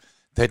do?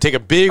 They take a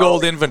big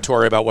old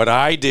inventory about what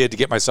I did to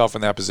get myself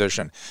in that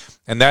position,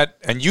 and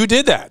you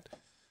did that.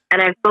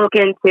 And I've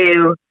spoken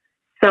to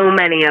so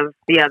many of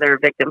the other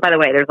victims. By the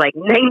way, there's like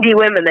 90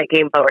 women that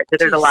came forward, so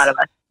there's a lot of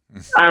us.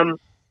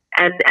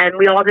 And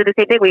we all did the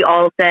same thing. We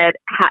all said,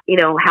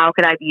 how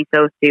could I be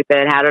so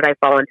stupid? How did I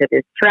fall into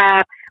this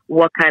trap?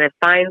 What kind of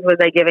signs was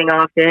I giving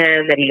off to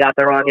him that he got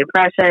the wrong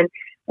impression?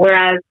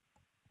 Whereas,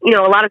 a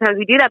lot of times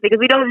we do that because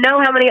we don't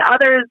know how many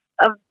others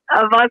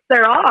of us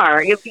there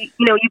are. You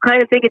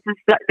kind of think it's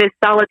this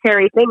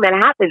solitary thing that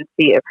happens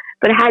to you.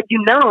 But had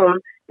you known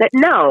that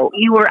no,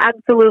 you were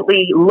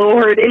absolutely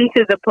lured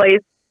into the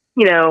place,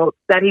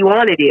 that he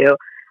wanted you.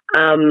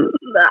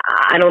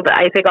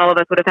 I think all of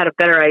us would have had a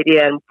better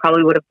idea and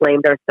probably would have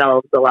blamed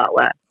ourselves a lot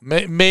less.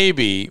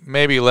 Maybe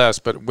less,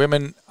 but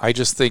women, I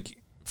just think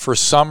for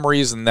some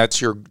reason that's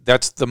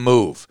the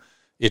move.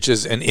 It's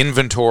just an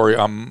inventory.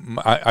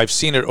 I've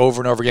seen it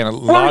over and over again.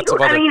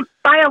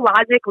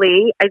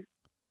 Biologically, I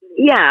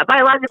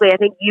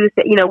think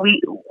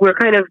we're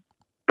kind of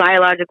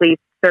biologically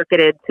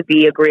circuited to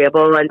be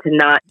agreeable and to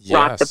not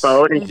rock the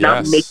boat and to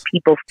not make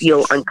people feel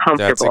uncomfortable.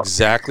 That's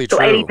exactly true.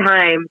 So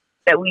anytime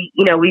that we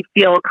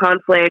feel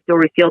conflict or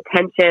we feel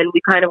tension,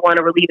 we kind of want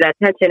to relieve that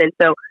tension. And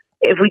so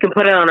if we can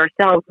put it on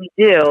ourselves, we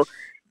do.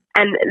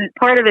 And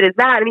part of it is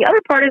that. And the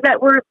other part is that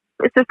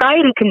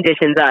society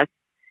conditions us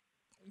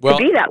to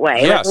be that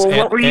way. Yes,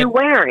 what were you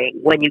wearing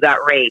when you got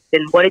raped?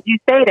 And what did you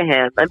say to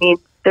him? I mean,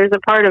 there's a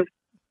part of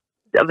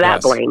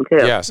that blame too.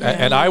 Yes,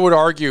 and I would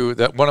argue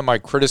that one of my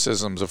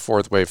criticisms of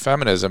fourth wave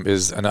feminism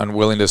is an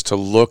unwillingness to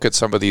look at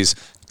some of these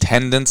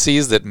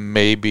tendencies that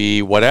may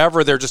be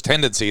whatever, they're just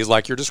tendencies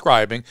like you're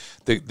describing,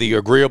 the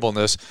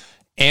agreeableness,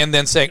 and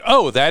then saying,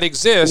 oh, that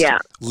exists. Yeah.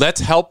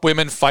 Let's help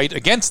women fight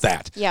against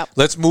that. Yep.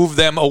 Let's move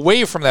them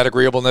away from that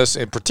agreeableness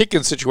in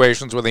particular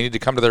situations where they need to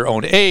come to their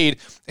own aid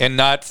and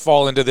not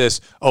fall into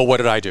this, oh, what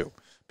did I do?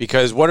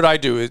 Because what did I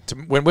do?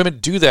 When women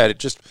do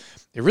that,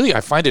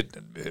 I find it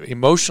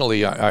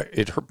emotionally,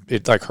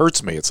 it like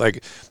hurts me.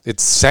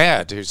 It's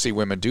sad to see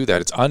women do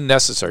that. It's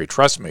unnecessary.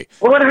 Trust me.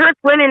 Well, it hurts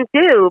women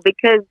too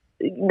because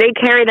they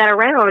carry that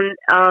around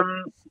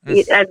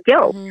as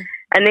guilt. Mm-hmm.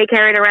 And they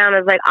carry it around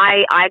as like,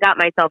 I got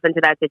myself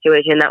into that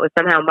situation. That was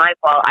somehow my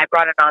fault. I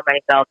brought it on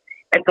myself.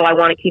 And so I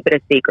want to keep it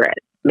a secret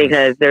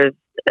because there's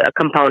a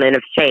component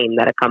of shame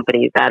that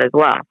accompanies that as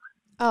well.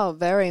 Oh,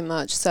 very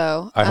much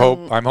so. I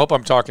hope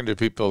I'm talking to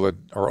people that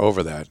are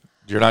over that.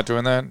 You're not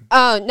doing that?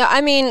 Oh, no, I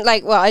mean,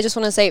 I just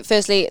want to say,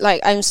 firstly,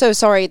 I'm so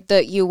sorry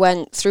that you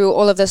went through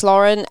all of this,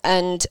 Lauren.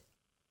 And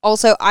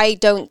also, I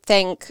don't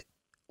think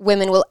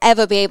women will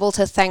ever be able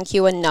to thank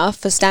you enough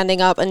for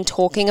standing up and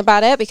talking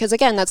about it. Because,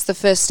 again, that's the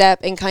first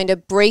step in kind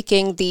of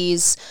breaking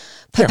these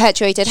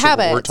perpetuated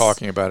habits. We're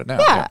talking about it now.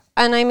 Yeah.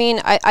 And I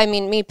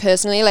mean, me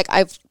personally,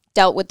 I've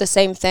dealt with the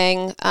same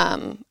thing.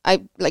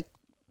 I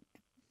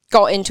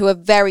got into a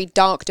very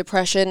dark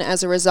depression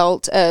as a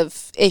result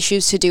of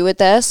issues to do with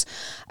this,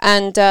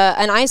 and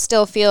I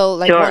still feel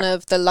like one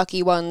of the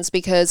lucky ones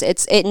because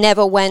it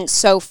never went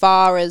so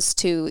far as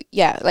to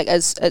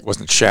it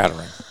wasn't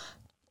shattering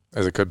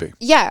as it could be.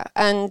 Yeah,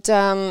 and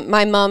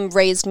my mum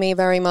raised me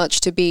very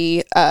much to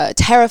be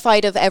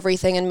terrified of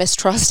everything and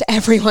mistrust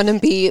everyone and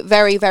be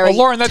very, very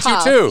Lauren, that's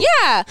tough. you too.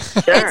 Yeah,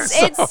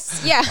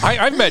 it's yeah.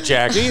 I've met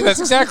Jackie. That's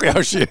exactly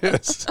how she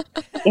is.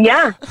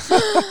 Yeah,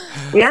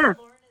 yeah.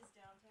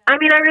 I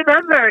mean, I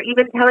remember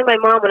even telling my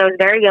mom when I was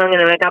very young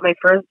and I got my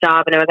first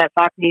job and I was at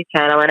Fox News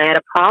Channel and I had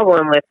a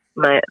problem with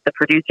the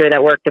producer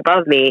that worked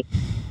above me.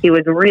 He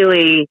was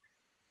really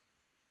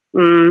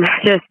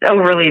just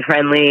overly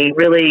friendly,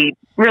 really,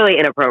 really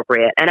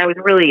inappropriate. And I was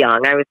really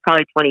young. I was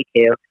probably 22.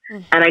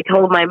 Mm-hmm. And I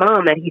told my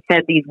mom that he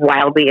said these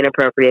wildly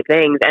inappropriate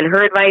things. And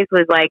her advice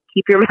was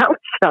keep your mouth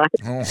shut.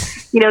 Oh.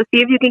 See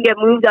if you can get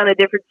moved on a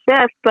different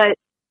shift, but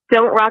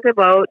don't rock the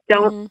boat.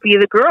 Don't be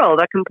the girl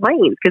that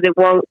complains because it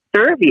won't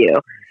serve you.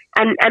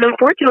 And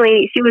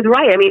unfortunately, she was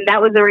right. I mean,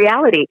 that was the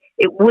reality.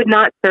 It would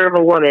not serve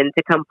a woman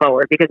to come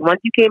forward because once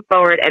you came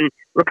forward and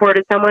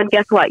reported someone,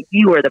 guess what?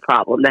 You were the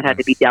problem that had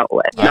to be dealt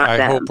with, not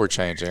them. I hope we're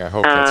changing. I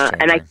hope that's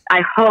changing. And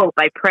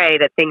I pray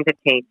that things have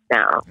changed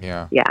now.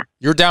 Yeah. Yeah.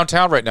 You're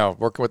downtown right now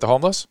working with the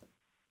homeless?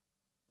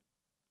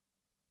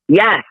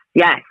 Yes.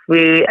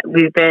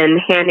 We've been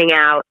handing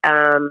out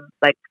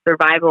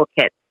survival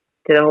kits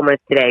to the homeless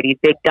today. These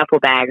big duffel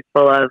bags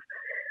full of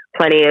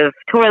plenty of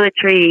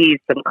toiletries,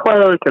 some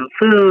clothes, some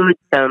food,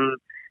 some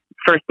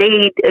first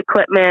aid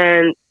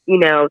equipment,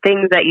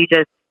 things that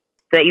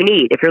you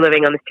need if you're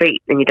living on the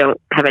street and you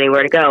don't have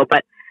anywhere to go.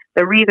 But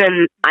the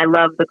reason I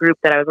love the group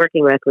that I was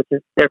working with,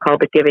 they're called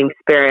the Giving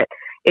Spirit,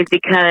 is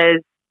because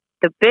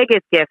the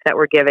biggest gift that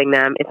we're giving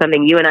them is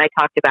something you and I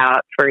talked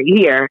about for a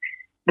year,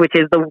 which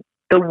is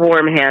the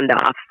warm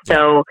handoff.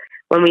 So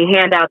when we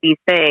hand out these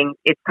things,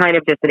 it's kind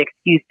of just an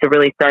excuse to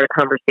really start a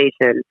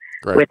conversation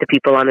with the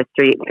people on the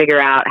street and figure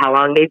out how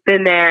long they've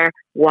been there,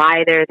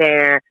 why they're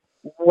there,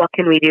 what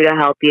can we do to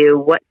help you,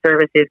 what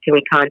services can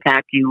we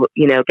contact you,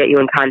 get you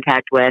in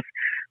contact with.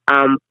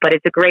 But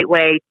it's a great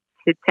way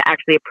to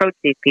actually approach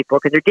these people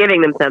because they're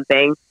giving them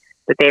something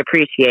that they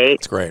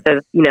appreciate. That's great. So,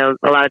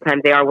 a lot of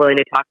times they are willing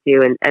to talk to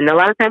you. And a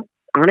lot of times,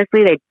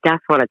 honestly, they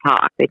just want to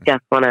talk. They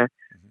just want to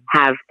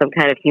have some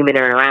kind of human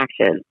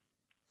interaction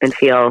and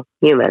feel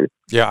human.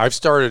 Yeah, I've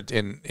started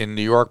in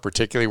New York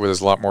particularly where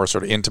there's a lot more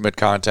sort of intimate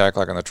contact,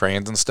 like on the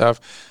trains and stuff.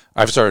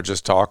 I've started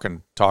just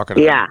talking to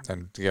them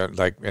and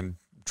and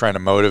trying to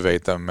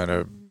motivate them in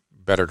a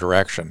better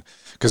direction.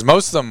 Because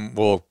most of them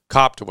will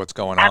cop to what's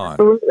going on.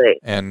 Absolutely.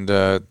 And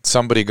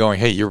somebody going,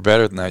 hey, you're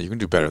better than that. You can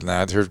do better than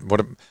that. Here's,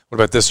 what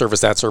about this service,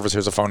 that service?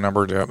 Here's a phone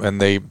number.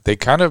 And they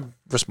kind of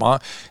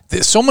respond.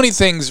 There's so many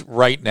things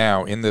right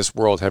now in this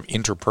world have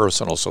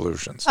interpersonal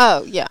solutions.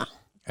 Oh, yeah.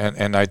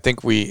 And I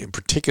think we, in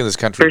particular in this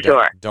country, do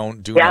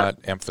not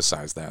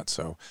emphasize that.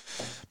 So,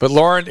 but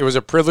Lauren, it was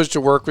a privilege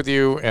to work with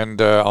you,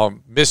 and I'll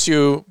miss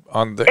you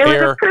on the air.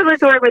 It was a privilege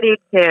to work with you,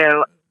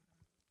 too.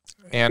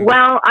 And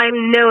well, I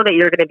know that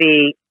you're going to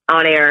be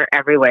on air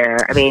everywhere.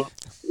 I mean,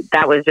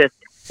 that was just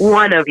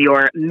one of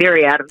your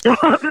myriad of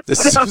jobs.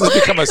 This has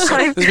become a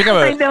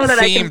I know that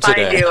I can find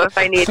today. you if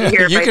I need to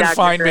hear. You can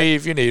find me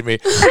if you need me.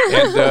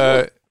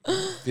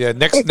 And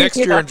next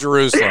year in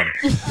Jerusalem.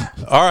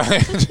 All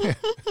right.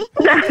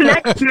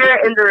 Next year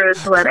in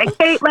Jerusalem. And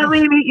Kate,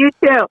 lovely to meet you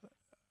too.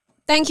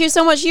 Thank you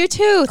so much. You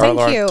too. Thank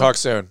Lauren, you. Talk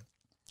soon.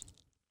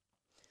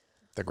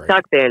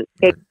 Talk soon.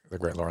 The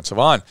great Lauren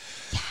Sivan.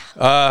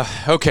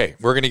 Okay,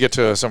 we're going to get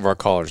to some of our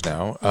callers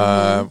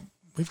now.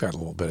 We've got a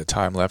little bit of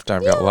time left.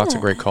 I've got lots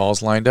of great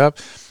calls lined up.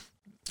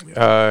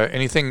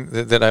 Anything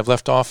that I've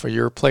left off of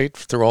your plate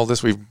through all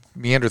this? We've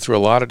meandered through a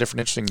lot of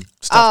different interesting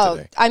stuff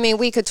today. I mean,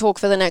 we could talk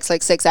for the next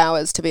 6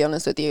 hours, to be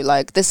honest with you.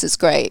 This is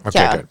great.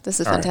 Okay, good. This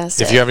is all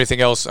fantastic. Right. If you have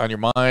anything else on your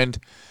mind,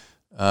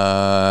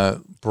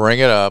 bring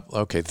it up.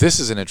 Okay, this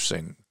is an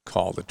interesting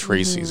call that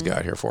Tracy's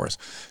got here for us.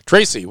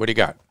 Tracy, what do you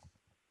got?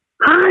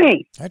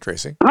 Hi. Hi,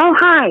 Tracy. Oh,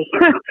 hi.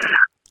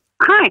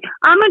 Hi.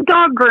 I'm a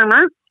dog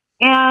groomer,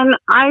 and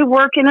I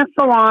work in a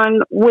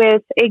salon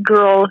with a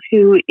girl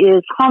who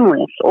is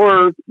homeless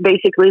or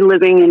basically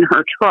living in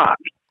her truck.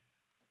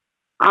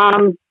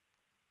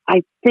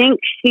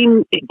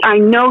 I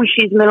know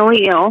she's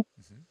mentally ill.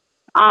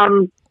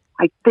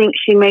 I think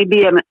she may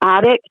be an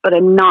addict, but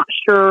I'm not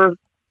sure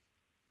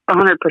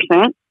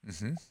 100%.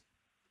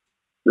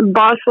 The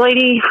boss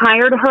lady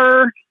hired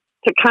her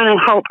to kind of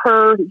help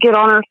her get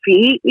on her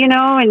feet,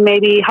 and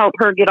maybe help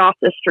her get off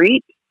the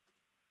street.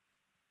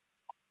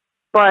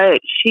 But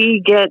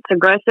she gets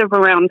aggressive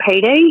around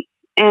payday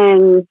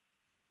and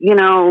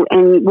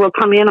will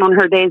come in on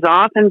her days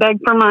off and beg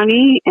for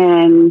money.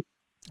 And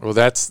well,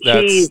 that's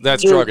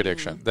drug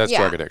addiction. That's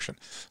drug addiction.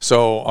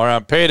 So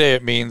around payday,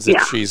 it means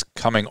that she's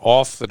coming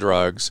off the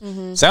drugs.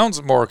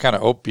 Sounds more kind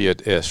of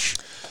opiate-ish.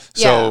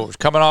 So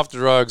coming off the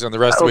drugs, and the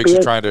rest of the week she's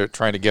trying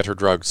to get her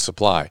drug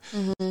supply.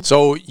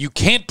 So you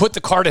can't put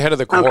the cart ahead of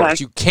the horse. Okay.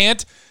 You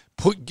can't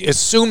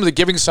assume that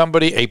giving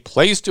somebody a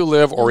place to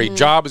live or a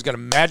job is going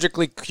to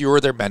magically cure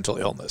their mental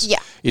illness. Yeah,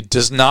 it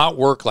does not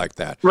work like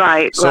that.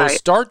 Right. So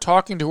start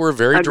talking to her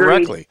very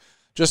directly.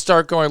 Just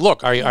start going,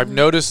 look, I've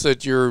noticed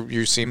that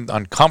you seem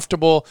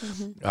uncomfortable.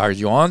 Are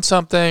you on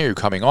something? Are you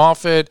coming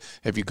off it?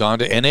 Have you gone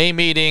to NA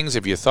meetings?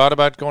 Have you thought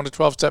about going to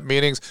 12-step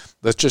meetings?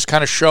 Let's just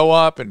kind of show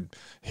up, and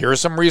here are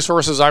some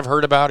resources I've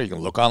heard about. You can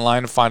look online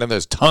and find them.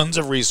 There's tons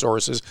of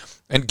resources,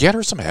 and get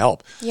her some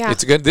help. Yeah.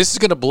 This is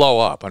going to blow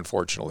up,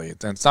 unfortunately.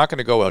 And it's not going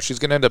to go well. She's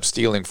going to end up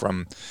stealing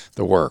from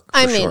the work.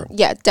 I mean,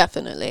 yeah,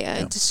 definitely.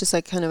 It's just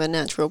kind of a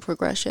natural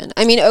progression.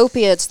 I mean,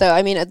 opiates,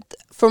 though,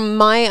 from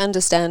my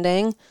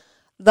understanding,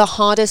 the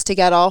hardest to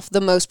get off, the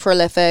most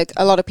prolific.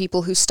 A lot of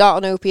people who start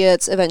on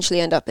opiates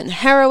eventually end up in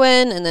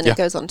heroin, and then it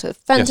goes on to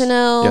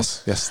fentanyl.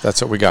 Yes,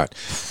 that's what we got.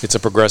 It's a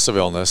progressive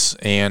illness,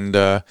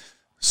 and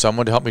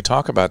someone to help me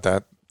talk about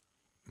that,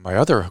 my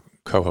other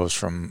co-host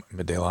from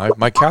Midday Live,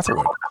 Mike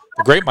Catherwood,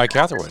 the great Mike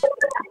Catherwood.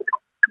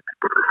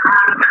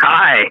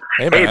 Hi.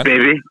 Hey, man. Hey,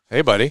 baby.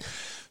 Hey, buddy.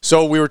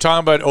 So we were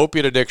talking about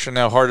opiate addiction,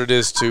 how hard it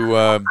is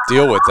to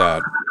deal with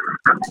that.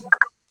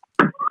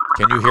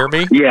 Can you hear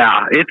me?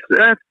 Yeah,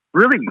 it's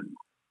really...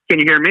 Can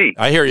you hear me?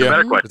 I hear you.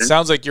 Better question. It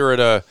sounds like you're at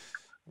a...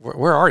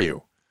 Where are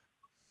you?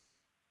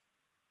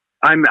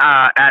 I'm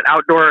at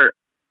outdoor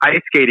ice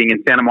skating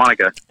in Santa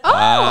Monica.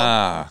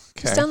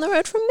 Okay. It's down the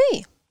road from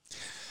me.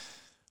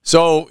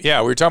 So,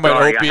 yeah, we were talking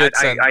about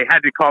opiates. I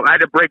had to call. I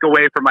had to break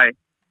away from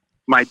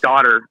my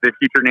daughter, the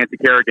future Nancy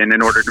Kerrigan,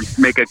 in order to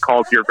make a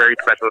call to your very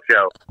special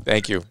show.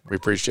 Thank you. We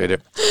appreciate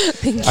it.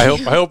 I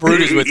hope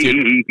Rudy's with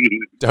you.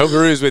 I hope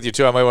Rudy's with you,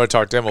 too. I might want to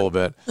talk to him a little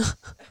bit.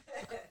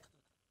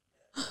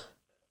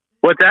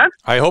 What's that?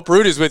 I hope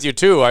Rudy's with you,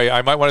 too.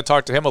 I might want to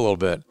talk to him a little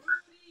bit.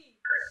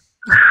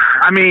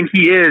 I mean,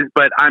 he is,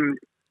 but I'm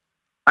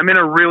in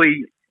a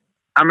really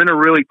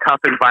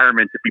tough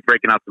environment to be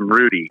breaking out some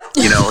Rudy.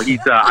 He's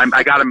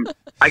I got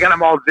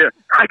him all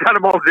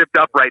zipped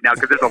up right now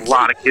because there's a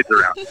lot of kids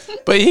around.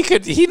 But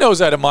he knows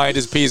how to mind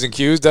his P's and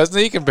Q's, doesn't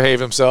he? He can behave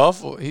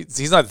himself.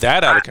 He's not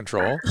that out of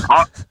control.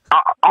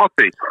 I'll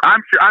see.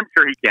 I'm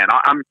sure he can.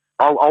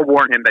 I'll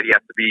warn him that he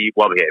has to be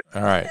well behaved.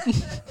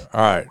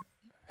 All right.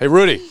 Hey,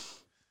 Rudy.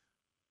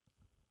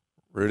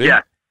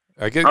 Yeah.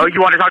 You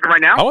want to talk to him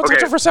right now? I want to talk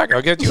to him for a second.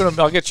 I'll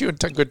get you in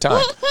good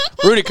time.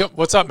 Rudy,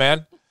 what's up,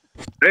 man?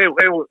 Hey,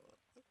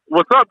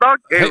 what's up, dog?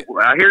 Hey,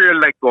 I hear you're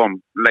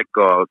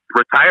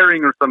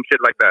retiring or some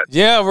shit like that.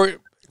 Yeah,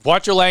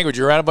 watch your language.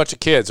 You're around a bunch of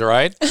kids, all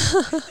right?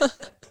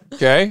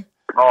 Okay.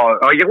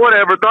 Oh, yeah,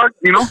 whatever, dog.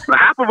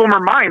 Half of them are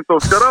mine, so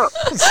shut up.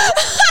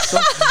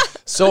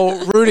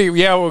 So, Rudy,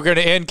 yeah, we're going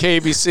to end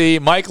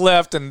KBC. Mike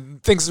left,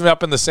 and things have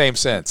not been the same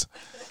since.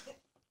 I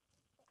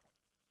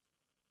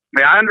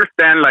mean, I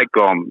understand, like,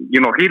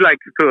 he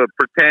likes to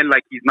pretend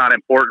like he's not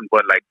important,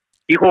 but, like,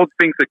 he holds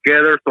things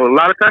together. So a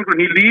lot of times when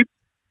he leaves,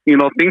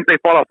 things, they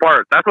fall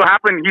apart. That's what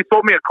happened. He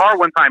sold me a car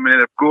one time,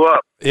 and it blew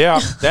up. Yeah,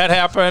 that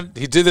happened.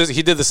 He did this.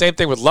 He did the same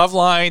thing with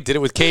Loveline. Did it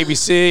with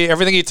KBC.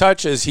 Everything he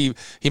touches, he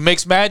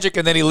makes magic,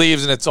 and then he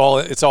leaves, and it's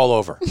all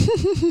over.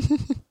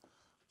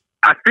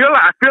 I feel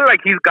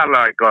like he's got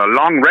like a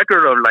long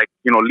record of like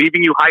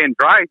leaving you high and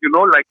dry.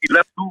 Like he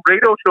left 2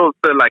 radio shows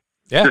to like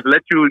just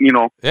let you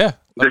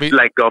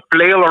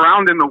flail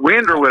around in the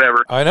wind or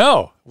whatever. I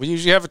know. We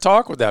usually have a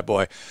talk with that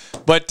boy.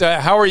 But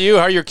how are you?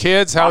 How are your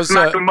kids? How's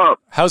him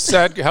up. How's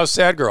sad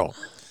girl?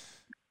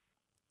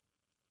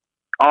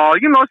 Oh,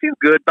 she's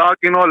good, dog.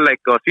 She's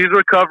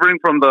recovering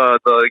from the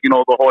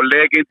whole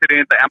leg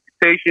incident, the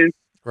amputation.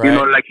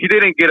 Right. Like she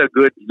didn't get a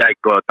good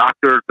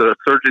doctor, the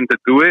surgeon to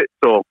do it.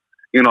 So,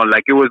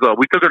 it was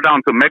we took her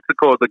down to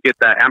Mexico to get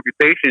that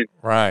amputation.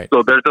 Right.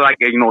 So there's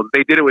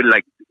they did it with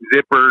like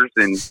zippers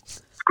and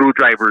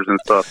screwdrivers and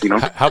stuff.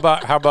 How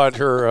about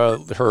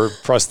her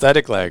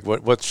prosthetic leg?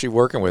 What's she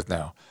working with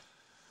now?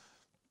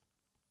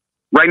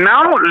 Right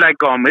now,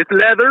 it's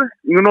leather.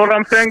 You know what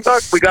I'm saying,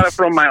 Doc? We got it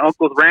from my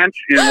uncle's ranch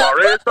in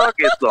Juarez, Doc.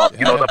 It's the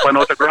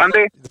Panocha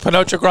Grande. The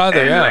Panocha Grande,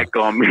 and, yeah.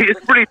 It's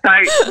pretty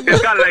tight.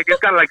 It's got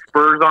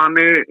spurs on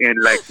it, and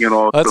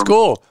That's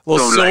cool.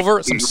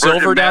 Some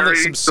silver down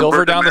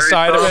the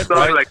side of it, stuff,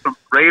 right? Like some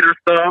Raider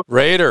stuff.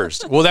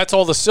 Raiders. Well, that's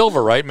all the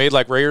silver, right? Made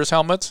like Raiders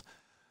helmets.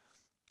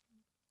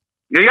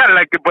 Yeah,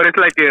 but it's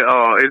like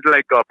a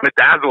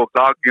bedazzled,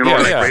 dog.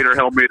 Raider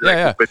helmet,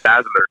 a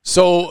bedazzler.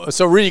 So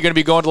really, you're going to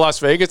be going to Las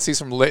Vegas? See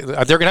some. They're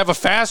going to have a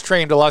fast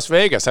train to Las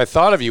Vegas. I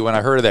thought of you when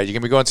I heard of that. You're going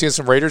to be going and seeing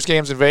some Raiders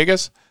games in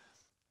Vegas.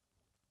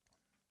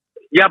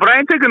 Yeah, but I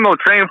ain't taking no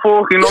train,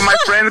 fool. My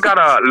friend's got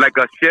a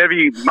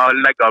Chevy, a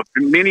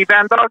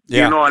minivan, dog.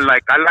 Yeah. And I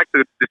like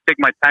to just take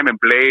my time and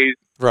blaze.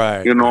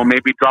 Right.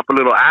 Maybe drop a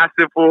little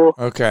acid, fool.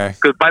 Okay.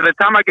 Because by the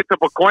time I get to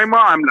Pacoima,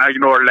 I'm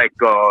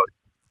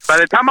by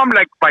the time I'm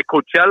by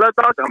Coachella,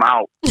 dog, I'm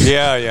out.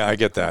 Yeah, I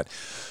get that.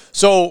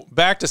 So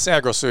back to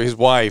Sad Girl. So his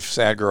wife,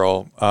 Sad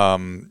Girl,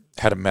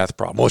 had a meth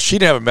problem. Well, she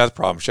didn't have a meth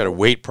problem. She had a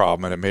weight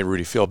problem, and it made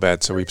Rudy feel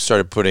bad. So we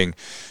started putting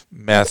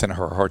meth in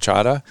her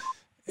horchata,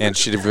 and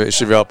she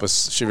developed a.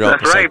 That's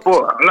right.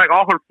 Like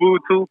all her food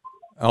too.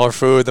 All her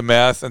food, the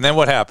meth, and then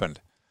what happened?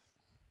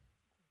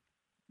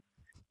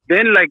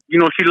 Then,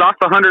 she lost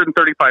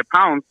 135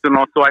 pounds, so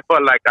I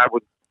felt like I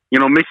was,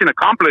 mission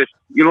accomplished.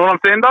 You know what I'm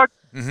saying, Doc?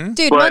 Mm-hmm.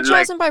 Dude,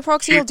 Munchausen by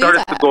proxy will do that. She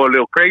started to go a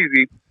little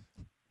crazy.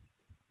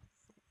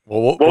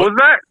 Well, what was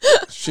that?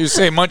 She was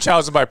saying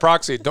Munchausen by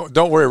proxy.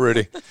 Don't worry,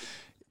 Rudy.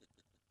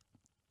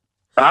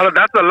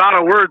 That's a lot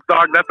of words,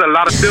 dog. That's a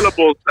lot of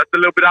syllables. That's a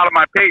little bit out of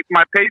my pay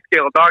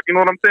scale, dog. You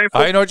know what I'm saying?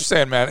 I know what you're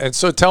saying, man. And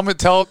so tell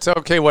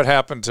okay, what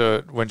happened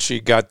to when she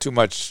got too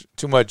much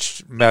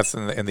meth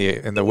in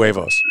the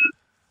huevos?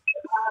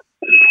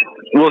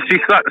 Well, she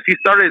started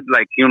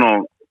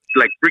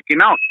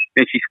freaking out,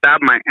 and she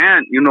stabbed my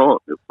aunt,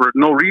 for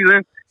no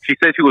reason. She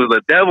said she was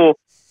the devil,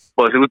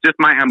 but it was just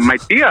my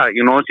tia,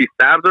 She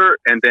stabbed her,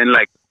 and then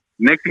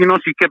next thing you know,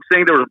 she kept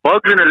saying there was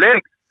bugs in her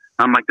legs.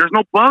 I'm like, there's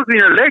no bugs in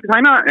your legs,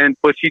 why not?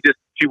 But she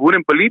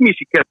wouldn't believe me.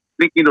 She kept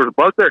thinking there was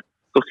bugs there,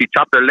 so she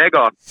chopped her leg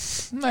off.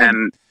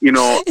 And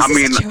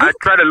I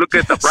try to look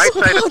at the bright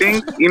side of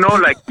things. She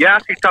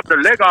chopped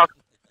her leg off,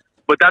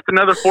 but that's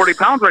another 40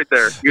 pounds right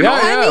there.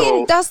 I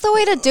mean, that's the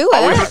way to do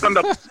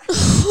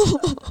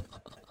it.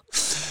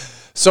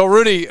 So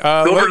Rudy,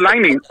 silver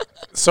lining.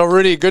 So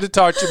Rudy, good to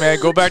talk to you, man.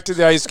 Go back to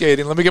the ice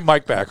skating. Let me get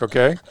Mike back,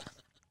 okay?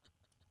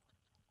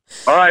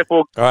 All right,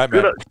 folks. All right,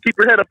 man. Keep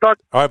your head up, Doc.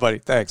 All right, buddy.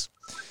 Thanks.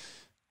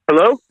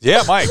 Hello?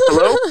 Yeah, Mike.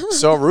 Hello?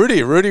 So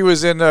Rudy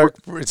was in.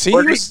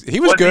 He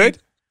was good.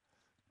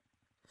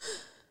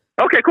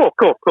 Okay, cool.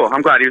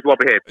 I'm glad he was well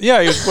behaved.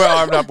 Yeah,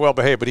 I'm not well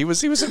behaved, but he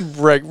was in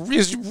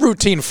his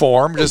routine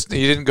form. Just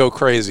he didn't go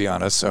crazy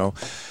on us.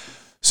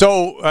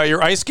 So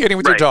you're ice skating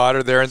with your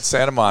daughter there in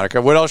Santa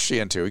Monica. What else is she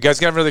into? You guys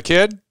got another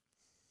kid?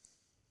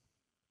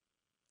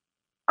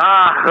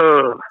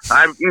 I'd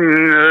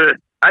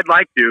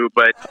like to,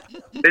 but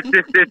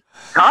it's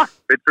tough.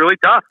 It's really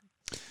tough.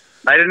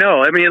 I don't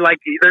know. I mean,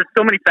 there's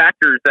so many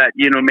factors that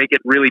make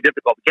it really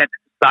difficult. You can't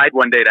decide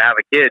one day to have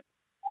a kid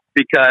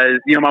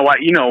because my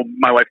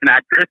wife's an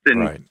actress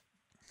and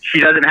she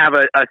doesn't have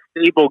a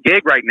stable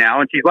gig right now,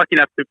 and she's lucky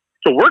enough to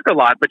work a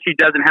lot, but she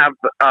doesn't have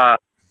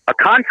a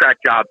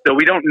contract job, so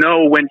we don't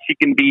know when she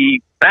can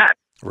be back.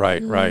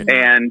 Right.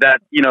 And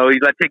that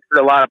that takes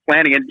a lot of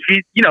planning, and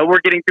she's we're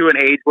getting to an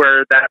age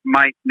where that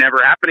might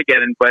never happen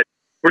again, but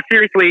we're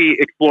seriously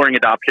exploring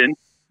adoption.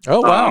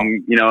 Oh wow!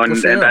 And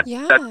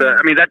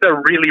that's a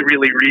really,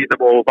 really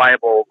reasonable,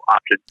 viable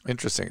option.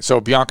 Interesting. So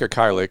Bianca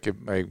Kylik,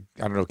 I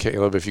don't know,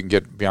 Caleb, if you can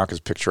get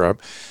Bianca's picture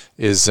up,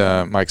 is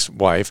Mike's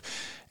wife.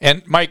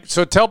 And Mike,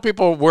 so tell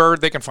people where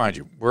they can find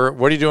you. What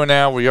are you doing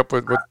now? What are you up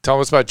with? Tell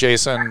us about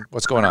Jason.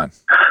 What's going on?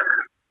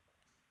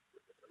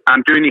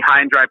 I'm doing the High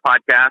and Dry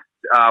podcast.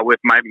 with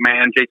my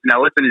man Jason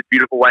Ellis and his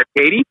beautiful wife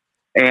Katie,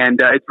 and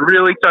it's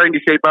really starting to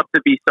shape up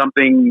to be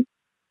something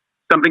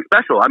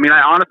special. I mean,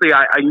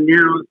 I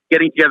knew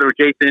getting together with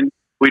Jason,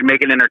 we'd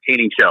make an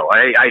entertaining show.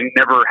 I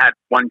never had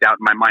one doubt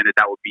in my mind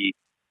that would be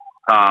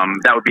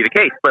the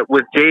case. But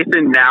with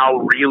Jason now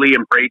really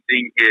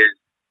embracing his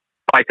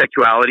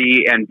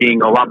bisexuality and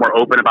being a lot more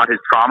open about his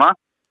trauma,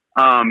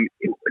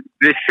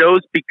 this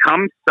show's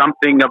become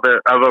something of a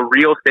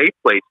real safe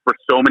place for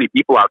so many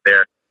people out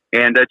there.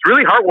 And it's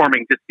really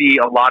heartwarming to see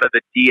a lot of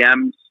the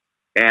DMs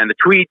and the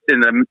tweets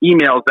and the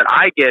emails that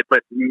I get.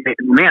 But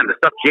man, the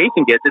stuff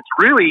Jason gets, it's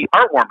really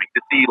heartwarming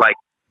to see, like,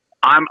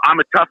 I'm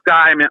a tough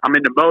guy. I'm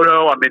into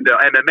moto. I'm into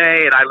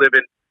MMA, and I live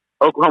in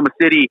Oklahoma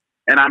City.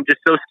 And I'm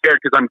just so scared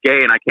because I'm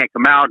gay and I can't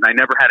come out, and I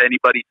never had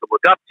anybody to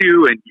look up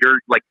to. And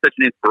you're like such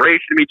an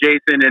inspiration to me,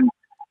 Jason. And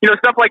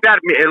stuff like that.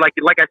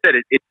 Like I said,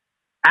 it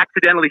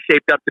accidentally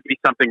shaped up to be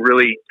something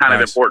really kind of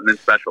important and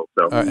special.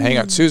 So hang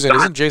on, Susan,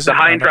 isn't Jason the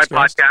High and Dry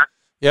podcast?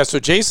 Yeah, so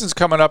Jason's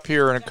coming up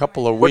here in a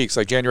couple of weeks,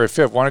 like January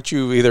 5th. Why don't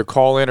you either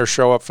call in or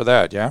show up for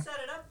that, yeah?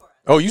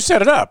 Oh, you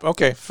set it up.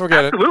 Okay,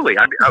 forget Absolutely.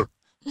 it.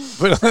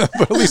 But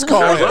at least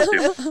call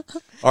in.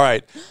 All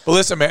right. But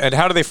listen, man, and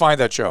how do they find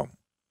that show?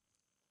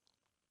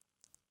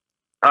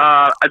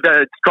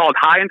 It's called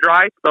High and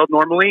Dry, spelled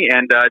normally,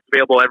 and it's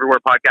available everywhere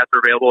podcasts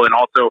are available. And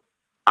also,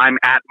 I'm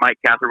at Mike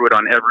Catherwood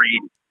on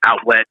every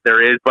outlet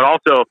there is, but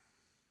also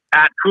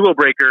at Kulo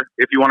Breaker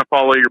if you want to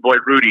follow your boy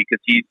Rudy, because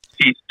he's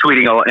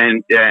tweeting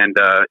and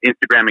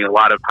Instagramming a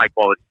lot of high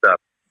quality stuff.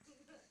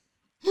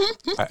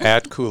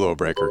 At Kulo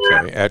Breaker,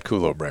 okay. At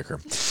Kulo Breaker.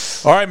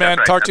 All right, man.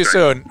 Talk to you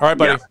soon. All right,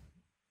 buddy. Yeah.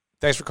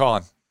 Thanks for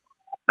calling.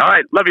 All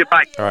right. Love you.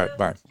 Bye. All right.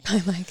 Bye.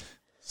 Bye, Mike.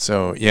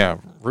 So, yeah,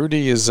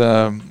 Rudy is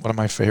one of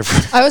my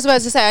favorites. I was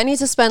about to say, I need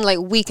to spend like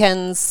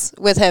weekends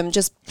with him,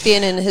 just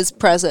being in his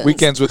presence.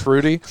 Weekends with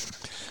Rudy?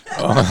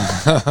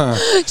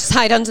 Just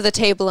hide under the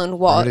table and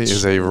watch. Rudy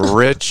is a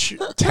rich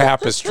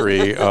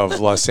tapestry of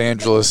Los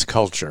Angeles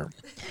culture.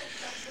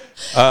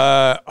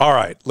 All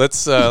right,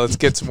 let's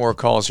get some more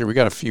calls here. We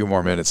got a few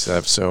more minutes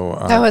left. So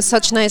that was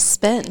such a nice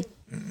spin.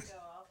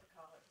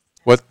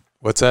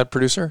 What's that,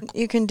 producer?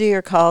 You can do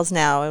your calls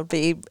now. It'll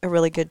be a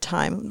really good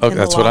time. Oh,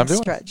 that's what I'm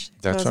doing. Stretch.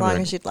 That's so as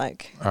long as you'd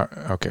like.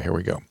 Okay, here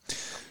we go.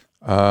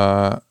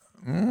 All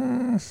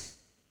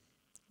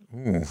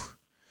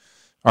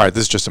right,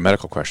 this is just a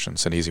medical question.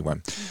 It's an easy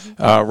one.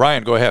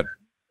 Ryan, go ahead.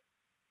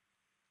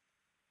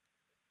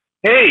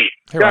 Hey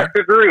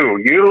Dr.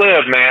 Drew, you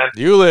live, man.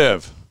 You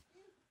live.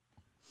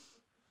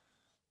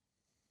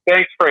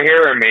 Thanks for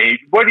hearing me.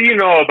 What do you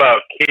know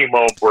about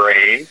chemo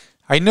brain?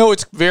 I know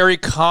it's very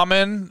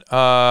common.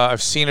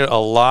 I've seen it a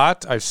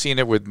lot. I've seen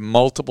it with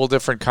multiple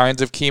different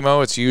kinds of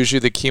chemo. It's usually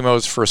the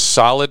chemos for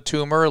solid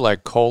tumor,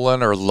 like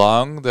colon or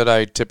lung, that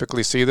I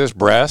typically see this,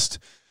 breast.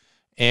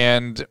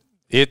 And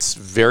it's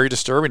very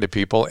disturbing to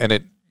people, and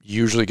it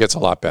usually gets a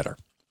lot better.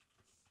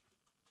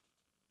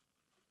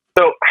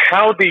 So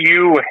how do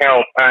you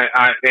help?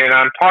 And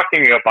I'm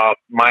talking about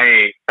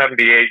my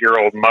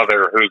 78-year-old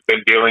mother who's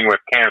been dealing with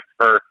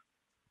cancer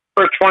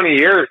for 20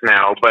 years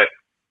now, but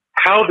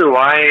how do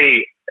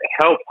I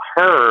help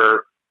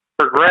her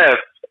progress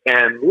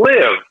and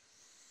live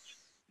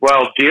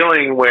while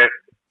dealing with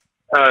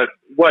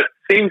what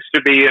seems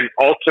to be an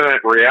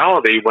alternate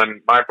reality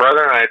when my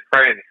brother and I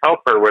try and help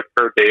her with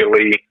her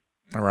daily...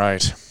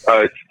 Right.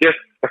 It's just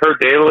her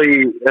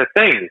daily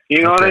things.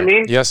 You know what I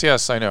mean?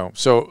 Yes, I know.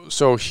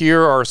 So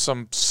here are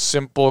some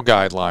simple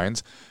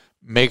guidelines.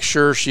 Make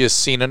sure she has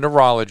seen a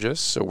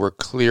neurologist, so we're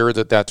clear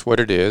that that's what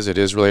it is. It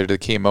is related to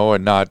chemo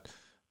and not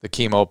the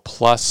chemo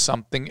plus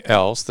something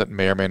else that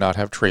may or may not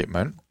have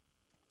treatment.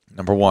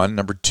 Number one.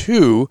 Number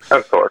two.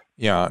 Of course.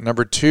 Yeah.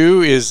 Number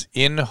two is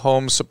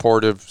in-home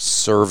supportive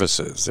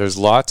services. There's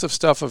lots of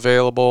stuff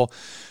available.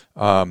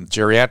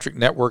 Geriatric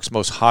networks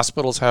most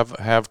hospitals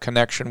have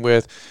connection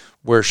with,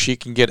 where she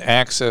can get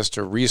access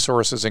to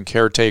resources and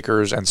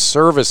caretakers and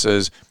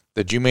services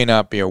that you may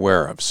not be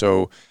aware of.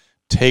 So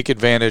take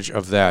advantage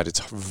of that. It's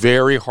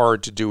very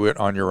hard to do it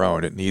on your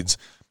own. It needs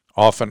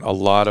often a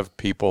lot of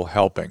people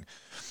helping.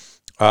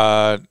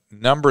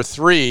 Number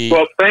three.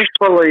 Well,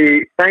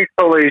 thankfully, she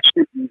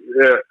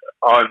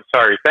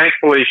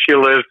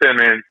lives in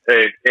an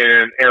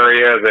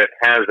area that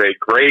has a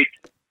great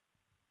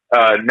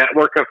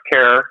network of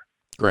care.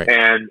 Great.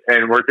 And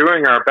we're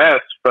doing our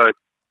best, but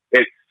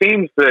it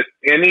seems that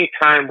any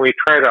time we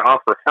try to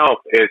offer help,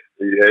 it's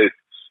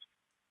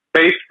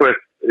faced with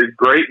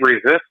great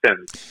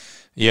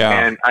resistance. Yeah.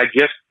 And I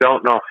just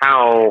don't know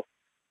how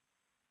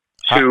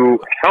to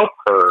help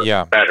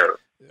her better.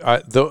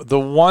 The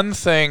one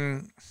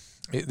thing,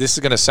 this is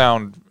going to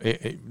sound,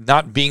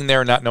 not being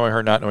there, not knowing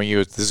her, not knowing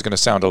you, this is going to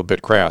sound a little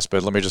bit crass,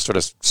 but let me just sort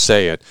of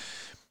say it.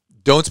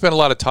 Don't spend a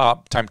lot of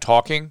time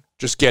talking.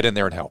 Just get in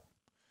there and help.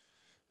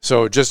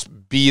 So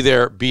just be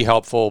there, be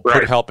helpful,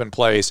 put help in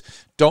place.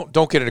 Don't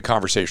get into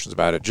conversations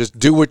about it. Just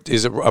do what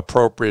is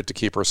appropriate to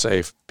keep her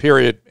safe.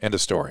 Period. End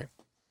of story.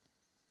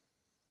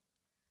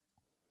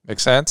 Make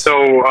sense?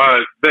 So are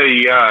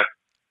there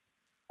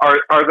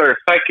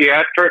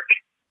psychiatric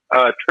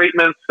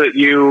treatments that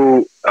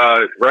you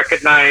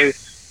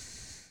recognize?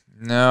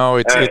 No,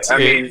 we started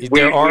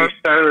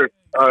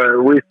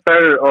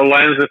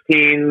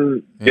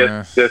olanzapine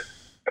just a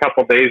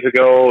couple days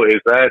ago.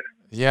 Is that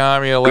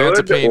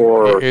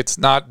olanzapine, it's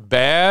not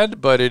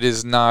bad, but it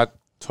is not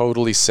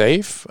totally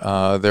safe.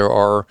 There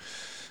are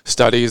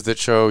studies that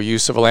show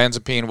use of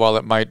olanzapine, while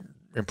it might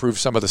improve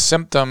some of the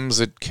symptoms,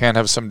 it can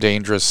have some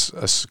dangerous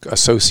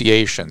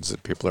associations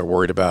that people are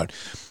worried about.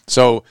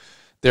 So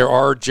there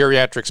are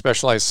geriatric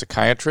specialized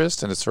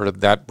psychiatrists, and it's sort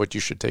of that what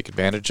you should take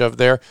advantage of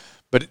there.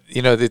 But,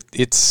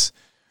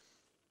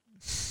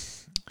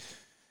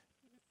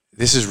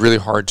 this is really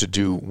hard to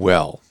do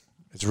well.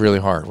 It's really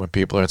hard when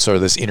people are in sort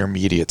of this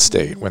intermediate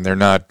state, when they're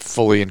not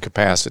fully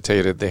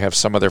incapacitated. They have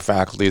some of their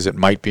faculties that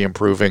might be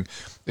improving.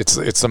 It's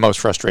the most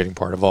frustrating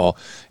part of all.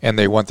 And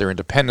they want their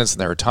independence and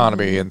their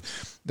autonomy. And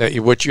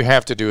what you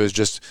have to do is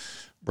just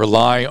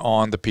rely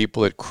on the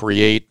people that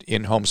create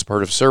in-home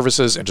supportive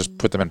services and just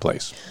put them in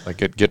place. Like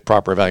get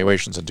proper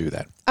evaluations and do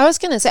that. I was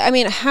going to say,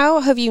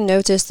 how have you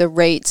noticed the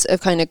rates of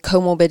kind of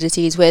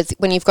comorbidities with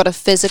when you've got a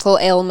physical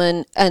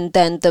ailment and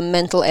then the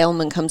mental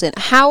ailment comes in?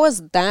 How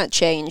has that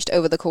changed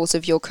over the course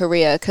of your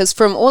career? Because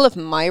from all of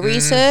my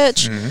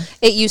research,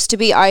 it used to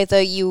be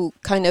either you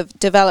kind of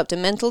developed a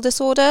mental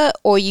disorder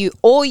or you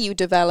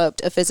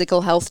developed a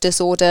physical health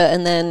disorder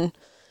and then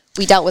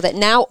we dealt with it.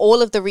 Now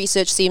all of the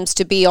research seems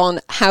to be on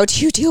how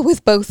do you deal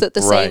with both at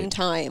the same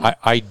time.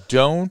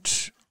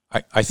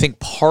 I think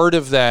part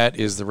of that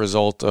is the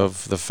result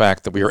of the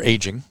fact that we are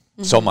aging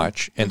so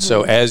much. And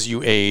so as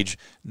you age,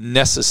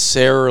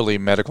 necessarily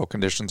medical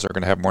conditions are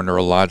going to have more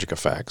neurologic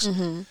effects.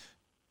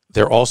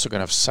 They're also going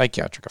to have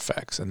psychiatric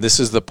effects. And this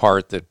is the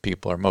part that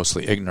people are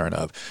mostly ignorant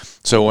of.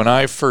 So when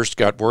I first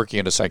got working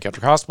at a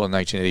psychiatric hospital in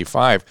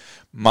 1985,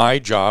 my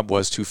job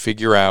was to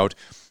figure out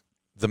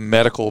the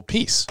medical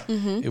piece.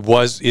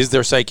 Is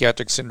there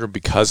psychiatric syndrome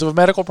because of a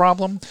medical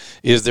problem?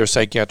 Is there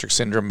psychiatric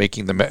syndrome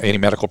making any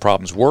medical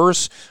problems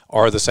worse?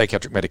 Are the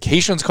psychiatric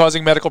medications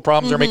causing medical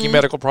problems or making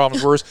medical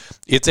problems worse?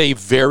 It's a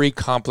very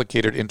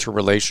complicated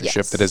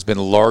interrelationship that has been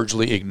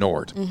largely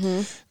ignored,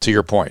 to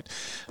your point.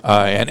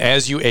 And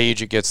as you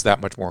age, it gets that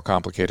much more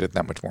complicated,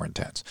 that much more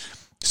intense.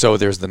 So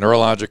there's the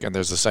neurologic and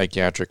there's the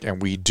psychiatric,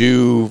 and we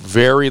do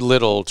very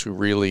little to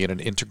really, in an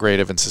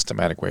integrative and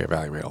systematic way,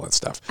 evaluate all that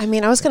stuff. I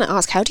was going to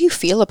ask, how do you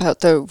feel about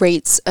the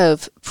rates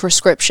of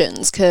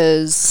prescriptions?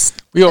 Because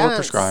we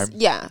overprescribe.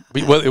 Yeah.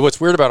 What's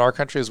weird about our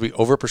country is we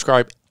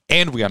overprescribe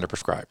and we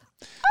underprescribe.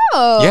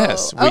 Oh,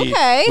 yes.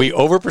 Okay. We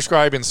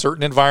overprescribe in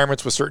certain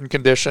environments with certain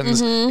conditions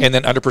and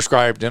then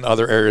underprescribed in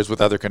other areas with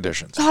other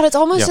conditions. God, it's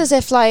almost as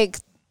if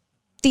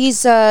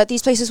these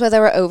places where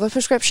there are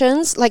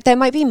overprescriptions, there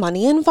might be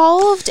money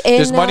involved in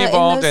there's money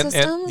involved in those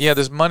and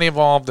there's money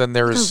involved and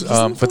there's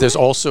but there's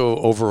also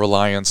over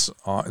reliance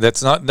on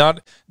that's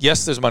not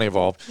yes, there's money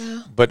involved,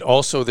 but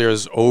also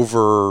there's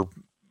over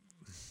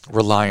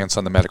reliance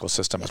on the medical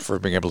system for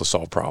being able to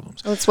solve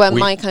problems. That's where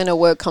my kind of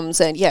work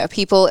comes in. Yeah,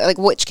 people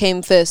which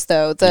came first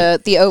though, the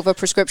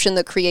overprescription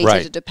that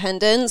created a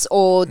dependence,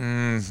 or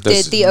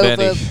did the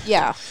over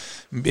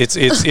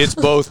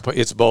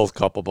It's both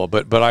culpable,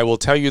 but I will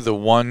tell you the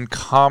one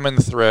common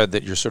thread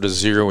that you're sort of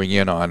zeroing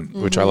in on,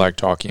 which I like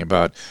talking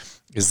about,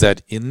 is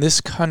that in this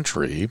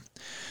country,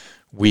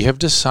 we have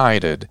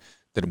decided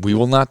that we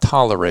will not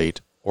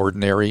tolerate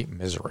ordinary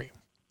misery.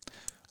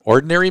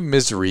 Ordinary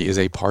misery is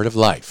a part of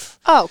life.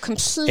 Oh,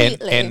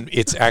 completely. And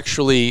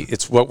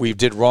it's what we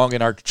did wrong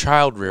in our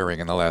child rearing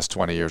in the last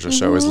 20 years or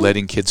so, is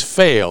letting kids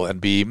fail and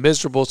be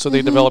miserable so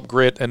they develop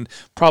grit and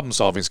problem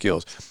solving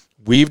skills.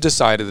 We've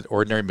decided that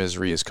ordinary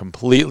misery is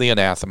completely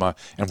anathema,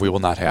 and we will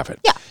not have it.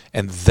 Yeah.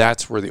 And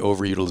that's where the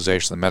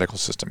overutilization of the medical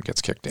system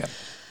gets kicked in.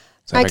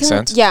 Does that make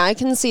sense? Yeah, I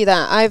can see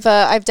that.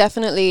 I've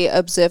definitely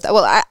observed that.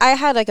 Well, I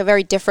had a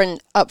very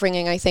different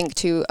upbringing, I think,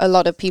 to a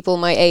lot of people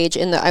my age,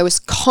 in that I was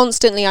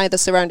constantly either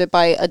surrounded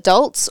by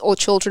adults or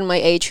children my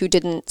age who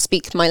didn't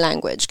speak my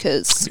language,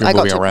 because I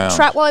got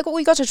to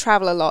we got to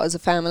travel a lot as a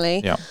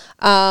family. Yeah.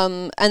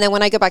 And then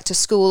when I go back to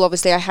school,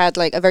 obviously I had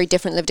a very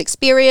different lived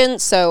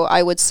experience, so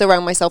I would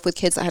surround myself with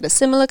kids that had a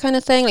similar kind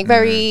of thing,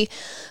 very,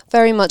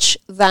 very much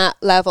that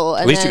level.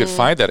 At least you could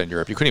find that in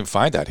Europe. You couldn't even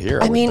find that here.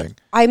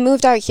 I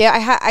moved out here.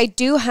 I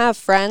do have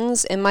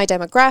friends in my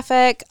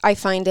demographic. I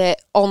find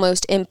it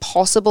almost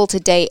impossible to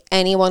date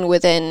anyone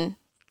within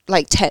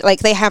 10,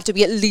 they have to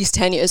be at least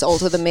 10 years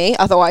older than me.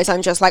 Otherwise,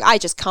 I'm just I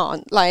just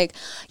can't.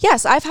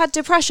 Yes, I've had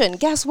depression.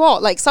 Guess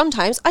what?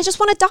 Sometimes I just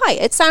want to die.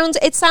 It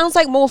sounds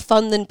like more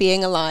fun than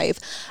being alive.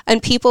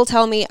 And people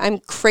tell me I'm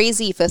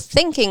crazy for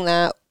thinking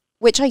that,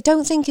 which I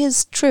don't think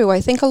is true.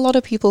 I think a lot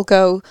of people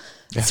go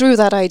through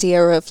that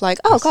idea of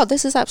oh God,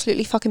 this is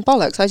absolutely fucking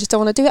bollocks. I just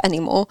don't want to do it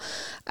anymore.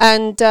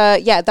 And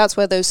that's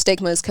where those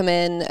stigmas come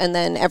in. And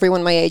then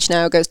everyone my age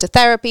now goes to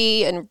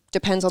therapy and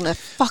depends on their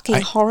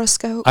fucking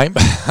horoscope. I've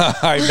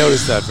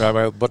noticed that.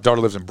 My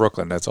daughter lives in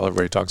Brooklyn. That's all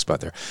everybody talks about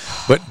there.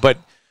 But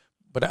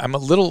I'm a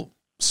little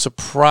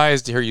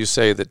surprised to hear you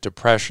say that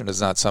depression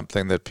is not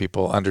something that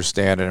people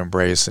understand and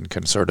embrace and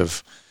can sort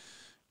of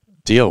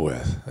deal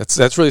with.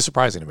 That's really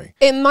surprising to me.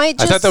 It might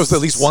just... I thought that was at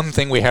least one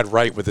thing we had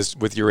right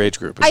with your age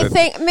group. I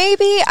think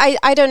maybe,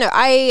 I don't know.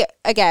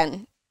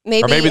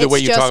 Maybe or maybe the it's way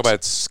you just, talk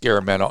about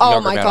scaring men, oh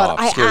younger my men God, off.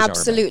 I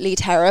absolutely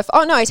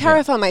I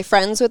terrify my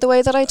friends with the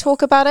way that I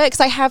talk about it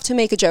because I have to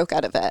make a joke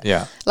out of it.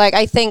 Yeah. Like,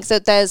 I think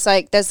that there's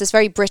this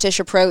very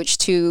British approach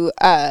to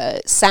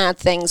sad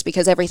things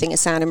because everything is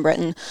sad in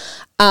Britain,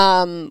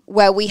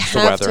 where we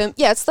have to...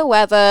 Yeah, it's the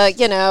weather,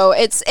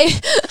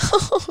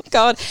 oh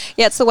God.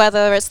 Yeah, it's the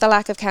weather, it's the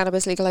lack of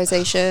cannabis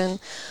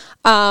legalization.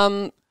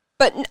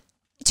 But...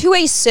 to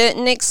a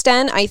certain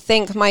extent, I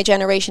think my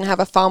generation have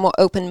a far more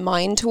open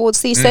mind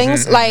towards these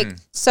things.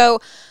 So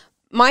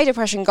my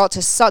depression got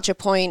to such a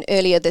point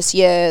earlier this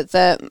year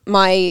that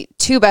my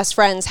two best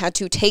friends had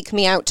to take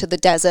me out to the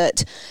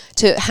desert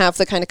to have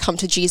the kind of come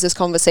to Jesus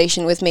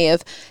conversation with me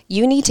of,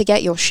 you need to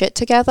get your shit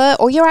together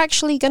or you're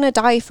actually going to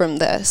die from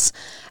this.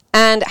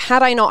 And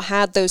had I not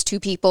had those two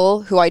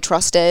people who I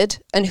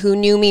trusted and who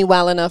knew me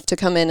well enough to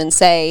come in and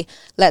say,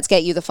 let's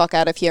get you the fuck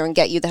out of here and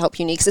get you the help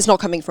you need, because it's not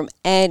coming from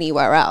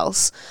anywhere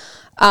else,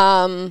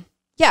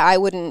 I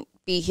wouldn't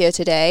be here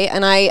today.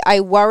 And I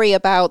worry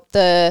about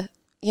the,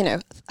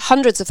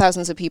 hundreds of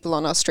thousands of people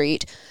on our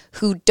street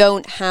who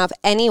don't have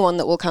anyone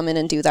that will come in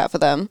and do that for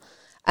them,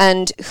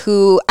 and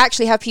who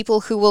actually have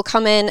people who will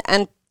come in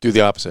and do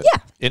the opposite.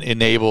 Yeah.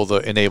 Enable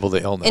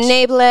the illness.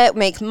 Enable it,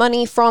 make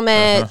money from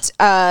it,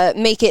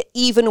 make it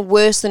even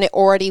worse than it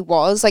already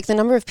was. Like the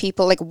number of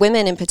people, like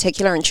women in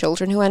particular and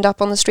children who end up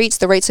on the streets,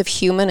 the rates of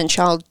human and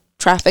child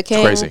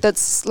trafficking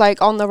that's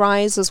like on the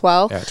rise as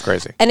well. Yeah, it's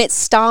crazy. And it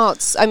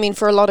starts,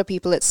 for a lot of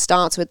people, it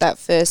starts with that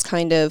first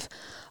kind of,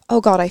 oh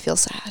God, I feel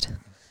sad.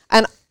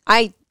 And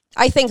I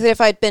think that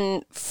if I'd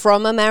been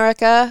from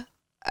America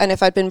and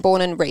if I'd been born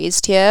and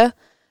raised here,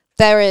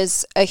 there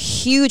is a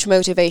huge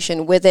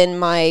motivation within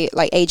my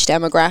age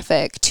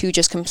demographic to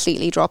just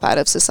completely drop out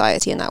of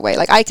society in that way.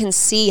 Like I can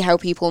see how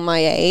people my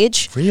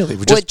age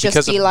would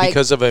just be like,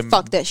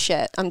 fuck this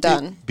shit, I'm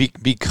done.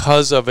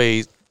 Because of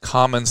a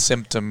common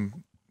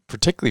symptom,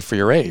 particularly for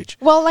your age.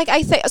 Well,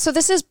 I think, so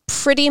this is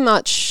pretty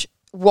much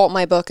what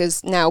my book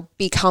has now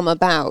become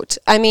about.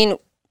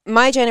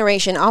 My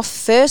generation, our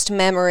first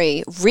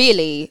memory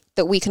really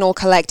that we can all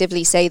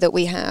collectively say that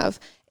we have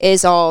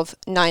is of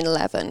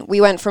 9/11.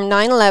 We went from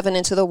 9/11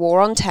 into the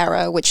war on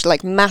terror, which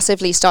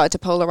massively started to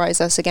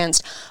polarize us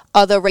against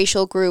other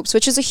racial groups,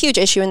 which is a huge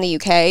issue in the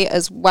UK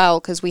as well,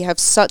 because we have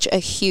such a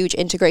huge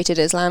integrated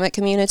Islamic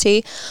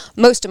community.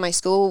 Most of my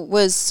school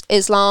was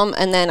Islam,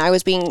 and then I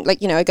was being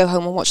I go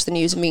home and watch the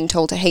news and being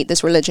told to hate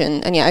this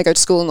religion, and I go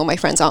to school and all my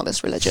friends aren't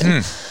this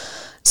religion.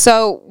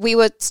 So we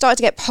would start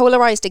to get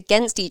polarized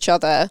against each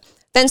other.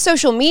 Then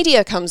social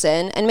media comes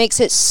in and makes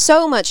it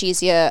so much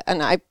easier,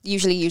 and I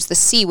usually use the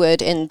C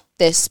word in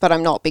this, but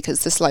I'm not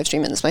because this live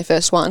stream is my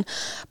first one.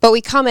 But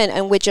we come in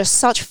and we're just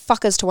such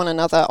fuckers to one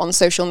another on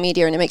social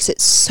media, and it makes it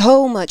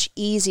so much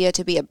easier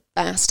to be a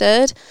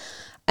bastard.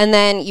 And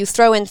then you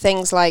throw in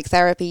things like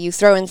therapy, you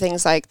throw in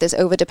things like this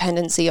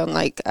over-dependency on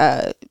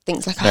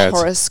things like a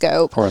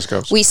horoscope.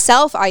 Horoscopes. We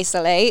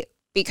self-isolate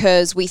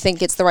because we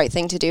think it's the right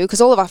thing to do,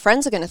 because all of our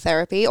friends are going to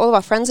therapy, all of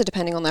our friends are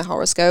depending on their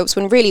horoscopes,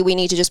 when really we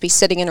need to just be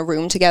sitting in a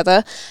room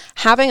together,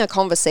 having a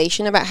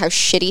conversation about how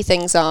shitty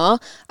things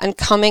are, and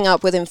coming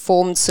up with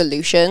informed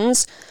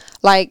solutions.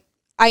 I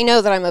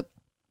know that I'm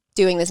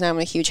doing this now, I'm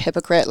a huge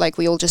hypocrite,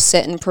 we all just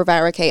sit and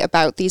prevaricate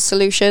about these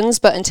solutions,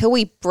 but until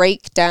we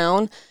break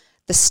down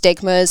the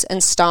stigmas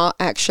and start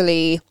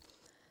actually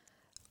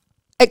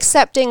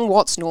accepting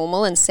what's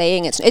normal and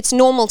saying it's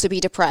normal to be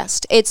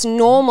depressed, it's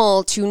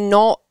normal to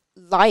not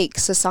like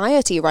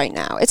society right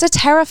now. It's a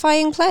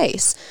terrifying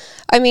place.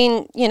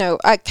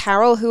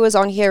 Carol, who was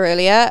on here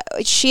earlier,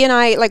 she and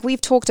I, we've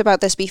talked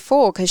about this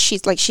before, because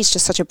she's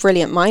just such a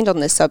brilliant mind on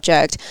this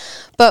subject.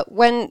 But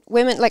when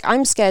women,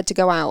 I'm scared to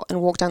go out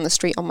and walk down the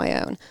street on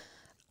my own.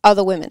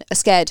 Other women are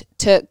scared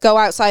to go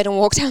outside and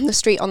walk down the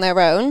street on their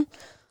own.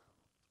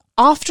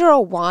 After a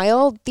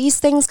while, these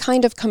things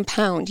kind of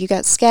compound. You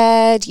get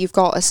scared. You've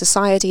got a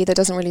society that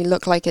doesn't really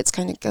look like it's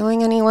kind of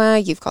going anywhere.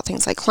 You've got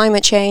things like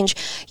climate change.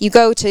 You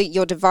go to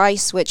your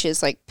device, which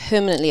is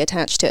permanently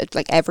attached to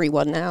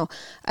everyone now.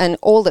 And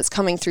all that's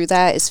coming through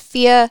there is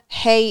fear,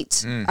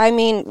 hate.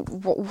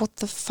 What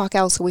the fuck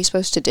else are we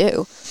supposed to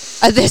do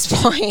at this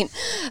point?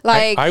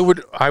 I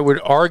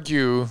would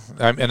argue,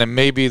 and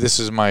maybe this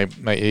is my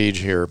age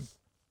here,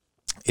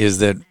 is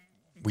that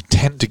we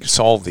tend to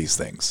solve these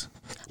things.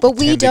 But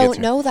we don't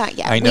know that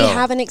yet. I know. We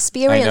haven't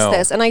experienced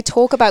this, and I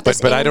talk about this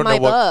in my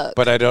book.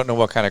 But I don't know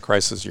what kind of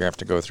crisis you have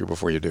to go through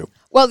before you do.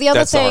 Well, the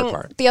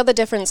other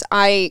difference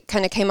I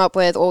kind of came up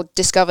with or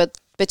discovered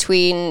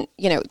between,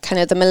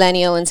 kind of the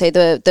millennial and say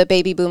the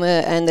baby boomer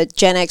and the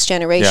Gen X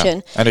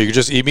generation. Yeah. I know you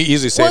just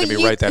easily say to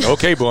me right then,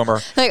 okay,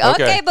 boomer.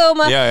 Okay,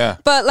 boomer. Yeah.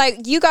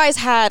 But you guys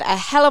had a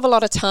hell of a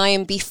lot of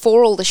time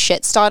before all the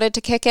shit started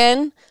to kick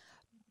in.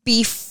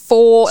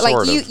 Before,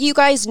 you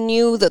guys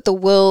knew that the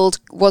world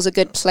was a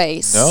good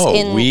place.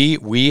 No,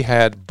 we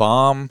had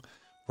bomb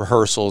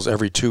rehearsals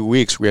every 2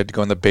 weeks. We had to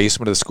go in the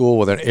basement of the school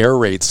with an air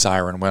raid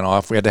siren went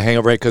off. We had to hang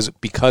over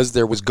because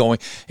there was going,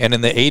 and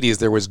in the 80s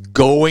there was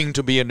going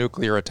to be a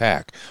nuclear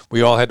attack.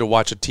 We all had to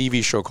watch a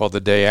TV show called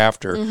The Day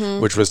After,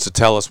 which was to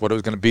tell us what it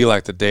was going to be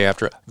like the day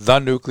after the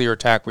nuclear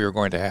attack we were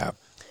going to have.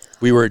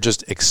 We were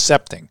just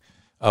accepting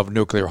of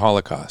nuclear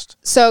holocaust.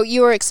 So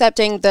you were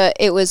accepting that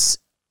it was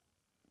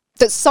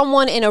that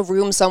someone in a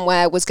room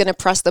somewhere was going to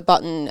press the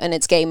button and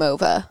it's game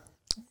over.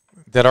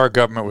 That our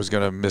government was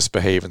going to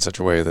misbehave in such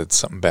a way that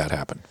something bad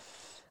happened.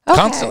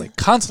 Okay.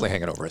 Constantly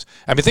hanging over us.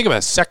 I mean, think about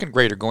a second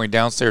grader going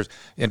downstairs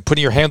and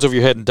putting your hands over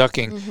your head and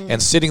ducking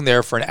and sitting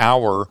there for an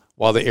hour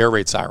while the air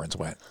raid sirens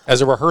went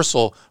as a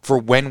rehearsal for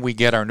when we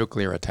get our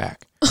nuclear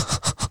attack.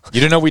 You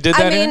didn't know we did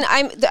that?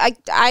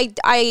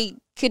 I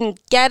can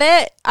get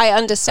it. I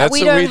understand.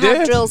 We don't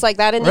have drills like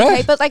that in the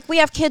UK, but like we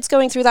have kids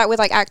going through that with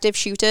like active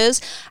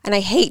shooters, and I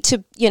hate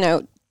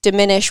to,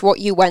 diminish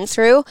what you went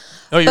through.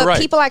 No, you're right.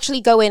 People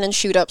actually go in and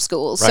shoot up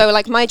schools. Right. So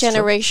like my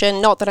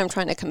generation, not that I'm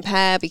trying to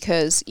compare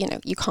because,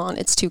 you can't,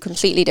 it's two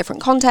completely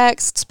different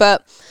contexts,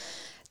 but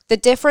the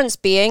difference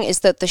being is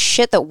that the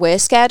shit that we're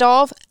scared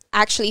of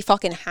actually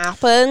fucking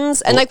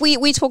happens. And like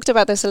we talked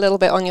about this a little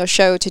bit on your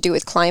show to do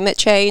with climate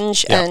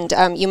change. Yeah.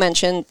 And you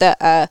mentioned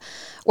that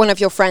one of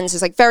your friends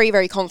is like very,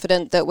 very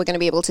confident that we're going to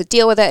be able to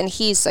deal with it. And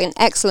he's an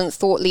excellent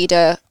thought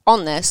leader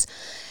on this.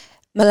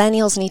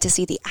 Millennials need to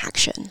see the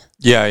action.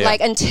 Yeah.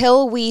 Like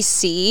until we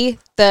see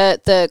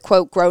the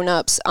quote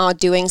grown-ups are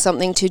doing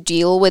something to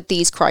deal with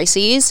these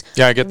crises.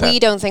 Yeah, I get that. We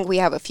don't think we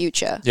have a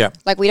future. Yeah.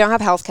 Like we don't have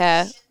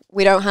healthcare.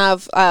 We don't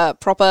have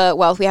proper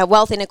wealth. We have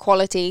wealth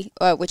inequality,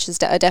 which is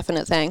a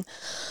definite thing.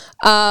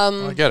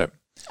 I get it.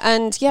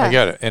 And yeah, I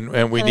get it.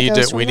 And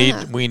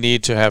we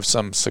need to have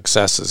some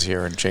successes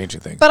here in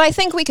changing things. But I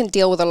think we can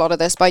deal with a lot of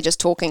this by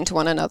just talking to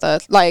one another.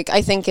 Like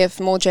I think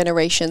if more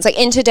generations, like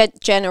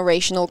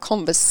intergenerational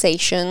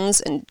conversations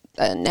and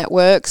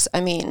networks, I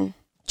mean,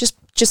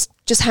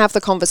 just have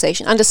the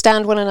conversation,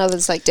 understand one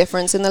another's like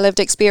difference in the lived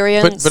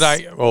experience.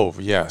 But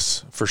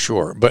yes, for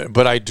sure.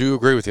 But I do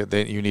agree with you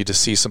that you need to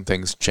see some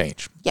things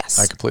change. Yes,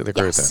 I completely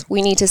agree with that.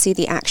 We need to see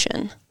the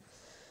action.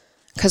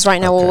 Because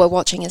right now all we're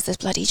watching is this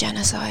bloody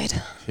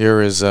genocide. Here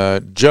is Joe.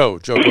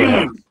 Joe, go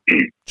ahead.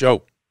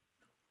 Joe.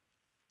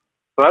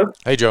 Hello?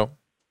 Hey, Joe.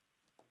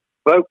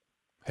 Hello?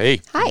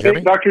 Hey. Hi. You hear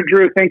me? Dr.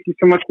 Drew, thank you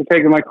so much for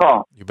taking my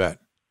call. You bet.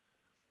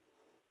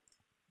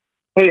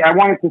 Hey, I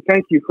wanted to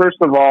thank you. First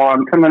of all,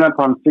 I'm coming up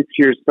on 6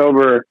 years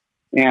sober,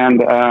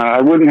 and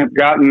I wouldn't have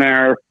gotten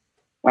there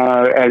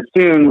as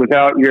soon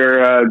without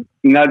your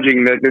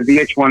nudging. The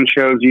VH1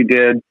 shows you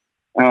did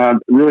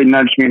really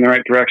nudged me in the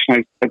right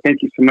direction. I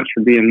thank you so much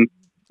for being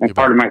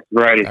part of my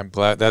sobriety. I'm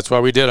glad. That's why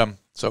we did them.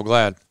 So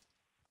glad.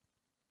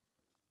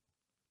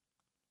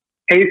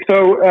 Hey,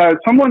 so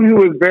someone who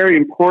was very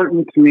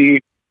important to me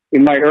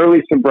in my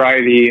early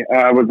sobriety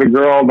was a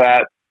girl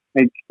that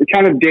I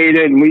kind of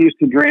dated, and we used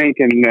to drink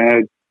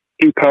and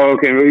do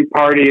coke and we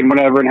party and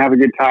whatever and have a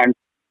good time.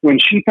 When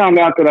she found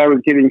out that I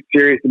was getting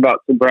serious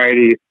about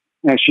sobriety,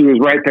 she was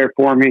right there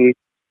for me.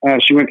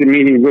 She went to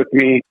meetings with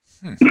me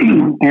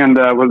and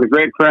was a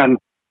great friend.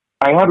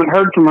 I haven't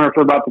heard from her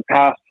for about the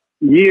past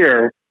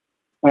year,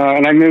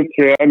 and I moved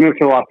to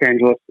Los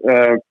Angeles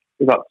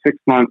about 6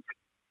 months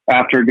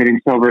after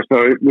getting sober,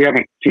 so we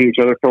haven't seen each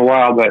other for a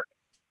while. But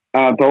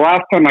the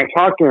last time I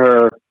talked to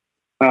her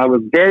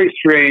was very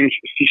strange.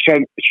 She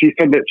said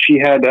that she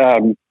had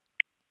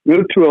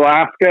moved to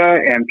Alaska,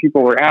 and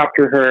people were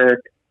after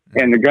her,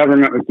 and the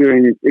government was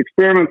doing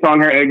experiments on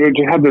her, and it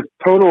had this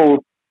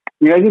total.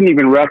 I didn't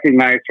even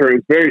recognize her. It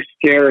was very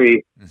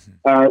scary. Is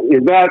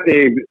that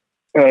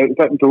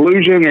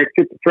delusion or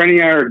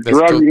schizophrenia or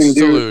drug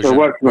induced or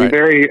what? I'm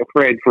very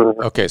afraid for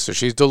her. Okay, so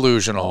she's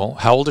delusional.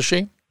 How old is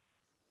she?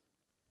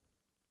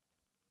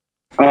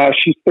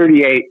 She's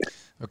 38.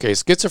 Okay,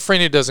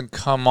 schizophrenia doesn't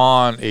come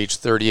on age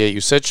 38.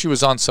 You said she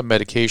was on some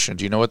medication.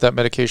 Do you know what that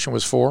medication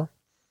was for?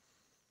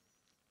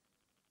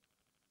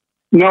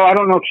 No, I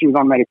don't know if she was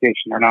on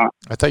medication or not.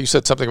 I thought you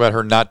said something about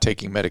her not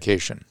taking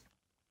medication.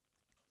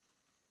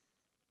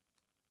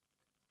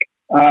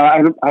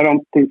 I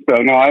don't think so.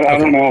 No, I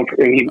don't know if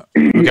any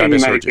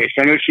medication.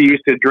 I know she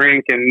used to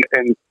drink and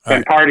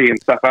party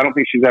and stuff. I don't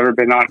think she's ever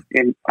been on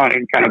any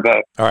kind of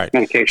a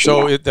medication.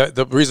 So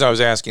the reason I was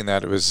asking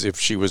that was if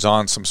she was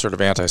on some sort of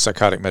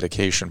antipsychotic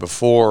medication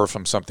before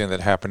from something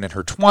that happened in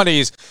her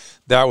 20s,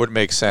 that would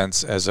make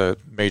sense as a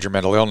major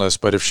mental illness.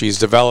 But if she's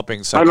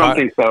developing I don't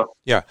think so.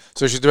 Yeah,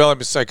 so she's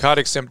developing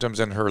psychotic symptoms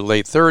in her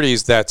late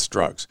 30s, that's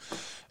drugs.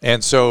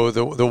 And so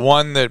the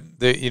one that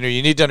you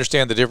need to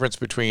understand the difference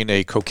between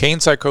a cocaine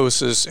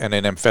psychosis and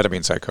an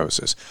amphetamine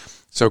psychosis.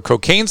 So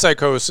cocaine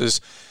psychosis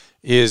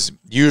is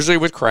usually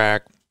with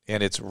crack,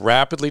 and it's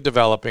rapidly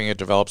developing. It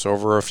develops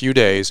over a few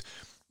days,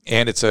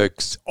 and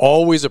it's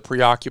always a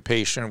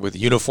preoccupation with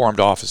uniformed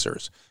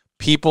officers.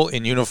 People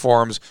in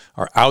uniforms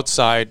are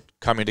outside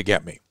coming to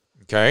get me.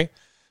 Okay,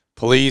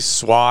 police,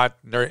 SWAT,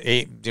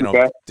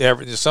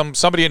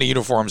 somebody in a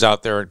uniform's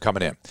out there and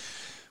coming in.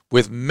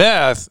 With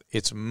meth,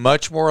 it's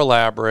much more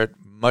elaborate,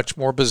 much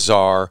more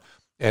bizarre,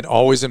 It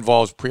always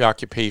involves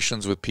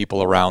preoccupations with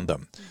people around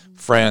them,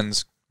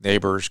 friends,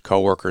 neighbors,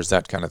 coworkers,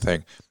 that kind of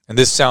thing. And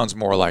this sounds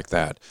more like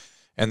that.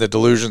 And the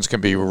delusions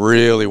can be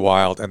really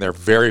wild, and they're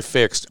very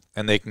fixed,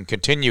 and they can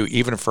continue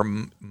even for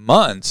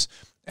months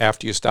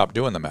after you stop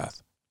doing the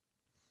meth.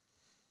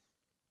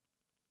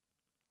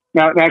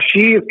 Now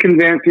she is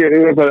convinced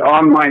there's an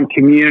online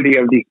community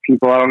of these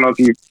people. I don't know if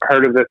you've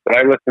heard of this, but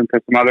I listen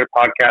to some other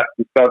podcasts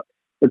and stuff.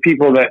 The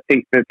people that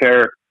think that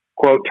they're,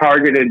 quote,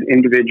 targeted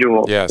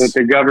individuals, that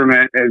the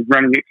government is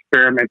running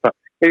experiments.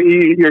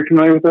 You're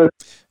familiar with this?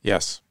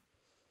 Yes.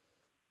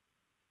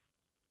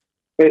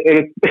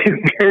 It's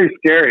very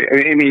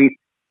scary. I mean,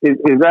 is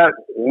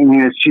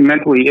she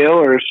mentally ill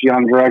or is she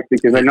on drugs?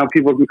 Because I know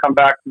people can come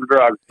back from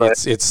drugs,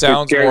 but it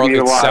sounds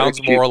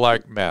more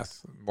like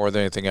meth more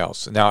than anything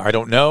else. Now, I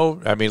don't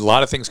know. I mean, a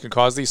lot of things can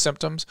cause these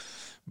symptoms,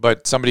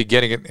 but somebody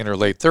getting it in her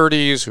late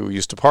 30s who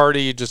used to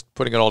party, just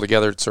putting it all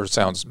together, it sort of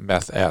sounds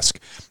meth-esque.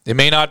 It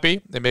may not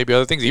be. There may be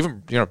other things,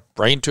 even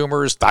brain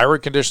tumors,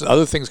 thyroid conditions,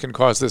 other things can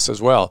cause this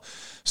as well.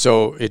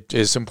 So it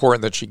is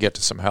important that she get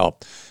to some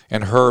help.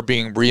 And her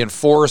being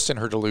reinforced in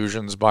her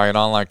delusions by an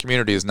online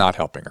community is not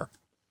helping her.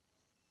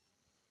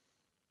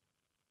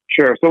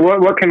 Sure. So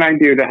what can I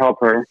do to help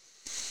her?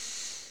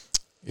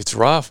 It's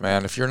rough,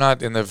 man. If you're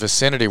not in the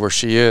vicinity where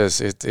she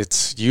is,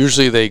 it's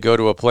usually they go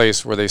to a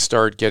place where they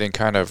start getting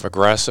kind of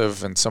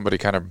aggressive and somebody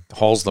kind of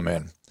hauls them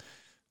in.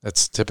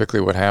 That's typically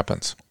what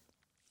happens.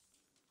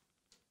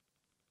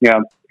 Yeah.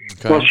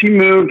 Okay. Well, she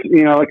moved,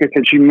 like I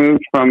said, she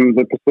moved from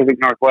the Pacific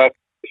Northwest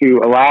to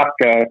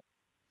Alaska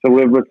to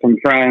live with some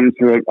friends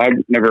who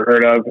I've never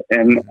heard of.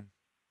 And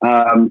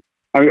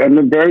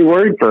I'm very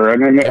worried for her. I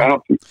mean, I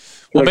don't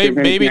well,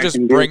 maybe just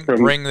bring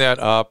that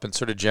up and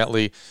sort of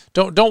gently,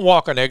 don't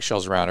walk on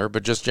eggshells around her,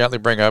 but just gently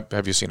bring up,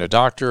 have you seen a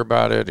doctor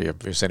about it?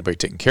 Have you seen anybody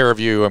taking care of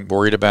you? I'm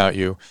worried about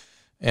you.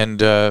 And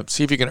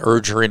see if you can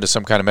urge her into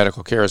some kind of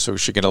medical care so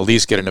she can at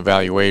least get an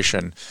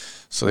evaluation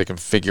so they can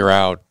figure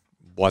out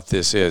what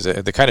this is.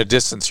 The kind of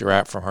distance you're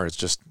at from her is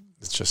just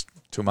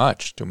too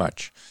much.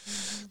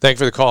 Thank you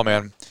for the call,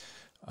 man.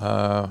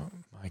 My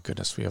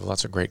goodness, we have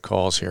lots of great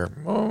calls here.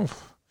 Oh.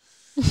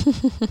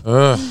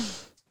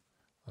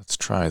 Let's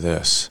try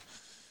this.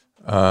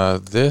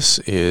 This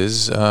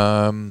is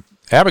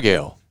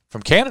Abigail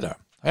from Canada.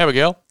 Hi,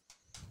 Abigail.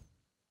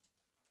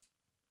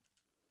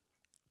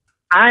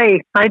 Hi,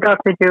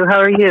 Dr. Drew.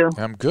 How are you?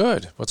 I'm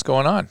good. What's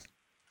going on?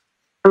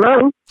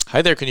 Hello.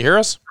 Hi there. Can you hear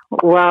us?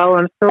 Wow,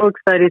 I'm so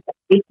excited to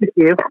speak with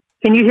you.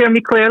 Can you hear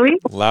me clearly?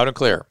 Loud and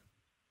clear.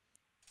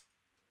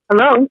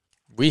 Hello.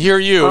 We hear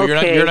you.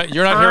 Okay.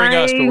 You're not hearing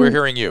us, but we're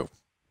heering you.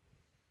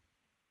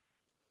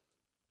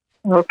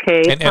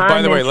 Okay. And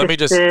by the way, let me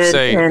just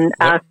say,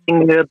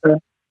 asking you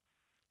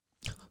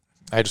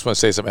I just want to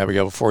say something,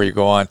 Abigail, before you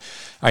go on.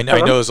 I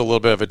know there's a little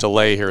bit of a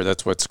delay here.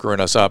 That's what's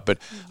screwing us up. But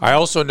I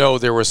also know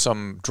there was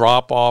some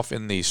drop-off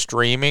in the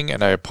streaming,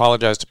 and I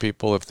apologize to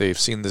people if they've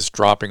seen this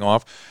dropping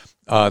off.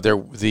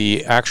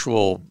 The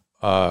actual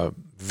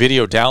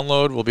video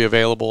download will be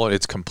available, and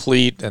it's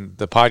complete, and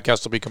the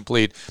podcast will be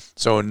complete.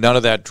 So none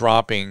of that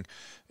dropping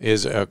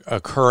is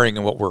occurring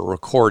in what we're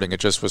recording. It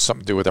just was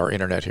something to do with our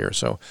internet here.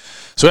 So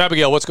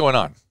Abigail, what's going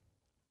on?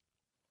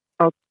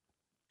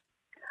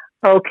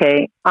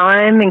 Okay,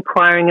 I'm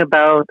inquiring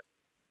about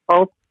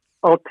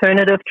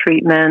alternative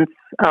treatments,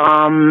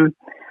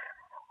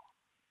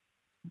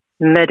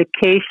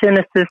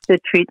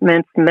 medication-assisted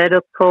treatments,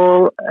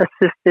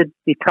 medical-assisted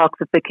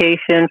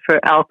detoxification for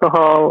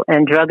alcohol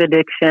and drug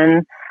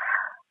addiction.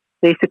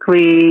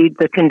 Basically,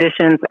 the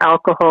conditions: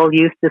 alcohol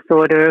use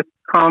disorder,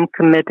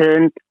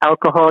 concomitant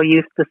alcohol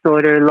use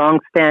disorder,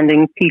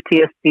 long-standing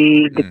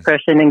PTSD,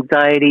 depression,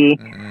 anxiety,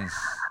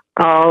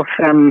 all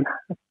from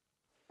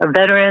a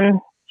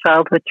veteran,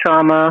 childhood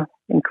trauma,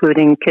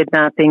 including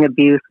kidnapping,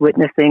 abuse,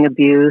 witnessing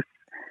abuse,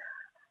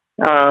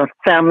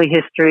 family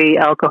history,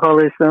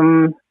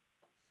 alcoholism,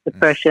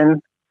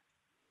 depression.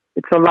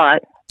 It's a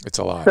lot.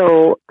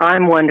 So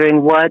I'm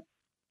wondering what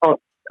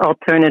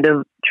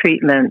alternative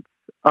treatments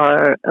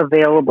are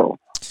available.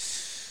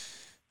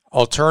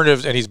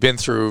 Alternatives, and he's been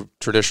through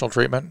traditional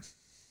treatment?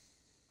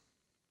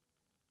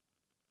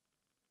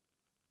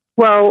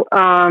 Well,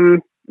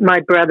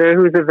 my brother,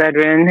 who's a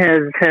veteran,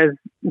 has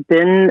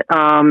been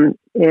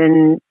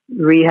in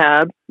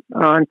rehab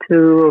on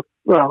two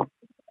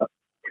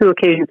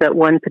occasions at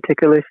one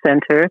particular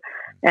center,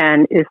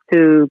 and is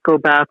to go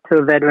back to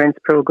a veterans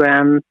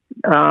program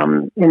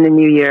in the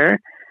new year.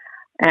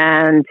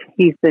 And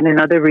he's been in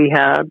other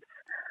rehabs.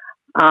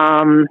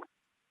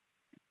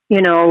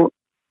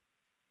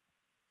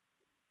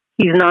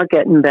 He's not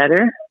getting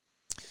better.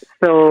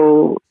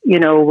 So,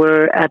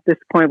 we're at this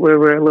point where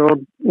we're a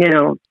little,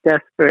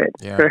 desperate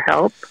for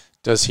help.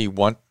 Does he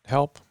want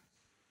help?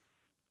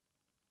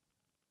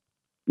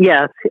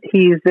 Yes,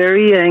 he's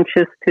very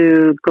anxious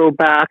to go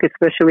back,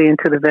 especially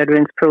into the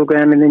veterans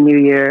program in the new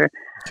year.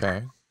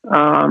 Okay.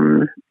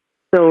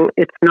 So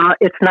it's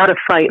not a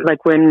fight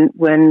like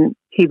when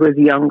he was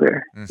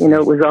younger. You know,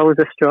 it was always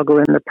a struggle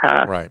in the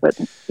past. Right. But,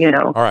 you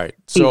know, all right.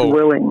 So, he's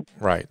willing.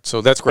 Right.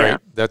 So that's great.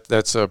 Yeah.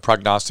 That's a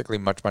prognostically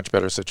much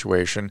better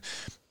situation.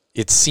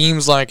 It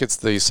seems like it's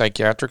the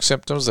psychiatric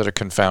symptoms that are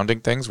confounding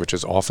things, which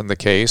is often the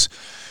case.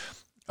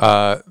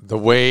 The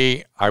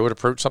way I would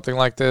approach something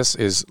like this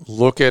is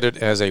look at it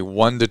as a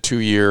 1 to 2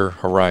 year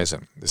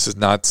horizon. This is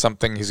not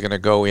something he's going to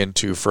go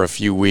into for a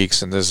few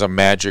weeks, and there's a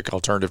magic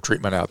alternative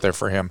treatment out there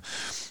for him.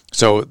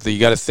 So you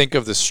got to think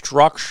of the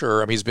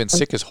structure. I mean, he's been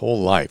sick his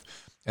whole life,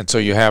 and so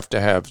you have to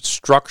have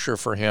structure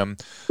for him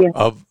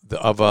of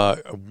a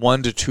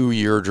 1 to 2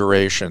 year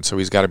duration. So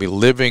he's got to be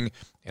living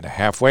in a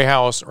halfway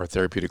house or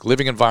therapeutic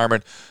living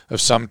environment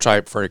of some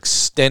type for an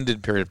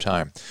extended period of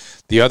time.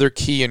 The other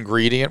key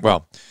ingredient,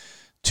 well,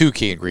 2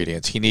 key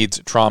ingredients. He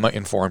needs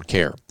trauma-informed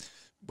care,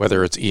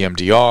 whether it's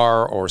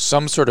EMDR or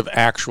some sort of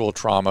actual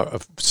trauma,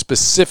 of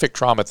specific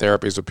trauma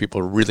therapies where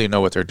people really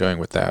know what they're doing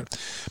with that.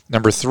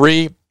 Number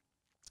 3,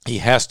 he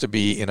has to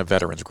be in a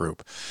veterans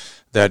group.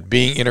 That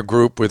being in a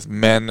group with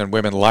men and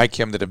women like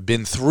him that have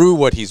been through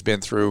what he's been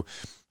through,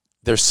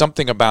 there's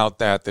something about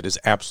that is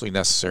absolutely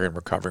necessary in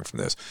recovering from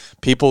this.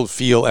 Veterans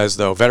feel as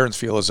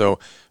though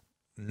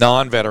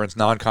non-veterans,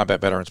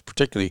 non-combat veterans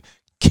particularly,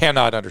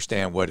 cannot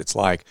understand what it's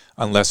like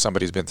unless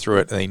somebody's been through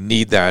it, and they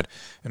need that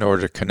in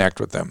order to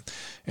connect with them.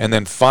 And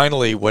then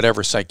finally,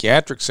 whatever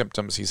psychiatric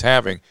symptoms he's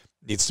having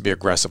needs to be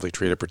aggressively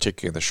treated,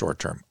 particularly in the short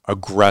term.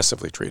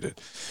 Aggressively treated.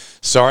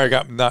 Sorry,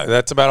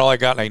 that's about all I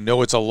got, and I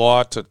know it's a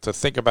lot to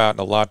think about and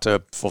a lot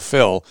to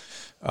fulfill.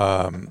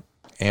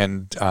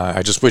 And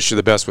I just wish you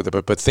the best with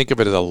it. But think of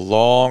it as a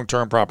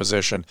long-term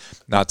proposition,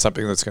 not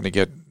something that's going to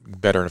get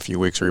better in a few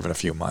weeks or even a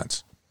few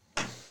months.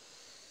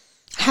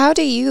 How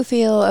do you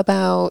feel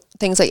about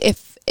things like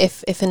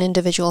if an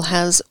individual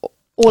has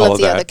all of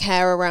the other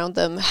care around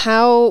them?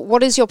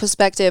 What is your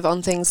perspective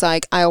on things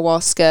like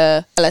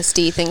ayahuasca,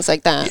 LSD, things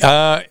like that?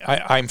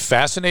 I'm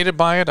fascinated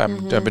by it.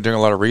 I've been doing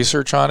a lot of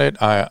research on it.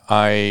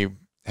 I'm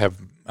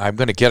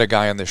going to get a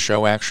guy on this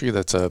show, actually,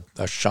 that's a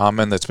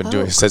shaman that's been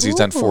doing, he says he's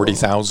done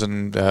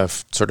 40,000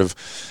 sort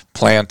of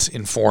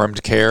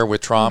plant-informed care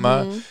with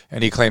trauma,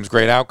 and he claims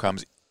great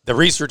outcomes. The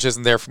research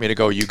isn't there for me to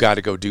go, you got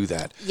to go do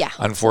that,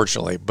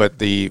 unfortunately. But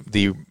the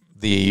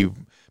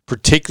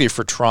particularly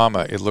for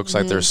trauma, it looks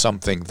like there's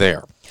something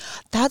there.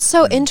 That's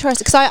so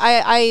interesting, because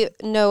I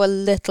know a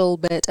little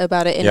bit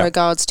about it in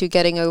regards to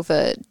getting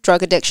over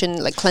drug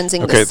addiction, like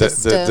cleansing the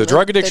system. The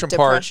drug addiction the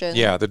part,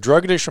 depression. the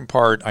drug addiction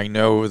part, I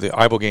know the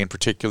ibogaine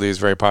particularly is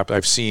very popular.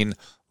 I've seen,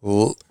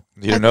 you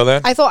didn't know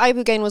that? I thought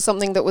ibogaine was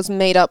something that was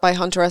made up by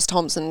Hunter S.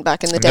 Thompson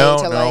back in the day. No,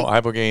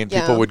 ibogaine,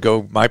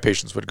 people my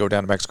patients would go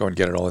down to Mexico and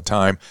get it all the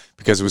time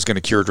because it was going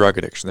to cure drug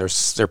addiction. There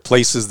are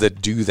places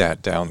that do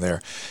that down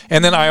there.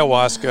 And then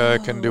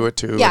ayahuasca can do it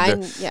too.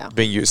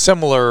 Being used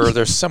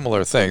there's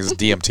similar things,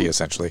 DMT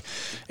essentially.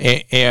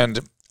 And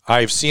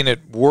I've seen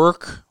it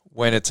work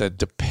when it's a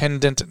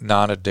dependent,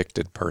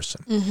 non-addicted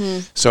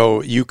person.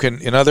 So you can,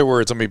 in other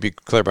words, let me be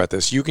clear about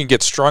this. You can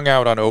get strung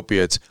out on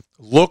opiates,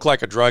 look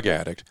like a drug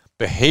addict,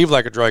 behave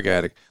like a drug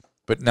addict,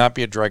 but not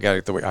be a drug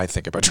addict the way I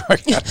think about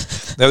drug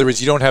addicts. In other words,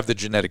 you don't have the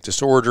genetic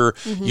disorder.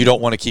 You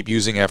don't want to keep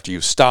using after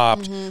you've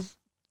stopped.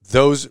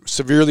 Those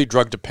severely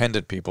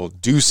drug-dependent people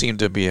do seem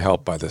to be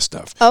helped by this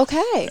stuff.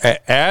 Okay.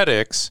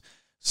 Addicts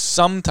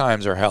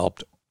sometimes are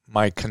helped.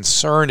 My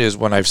concern is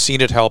when I've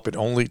seen it help,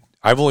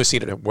 I've only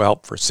seen it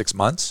help for 6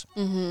 months,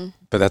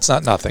 but that's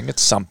not nothing.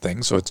 It's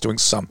something, so it's doing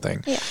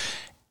something. Yeah.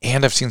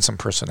 And I've seen some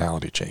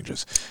personality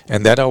changes.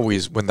 And that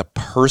always, when the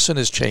person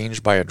is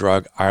changed by a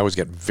drug, I always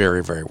get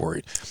very, very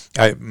worried.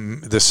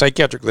 The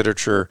psychiatric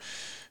literature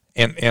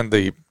and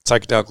the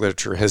psychedelic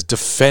literature has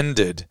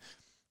defended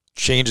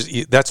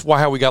changes. That's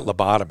how we got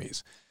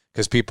lobotomies.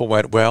 Because people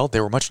went, well, they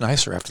were much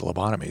nicer after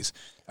lobotomies.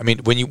 I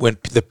mean, when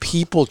the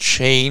people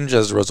change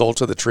as a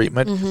result of the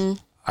treatment,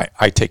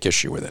 I take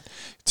issue with it.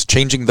 It's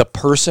changing the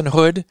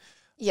personhood.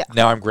 Yeah.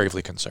 Now I'm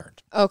gravely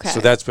concerned. Okay. So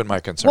that's been my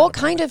concern. What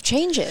kind of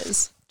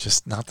changes?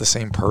 Just not the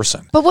same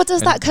person. But what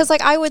does that? Because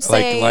I would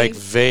say like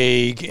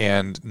vague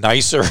and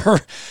nicer,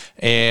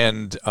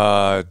 and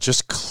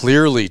just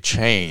clearly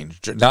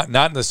changed. Not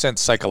in the sense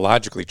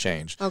psychologically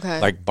changed.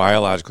 Okay. Like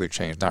biologically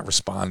changed, not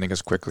responding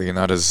as quickly and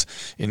not as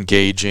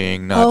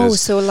engaging.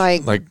 So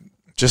like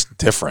just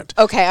different.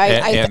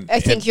 Okay, I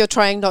think you're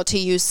trying not to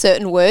use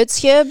certain words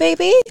here,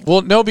 maybe.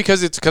 Well, no,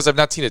 because I've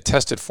not seen it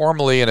tested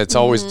formally, and it's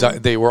always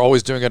they were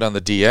always doing it on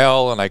the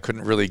DL, and I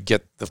couldn't really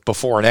get the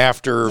before and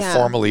after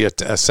formally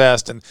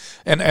assessed, and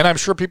I'm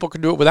sure people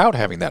can do it without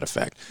having that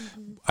effect.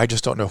 I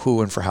just don't know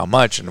who and for how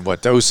much and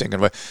what dosing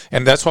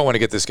and that's why I want to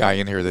get this guy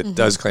in here that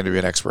does claim to be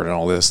an expert in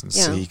all this, and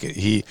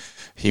see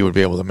he would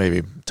be able to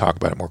maybe talk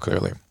about it more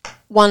clearly.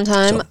 One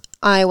time,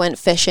 I went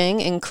fishing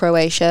in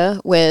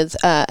Croatia with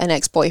an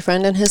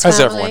ex-boyfriend and his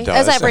family.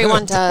 As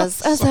everyone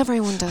does. As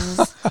everyone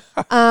does.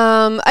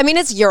 I mean,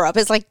 it's Europe.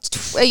 It's like,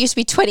 it used to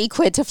be 20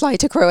 quid to fly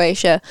to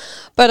Croatia.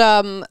 But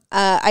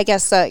I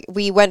guess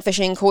we went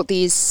fishing, caught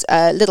these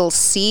little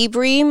sea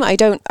bream. I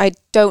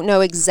don't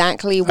know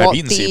exactly what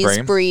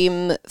these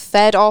bream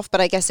fed off, but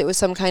I guess it was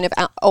some kind of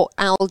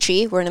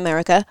algae. We're in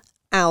America.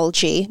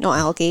 algae, not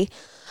algae,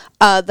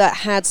 that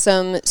had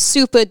some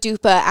super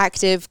duper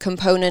active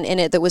component in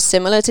it that was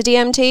similar to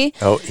DMT.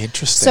 Oh,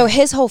 interesting. So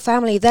his whole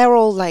family, they're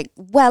all like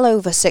well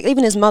over 6.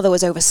 Even his mother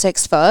was over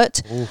 6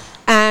 foot. Oof.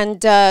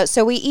 And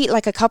so we eat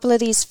like a couple of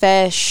these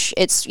fish.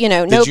 It's,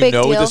 no big deal. Did you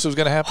know this was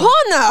going to happen?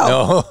 Oh,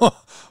 no. No.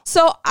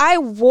 So I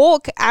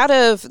walk out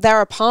of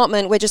their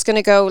apartment. We're just going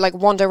to go like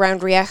wander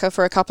around Rieja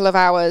for a couple of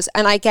hours.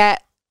 And I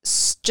get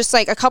just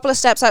like a couple of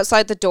steps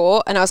outside the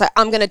door. And I was like,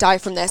 I'm going to die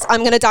from this.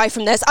 I'm going to die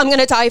from this. I'm going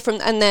to die from...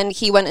 And then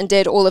he went and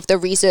did all of the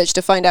research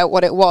to find out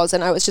what it was.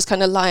 And I was just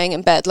kind of lying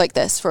in bed like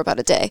this for about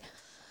a day.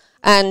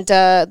 And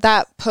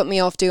that put me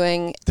off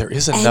doing There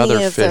is another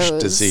any of fish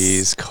those.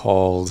 disease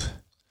called...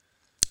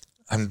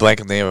 I'm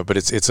blanking the name of it, but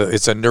it's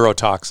a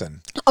neurotoxin.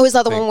 Oh, is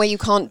that the one where you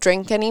can't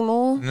drink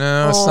anymore?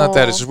 No, it's not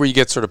that. It's just where you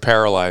get sort of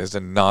paralyzed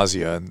and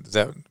nausea, and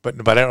that. But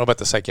I don't know about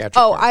the psychiatric.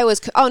 Oh, part. I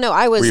was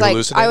Were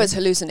you I was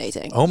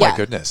hallucinating. Oh my Yeah.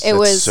 goodness, It that's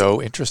was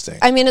so interesting.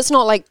 I mean, it's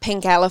not like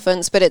pink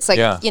elephants, but it's like,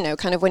 Yeah.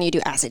 kind of when you do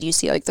acid, you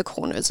see like the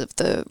corners of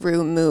the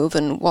room move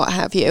and what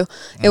have you.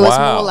 It was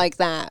Wow. more like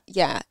that.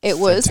 Yeah, it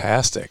was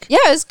Fantastic. Yeah,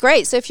 it's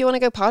great. So if you want to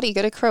go party,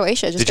 go to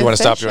Croatia. Just Did go you want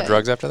to stop fishing. doing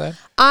drugs after that?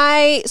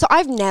 So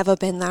I've never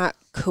been that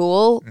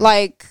cool. Mm.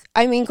 Like,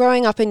 I mean,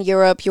 growing up in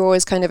Europe, you're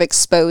always kind of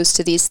exposed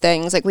to these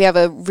things. Like, we have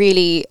a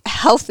really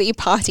healthy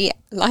party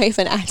life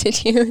and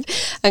attitude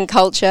and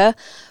culture.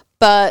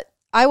 But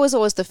I was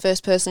always the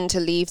first person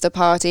to leave the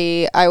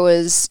party. I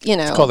was,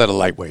 Let's call that a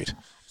lightweight.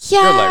 You're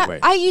a yeah,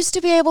 lightweight. I used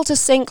to be able to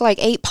sink like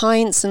 8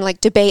 pints and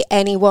like debate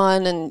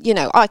anyone. And,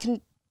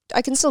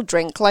 I can still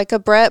drink like a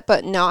Brit,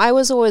 but no, I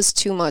was always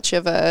too much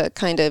of a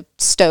kind of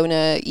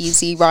stoner,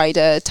 easy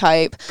rider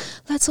type.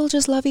 Let's all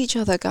just love each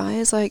other,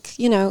 guys. Like,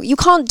 you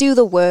can't do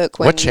the work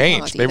when What you changed?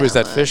 party Maybe it was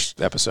that that much. fish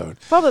episode.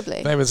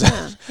 Probably. Maybe it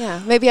was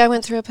Yeah. Maybe I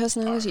went through a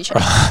personality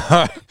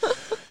change.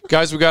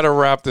 Guys, we got to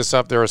wrap this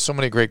up. There are so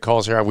many great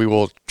calls here. We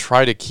will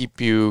try to keep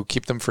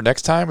them for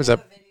next time. Is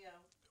that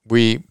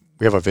we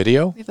have a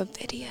video? We have a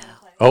video.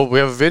 Oh, we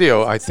have a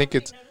video. I think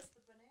it's.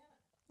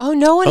 Oh,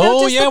 no one Oh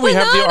noticed yeah, the we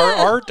have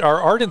banana.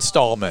 our art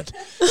installment.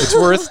 It's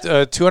worth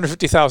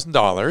 $250,000,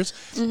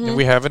 Mm-hmm. and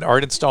we have an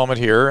art installment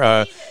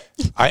here.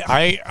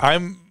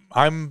 I'm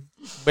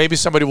maybe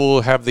somebody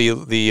will have the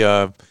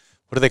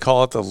what do they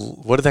call it?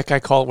 What did that guy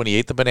call it when he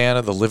ate the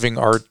banana? The living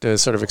art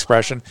sort of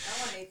expression.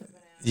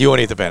 You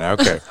won't eat the banana.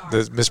 Okay,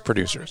 the Miss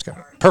Producer is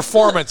coming.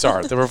 Performance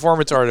art. The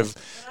performance art of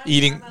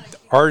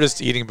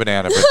artist eating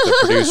banana, but the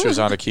producer's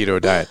on a keto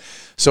diet.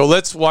 So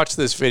let's watch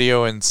this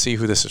video and see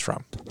who this is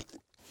from.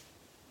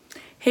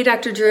 Hey,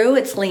 Dr. Drew,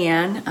 it's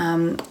Leanne.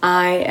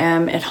 I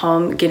am at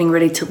home getting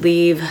ready to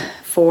leave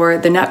for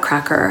the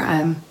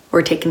Nutcracker.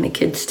 We're taking the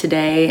kids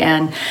today,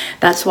 and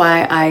that's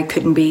why I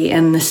couldn't be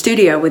in the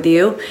studio with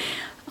you.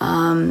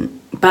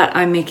 But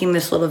I'm making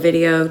this little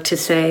video to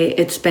say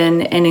it's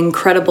been an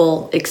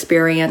incredible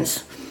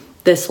experience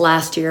this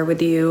last year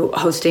with you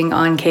hosting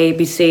on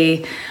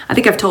KBC. I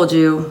think I've told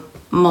you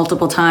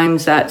multiple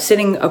times that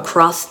sitting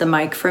across the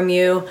mic from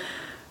you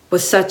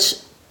was such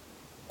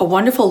a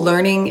wonderful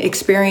learning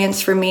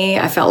experience for me.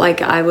 I felt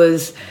like I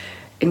was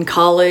in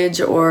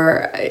college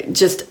or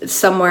just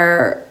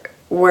somewhere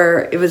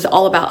where it was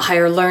all about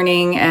higher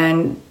learning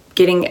and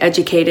getting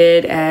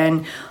educated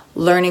and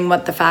learning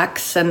what the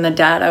facts and the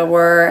data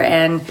were.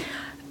 And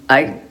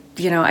I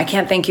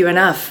can't thank you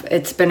enough.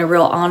 It's been a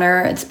real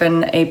honor. It's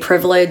been a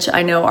privilege.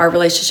 I know our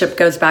relationship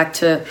goes back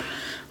to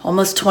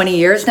almost 20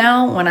 years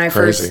now when I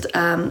Crazy. first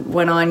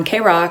went on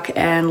K-Rock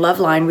and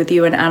Loveline with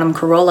you and Adam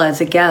Carolla as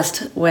a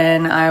guest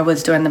when I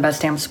was doing the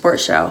Best Damn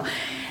Sports Show.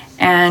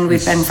 And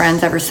we've been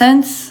friends ever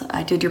since.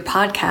 I did your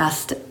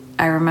podcast,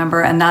 I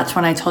remember, and that's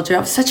when I told you I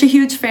was such a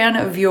huge fan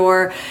of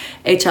your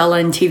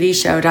HLN TV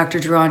show, Dr.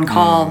 Drew on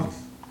Call.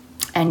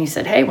 And you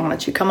said, hey, why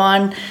don't you come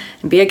on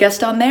and be a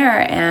guest on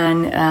there?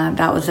 And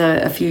that was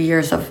a few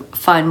years of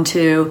fun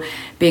too,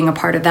 being a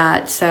part of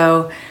that.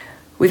 So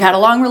we've had a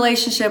long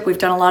relationship. We've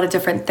done a lot of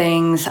different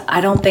things. I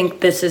don't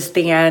think this is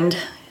the end,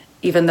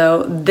 even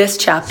though this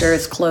chapter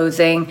is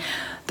closing.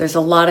 There's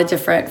a lot of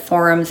different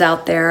forums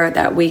out there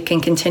that we can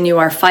continue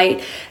our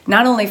fight,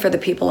 not only for the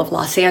people of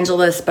Los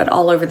Angeles, but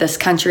all over this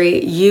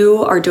country.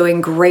 You are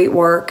doing great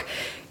work.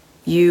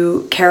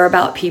 You care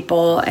about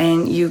people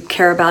and you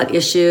care about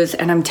issues.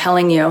 And I'm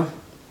telling you,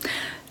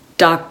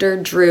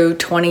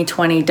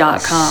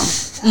 drdrew2020.com.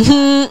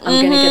 I'm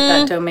going to get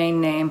that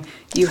domain name.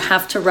 You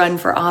have to run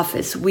for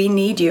office. We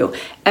need you.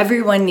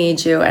 Everyone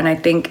needs you. And I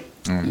think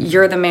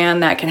you're the man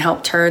that can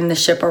help turn the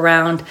ship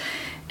around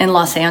in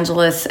Los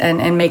Angeles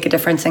and make a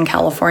difference in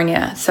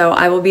California. So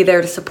I will be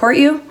there to support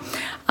you.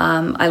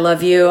 I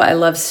love you. I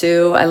love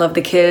Sue. I love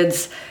the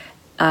kids.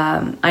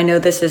 I know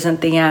this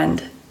isn't the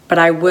end, but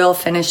I will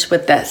finish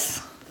with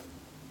this.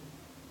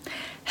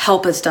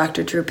 Help us,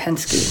 Dr. Drew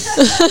Pensky.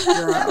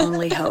 You're our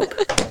only hope.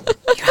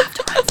 You have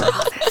to run for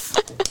office.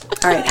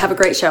 All right, have a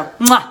great show.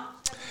 Mwah!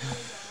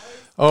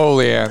 Oh,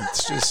 Leanne,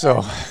 so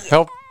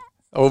help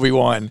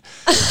Obi-Wan.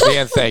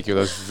 Leanne, thank you.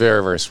 That was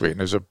very, very sweet.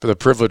 And the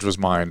privilege was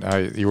mine.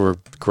 You were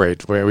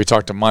great. We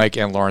talked to Mike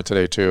and Lauren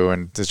today too,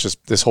 and it's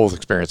just this whole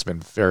experience has been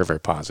very, very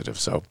positive.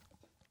 So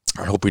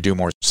I hope we do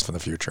more for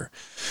the future.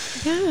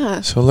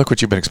 Yeah. So look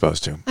what you've been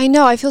exposed to. I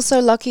know. I feel so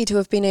lucky to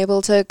have been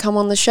able to come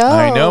on the show.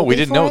 I know. We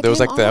didn't know. That was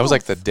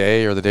like the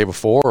day or the day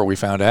before we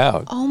found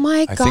out. Oh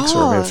my gosh. I think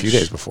so. Maybe a few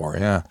days before.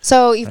 Yeah.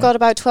 So you've got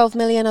about 12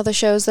 million other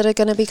shows that are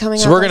going to be coming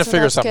out. So we're going to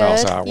figure something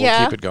else out. We'll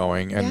Yeah. keep it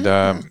going. And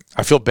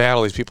I feel bad.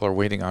 All these people are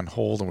waiting on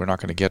hold, and we're not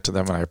going to get to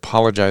them. And I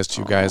apologize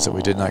to you guys that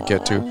we did not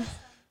get to.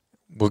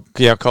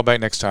 Call back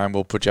next time.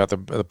 We'll put you out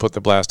put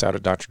the blast out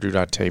at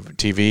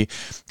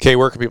drdrew.tv. Kay,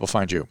 where can people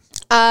find you?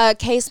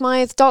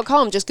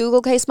 Smythe.com. Just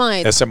Google K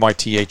Smythe. Smythe.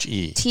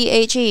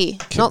 THE.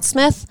 Not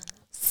Smith.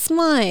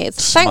 Smythe.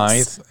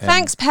 Smythe.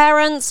 Thanks,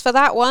 parents, for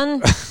that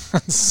one.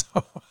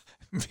 So,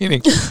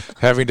 meaning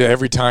having to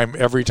every time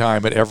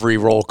at every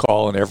roll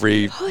call and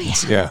every. Oh,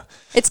 yeah.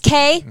 It's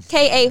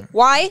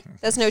K-A-Y.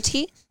 There's no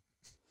T.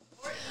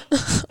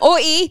 Or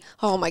E.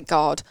 Oh, my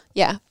God.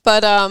 Yeah.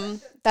 But,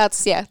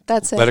 that's it.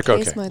 Let it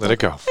go, Kay. Let it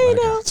go.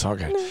 It's all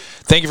good.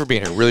 Thank you for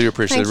being here. Really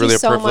appreciate it. Really a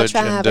privilege.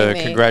 And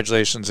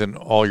congratulations in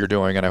all you're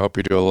doing. And I hope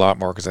you do a lot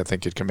more because I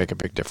think it can make a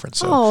big difference.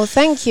 So,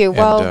 thank you.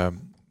 Well,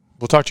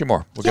 we'll talk to you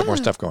more. We'll get more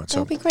stuff going. That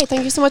would be great.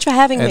 Thank you so much for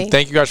having me. And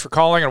thank you guys for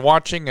calling and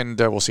watching. And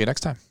we'll see you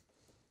next time.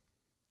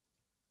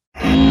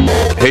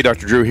 Hey,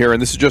 Dr. Drew here.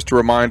 And this is just a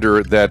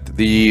reminder that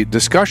the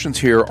discussions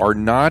here are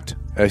not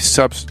a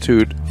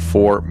substitute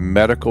for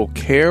medical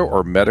care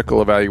or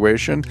medical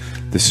evaluation.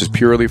 This is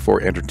purely for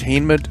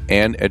entertainment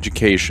and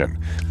education.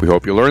 We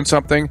hope you learned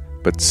something,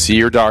 but see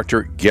your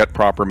doctor, get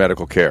proper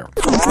medical care.